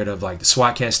gotten rid of, like, the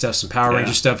SWAT cat stuff, some Power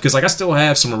Ranger stuff. Because, like, I still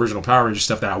have some original Power Ranger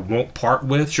stuff that I won't part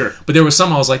with. Sure. But there was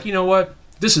some I was like, you know what?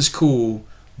 This is cool.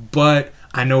 But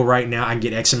I know right now I can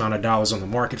get X amount of dollars on the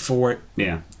market for it.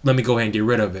 Yeah. Let me go ahead and get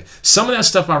rid of it. Some of that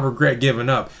stuff I regret giving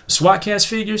up. SWAT cats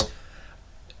figures,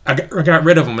 I got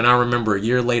rid of them. And I remember a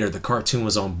year later, the cartoon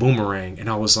was on Boomerang. And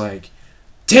I was like,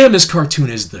 damn, this cartoon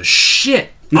is the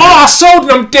shit. Oh, I sold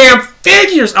them damn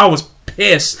figures. I was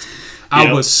pissed.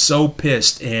 I was so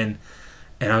pissed, and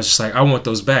I was just like, I want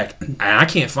those back. I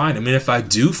can't find them, and if I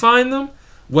do find them,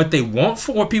 what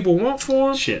people want for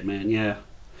them, shit, man, yeah,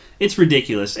 it's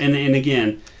ridiculous. And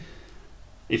again,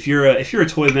 if you're a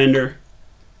toy vendor,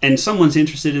 and someone's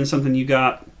interested in something you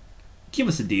got, give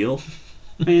us a deal,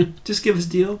 man. Just give us a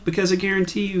deal, because I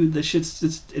guarantee you the shit's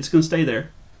it's gonna stay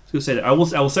there. It's gonna stay there. I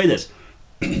will say this.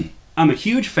 I'm a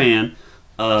huge fan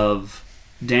of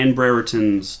Dan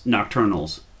Brereton's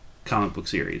Nocturnals comic book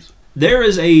series. There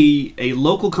is a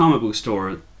local comic book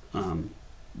store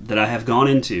that I have gone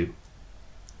into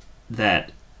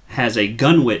that has a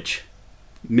Gunwitch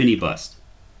mini bust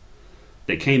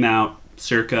that came out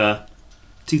circa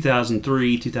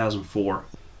 2003, 2004.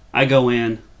 I go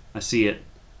in, I see it.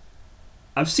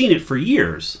 I've seen it for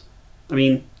years. I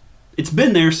mean, it's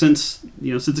been there since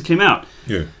it came out.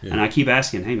 Yeah. And I keep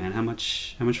asking, hey man, how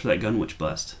much for that Gunwitch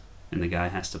bust? And the guy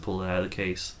has to pull it out of the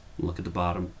case, look at the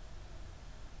bottom.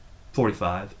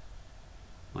 45.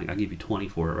 Like, I'll give you 20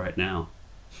 for it right now.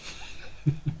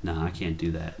 No, I can't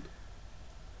do that.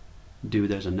 Dude,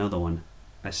 there's another one.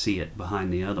 I see it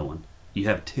behind the other one. You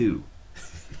have 2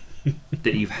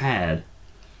 that you've had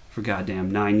for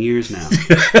goddamn 9 years now.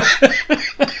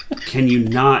 Can you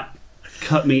not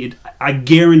cut me? I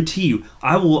guarantee you,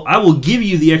 I will give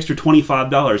you the extra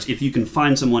 $25 if you can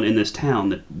find someone in this town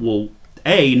that will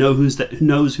A,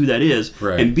 knows who that is,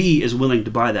 right, and B, is willing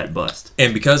to buy that bust.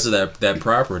 And because of that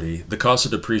property, the cost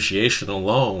of depreciation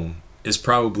alone is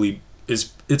probably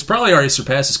already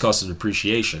surpasses cost of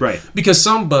depreciation. Right. Because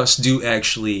some busts do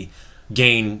actually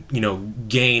gain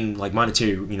like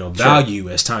monetary, value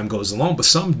as time goes along, but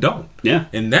some don't. Yeah.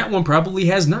 And that one probably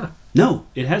has not. No,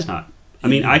 it has not. I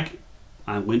mean, I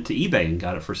went to eBay and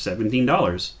got it for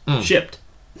 $17 shipped.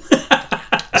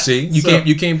 See,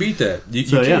 you can't beat that. You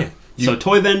can't. So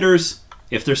toy vendors,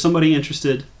 if there's somebody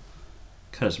interested,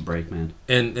 cut us a break, man.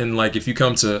 And like if you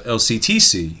come to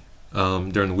LCTC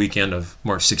during the weekend of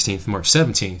March 16th, March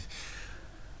 17th,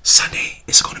 Sunday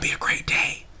is going to be a great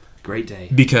day. Great day.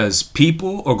 Because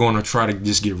people are going to try to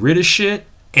just get rid of shit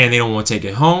and they don't want to take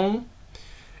it home.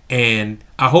 And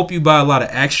I hope you buy a lot of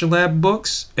Action Lab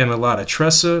books and a lot of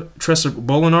Tressa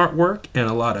Bolin artwork and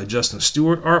a lot of Justin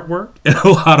Stewart artwork and a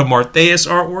lot of Martheus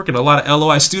artwork and a lot of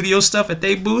LOI Studio stuff at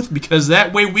their booth, because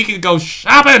that way we can go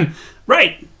shopping.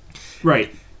 Right.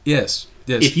 Yes.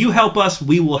 If you help us,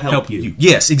 we will help you.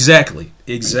 Yes, exactly.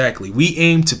 We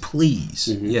aim to please.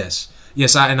 Mm-hmm.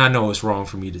 Yes. I know it's wrong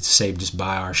for me to say just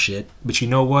buy our shit, but you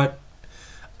know what?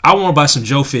 I want to buy some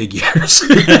Joe figures,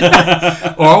 or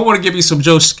I want to give you some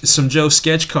Joe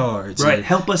sketch cards. Right,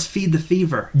 help us feed the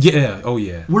fever. Yeah, oh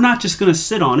yeah. We're not just going to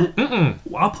sit on it.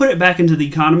 I'll put it back into the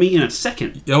economy in a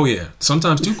second. Oh yeah,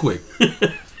 sometimes too quick.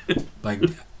 Like,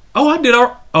 I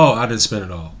didn't spend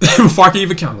it all before I can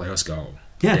even count. Like, let's go.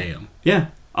 Yeah, damn. Yeah,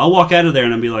 I'll walk out of there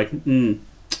and I'll be like,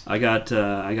 I got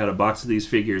a box of these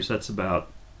figures. That's about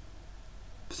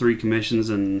 3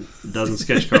 commissions and a dozen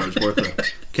sketch cards worth of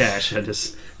cash.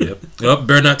 Yep. Oh,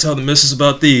 better not tell the missus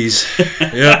about these.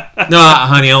 Yep. No,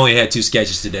 honey, I only had 2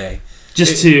 sketches today.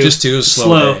 Just 2. It was a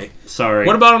slow day. Sorry.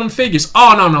 What about on them figures?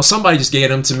 Oh, no. Somebody just gave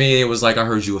them to me. It was like, I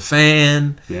heard you a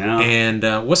fan. Yeah.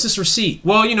 And what's this receipt?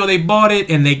 Well, they bought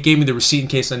it and they gave me the receipt in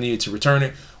case I needed to return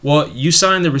it. Well, you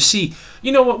signed the receipt.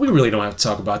 You know what? We really don't have to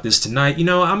talk about this tonight.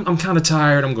 I'm kind of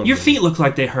tired. I'm going. Your feet look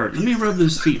like they hurt. Let me rub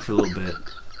those feet for a little bit.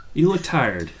 You look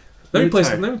tired. Let me play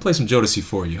some Jodeci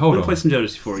for you. Hold on. Let me play some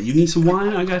Jodeci for you. You need some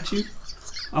wine? I got you.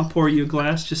 I'll pour you a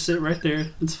glass. Just sit right there.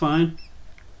 It's fine.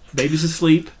 Baby's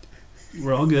asleep.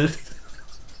 We're all good.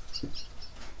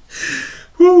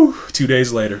 Whew. 2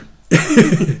 days later.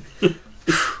 You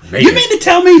mean to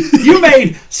tell me you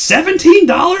made $17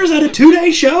 at a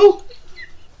 2-day show?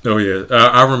 Oh, yeah.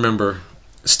 I remember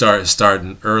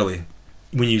starting early.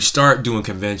 When you start doing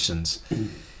conventions,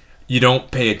 you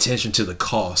don't pay attention to the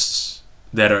costs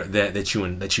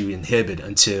that you inhibit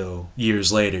until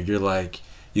years later. You're like,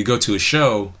 you go to a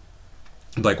show,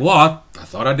 like, well, I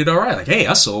thought I did all right. Like, hey,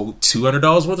 I sold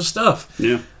 $200 worth of stuff.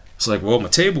 Yeah. It's like, well, my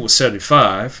table was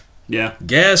 75. Yeah.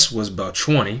 Gas was about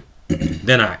 20.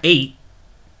 Then I ate,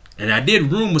 and I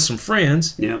did room with some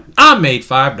friends. Yeah. I made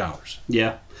 $5.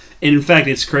 Yeah. And in fact,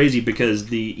 it's crazy because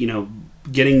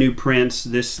getting new prints,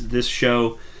 this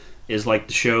show is like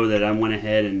the show that I went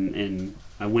ahead and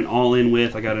I went all in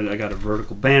with. I got a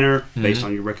vertical banner based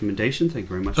on your recommendation. Thank you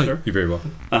very much, sir. You're very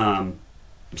welcome.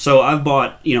 So I've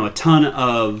bought a ton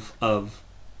of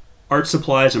art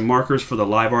supplies and markers for the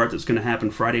live art that's going to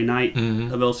happen Friday night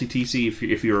of LCTC.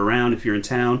 If you're around, if you're in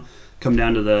town, come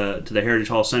down to the Heritage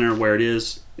Hall Center where it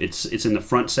is. It's in the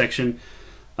front section.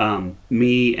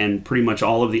 Me and pretty much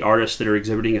all of the artists that are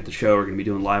exhibiting at the show are going to be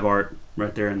doing live art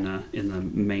right there in the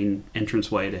main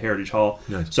entranceway to Heritage Hall.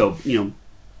 Nice. So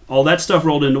all that stuff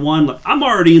rolled into one. Look, I'm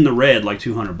already in the red, like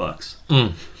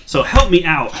 $200. So help me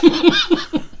out.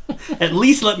 At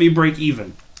least let me break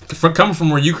even. Coming from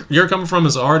where you're coming from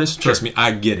as an artist, trust me,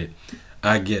 I get it.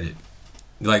 You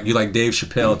like Dave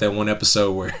Chappelle at that one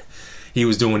episode where he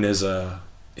was doing his like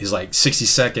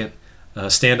 60-second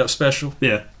stand-up special.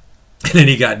 Yeah. And then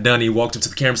he got done. He walked up to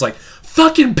the camera, was like,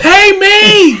 "Fucking pay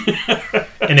me!"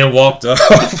 and then walked off.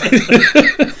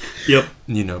 Yep.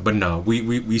 But no,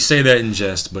 we say that in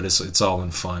jest, but it's all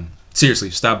in fun. Seriously,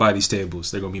 stop by these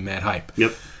tables. They're gonna be mad hype.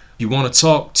 Yep. You want to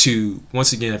talk to,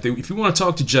 once again, if you want to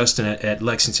talk to Justin at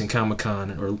Lexington Comic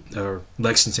Con or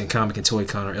Lexington Comic and Toy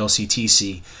Con or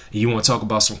LCTC, and you want to talk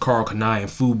about some Carl Kanai and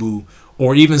Fubu,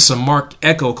 or even some Mark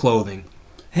Echo clothing.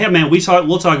 Hey man, we'll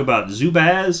talk about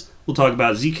Zubaz. We'll talk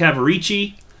about Z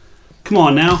Cavarici. Come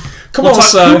on now.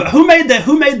 Son. Who made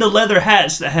the leather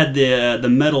hats that had the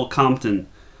metal Compton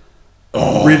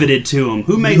riveted to them?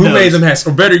 Who made them hats?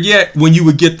 Or better yet, when you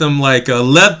would get them like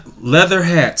leather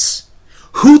hats.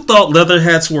 Who thought leather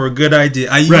hats were a good idea?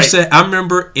 I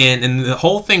remember, and the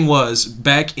whole thing was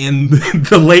back in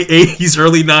the late 80s,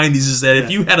 early 90s, is that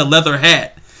if you had a leather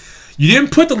hat, you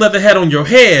didn't put the leather hat on your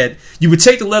head. You would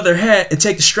take the leather hat and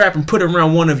take the strap and put it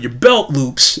around one of your belt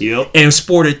loops and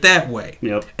sport it that way.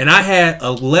 Yep. And I had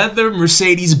a leather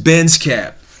Mercedes-Benz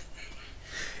cap.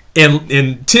 In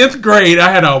 10th grade,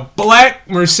 I had a black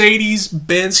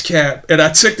Mercedes-Benz cap, and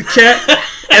I took the cap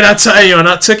and I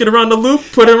took it around the loop,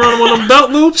 put it around one of them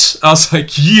belt loops. I was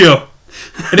like, yeah.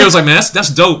 And it was like, man, that's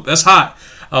dope. That's hot.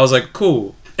 I was like,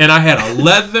 cool. And I had a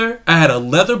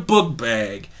leather book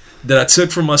bag that I took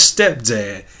from my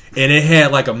stepdad, and it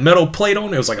had like a metal plate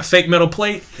on it. It was like a fake metal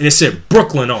plate, and it said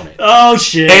Brooklyn on it. Oh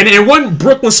shit! And it wasn't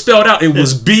Brooklyn spelled out. It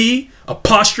was B''KYLM,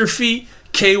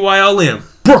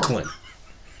 Brooklyn.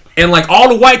 And like all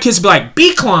the white kids be like,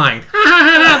 B-Klein.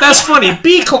 That's funny.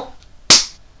 B-Klein.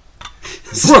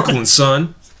 Brooklyn,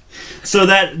 son. So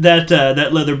that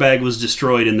leather bag was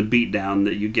destroyed in the beatdown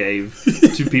that you gave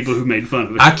to people who made fun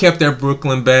of it. I kept that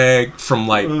Brooklyn bag from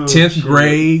like 10th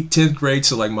grade to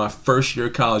like my first year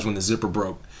of college when the zipper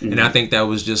broke. Mm-hmm. And I think that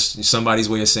was just somebody's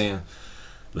way of saying,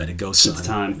 let it go,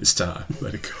 son. It's time.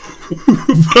 Let it go.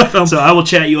 But, so I will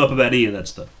chat you up about any of that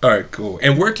stuff. All right, cool.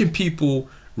 And where can people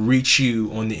reach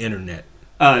you on the internet?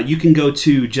 You can go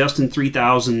to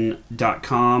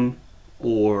justin3000.com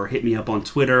or hit me up on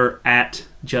Twitter at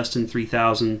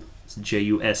Justin3000. It's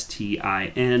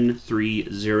JUSTIN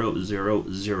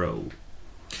 3000.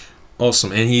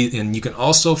 Awesome. And you can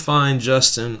also find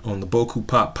Justin on the Boku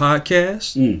Pop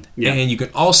podcast. Yeah. And you can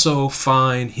also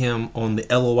find him on the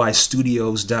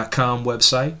LOIstudios.com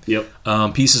website.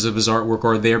 Yep. Pieces of his artwork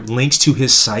are there. Links to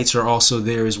his sites are also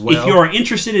there as well. If you are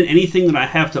interested in anything that I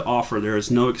have to offer, there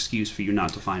is no excuse for you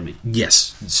not to find me.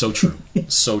 Yes. So true.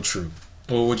 So true.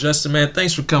 Well, Justin, man,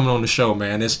 thanks for coming on the show,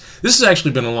 man. This has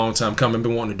actually been a long time coming. I've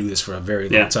been wanting to do this for a very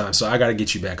long time, so I got to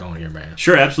get you back on here, man.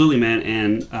 Sure, absolutely, man.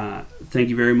 And thank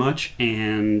you very much.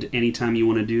 And anytime you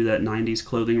want to do that 90s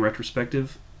clothing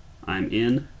retrospective, I'm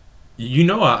in. You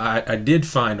know, I did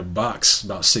find a box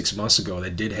about 6 months ago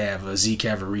that did have a Z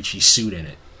Cavarici suit in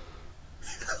it.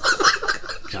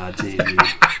 God damn you.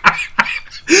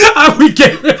 We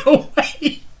gave it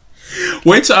away.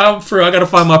 Wait till I gotta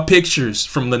find my pictures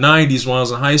from the 90s when I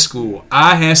was in high school.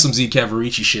 I had some Z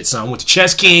Cavarici shit, son. I went to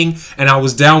Chess King and I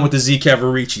was down with the Z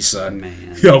Cavarici, son.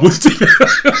 Man. Yeah,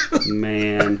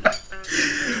 Man.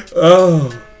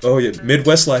 Oh yeah.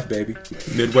 Midwest life, baby.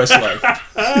 Midwest life.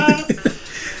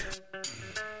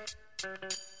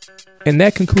 And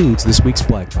that concludes this week's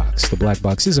Black Box. The Black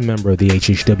Box is a member of the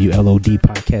HHWLOD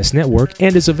Podcast Network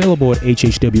and is available at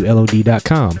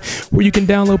hhwlod.com, where you can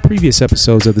download previous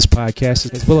episodes of this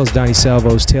podcast, as well as Donnie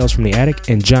Salvo's Tales from the Attic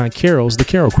and John Carroll's The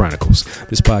Carroll Chronicles.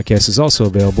 This podcast is also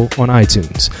available on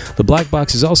iTunes. The Black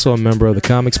Box is also a member of the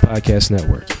Comics Podcast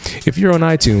Network. If you're on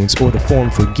iTunes or the Forum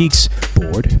for Geeks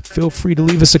board, feel free to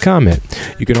leave us a comment.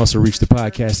 You can also reach the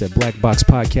podcast at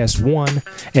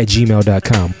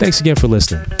blackboxpodcast1@gmail.com. Thanks again for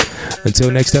listening.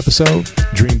 Until next episode,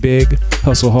 dream big,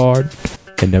 hustle hard,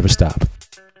 and never stop.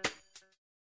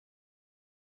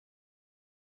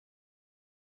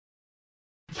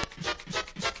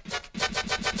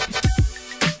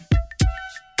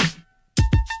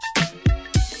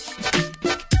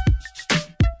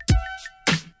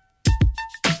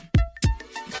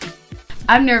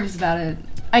 I'm nervous about it.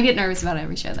 I get nervous about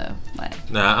every show, though. But.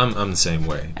 Nah, I'm the same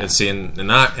way. And see,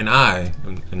 and I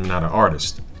am not an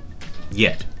artist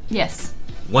yet. Yes.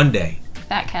 One day.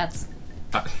 Fat cats.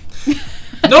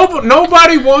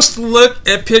 Nobody wants to look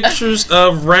at pictures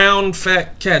of round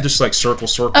fat cat, just like circle,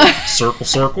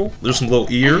 circle. There's some little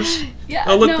ears. Yeah.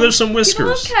 Oh, look, there's some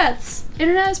whiskers. People love cats.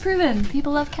 Internet has proven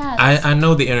people love cats. I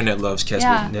know the internet loves cats,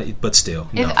 Yeah. but still,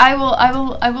 no. If I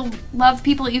will love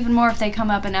people even more if they come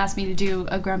up and ask me to do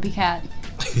a grumpy cat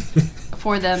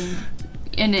for them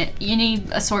in any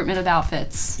assortment of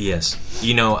outfits. Yes.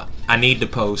 You know, I need to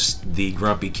post the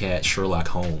Grumpy Cat Sherlock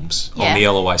Holmes Yeah. on the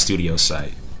LOI Studio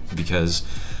site because,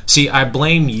 see, I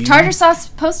blame you. Tartar Sauce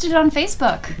posted it on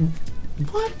Facebook.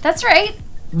 What? That's right.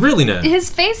 Really now? His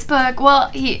Facebook.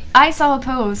 Well, I saw a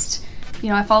post. You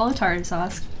know, I follow Tartar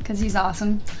Sauce because he's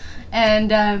awesome,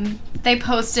 and they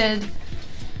posted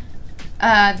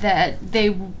that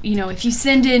they, you know, if you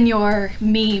send in your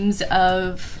memes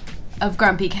of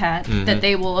Grumpy Cat, that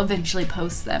they will eventually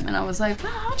post them. And I was like,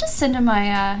 well, I'll just send him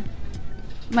my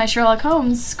my Sherlock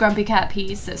Holmes Grumpy Cat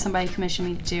piece that somebody commissioned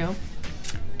me to do,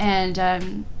 and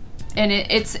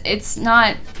it's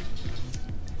not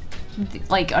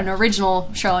like an original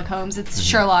Sherlock Holmes. It's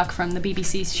Sherlock from the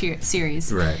BBC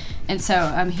series, Right. And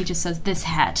so he just says, "This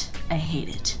hat, I hate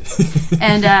it,"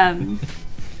 and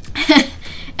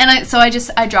so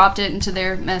I dropped it into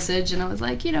their message, and I was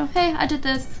like, you know, hey, I did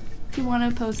this. If you want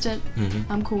to post it,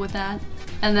 I'm cool with that.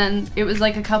 And then it was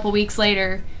like a couple weeks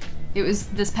later. It was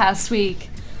this past week.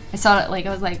 I saw it, like, I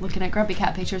was like looking at Grumpy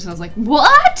Cat pictures, and I was like,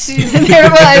 what? And there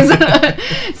it was.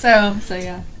 so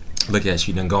yeah. Look at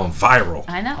you, done going viral.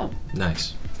 I know.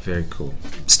 Nice. Very cool.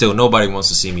 Still, nobody wants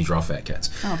to see me draw fat cats.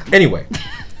 Oh, anyway,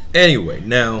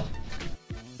 now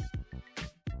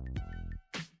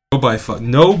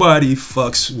nobody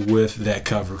fucks with that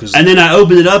cover and then I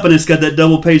opened it up and it's got that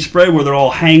double page spread where they're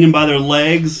all hanging by their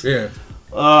legs. Yeah.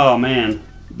 Oh man,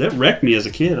 that wrecked me as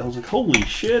a kid. I was like, holy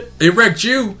shit! It wrecked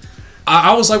you.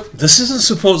 I was like, this isn't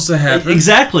supposed to happen.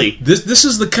 Exactly. This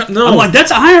is the no. I'm like,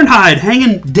 that's Ironhide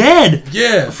hanging dead.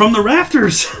 Yeah. From the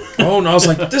rafters. Oh no! I was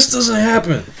like, this doesn't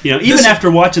happen. You know, even after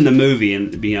watching the movie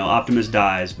and you know, Optimus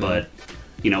dies, but.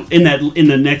 You know, in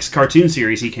the next cartoon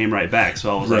series, he came right back.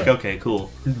 So I was like, okay,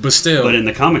 cool. But still, but in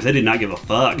the comics, they did not give a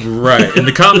fuck. Right. In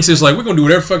the comics, it's like we're gonna do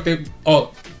whatever fuck they.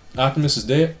 Oh, Optimus is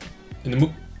dead. In the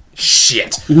movie,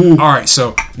 shit. All right,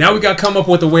 so now we got to come up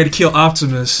with a way to kill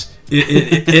Optimus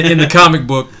in the comic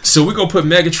book. So we're gonna put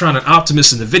Megatron and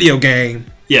Optimus in the video game.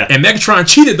 Yeah. And Megatron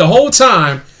cheated the whole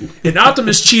time, and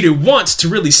Optimus cheated once to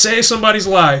really save somebody's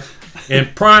life.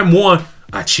 And Prime won.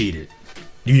 I cheated.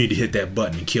 You need to hit that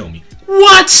button and kill me.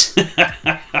 What?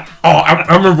 I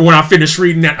remember when I finished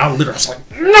reading that, I literally was like,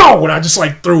 no! And I just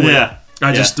like threw it. Yeah.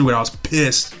 I just threw it. I was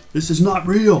pissed. This is not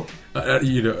real.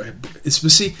 You know, but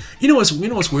see, you know what's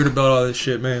weird about all this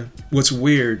shit, man? What's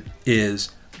weird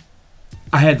is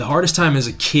I had the hardest time as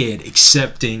a kid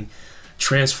accepting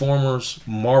Transformers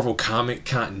Marvel comic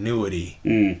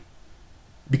continuity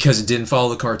because it didn't follow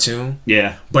the cartoon.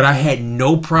 Yeah. But I had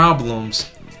no problems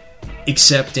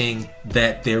accepting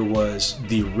that there was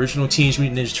the original Teenage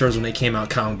Mutant Ninja Turtles when they came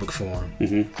out comic book form,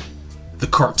 the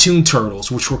cartoon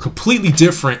Turtles, which were completely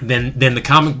different than the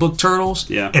comic book Turtles,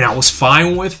 and I was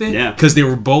fine with it because they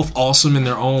were both awesome in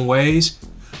their own ways,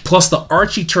 plus the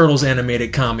Archie Turtles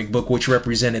animated comic book, which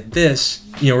represented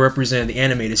represented the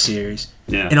animated series,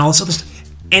 and all this other stuff,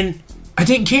 and I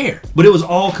didn't care. But it was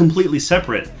all completely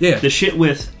separate. Yeah. The shit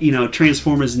with, you know,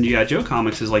 Transformers and G.I. Joe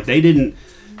comics is like they didn't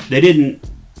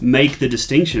make the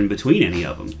distinction between any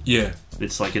of them. Yeah.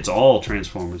 It's like it's all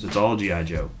Transformers. It's all G.I.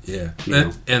 Joe. Yeah.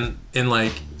 And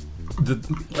like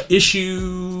the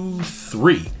issue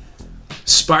 3,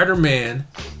 Spider-Man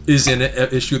is in an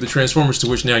issue of the Transformers, to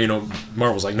which now, you know,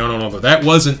 Marvel's like, no, but that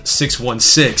wasn't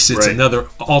 616. It's another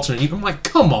alternate. I'm like,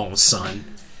 come on, son.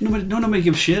 Nobody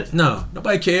give a shit. No,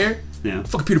 nobody cared. Yeah.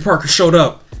 Fucking Peter Parker showed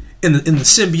up in the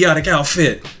symbiotic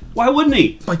outfit. Why wouldn't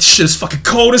he? Like, this shit is fucking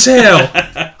cold as hell.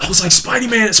 I was like,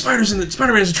 Spider-Man's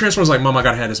in Transformers. Like, Mom, I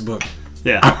gotta have this book.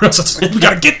 Yeah. I was like, we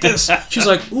gotta get this. She was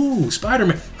like, ooh,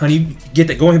 Spider-Man. Honey, get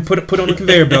that. Go ahead and put it on the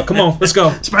conveyor belt. Come on, let's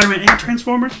go. Spider-Man and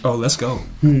Transformers? Oh, let's go.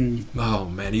 Oh,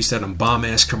 man. They used to have them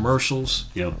bomb-ass commercials.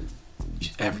 Yep.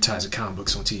 Advertising comic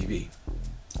books on TV.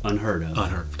 Unheard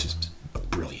of. Just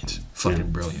brilliant.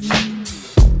 Fucking brilliant.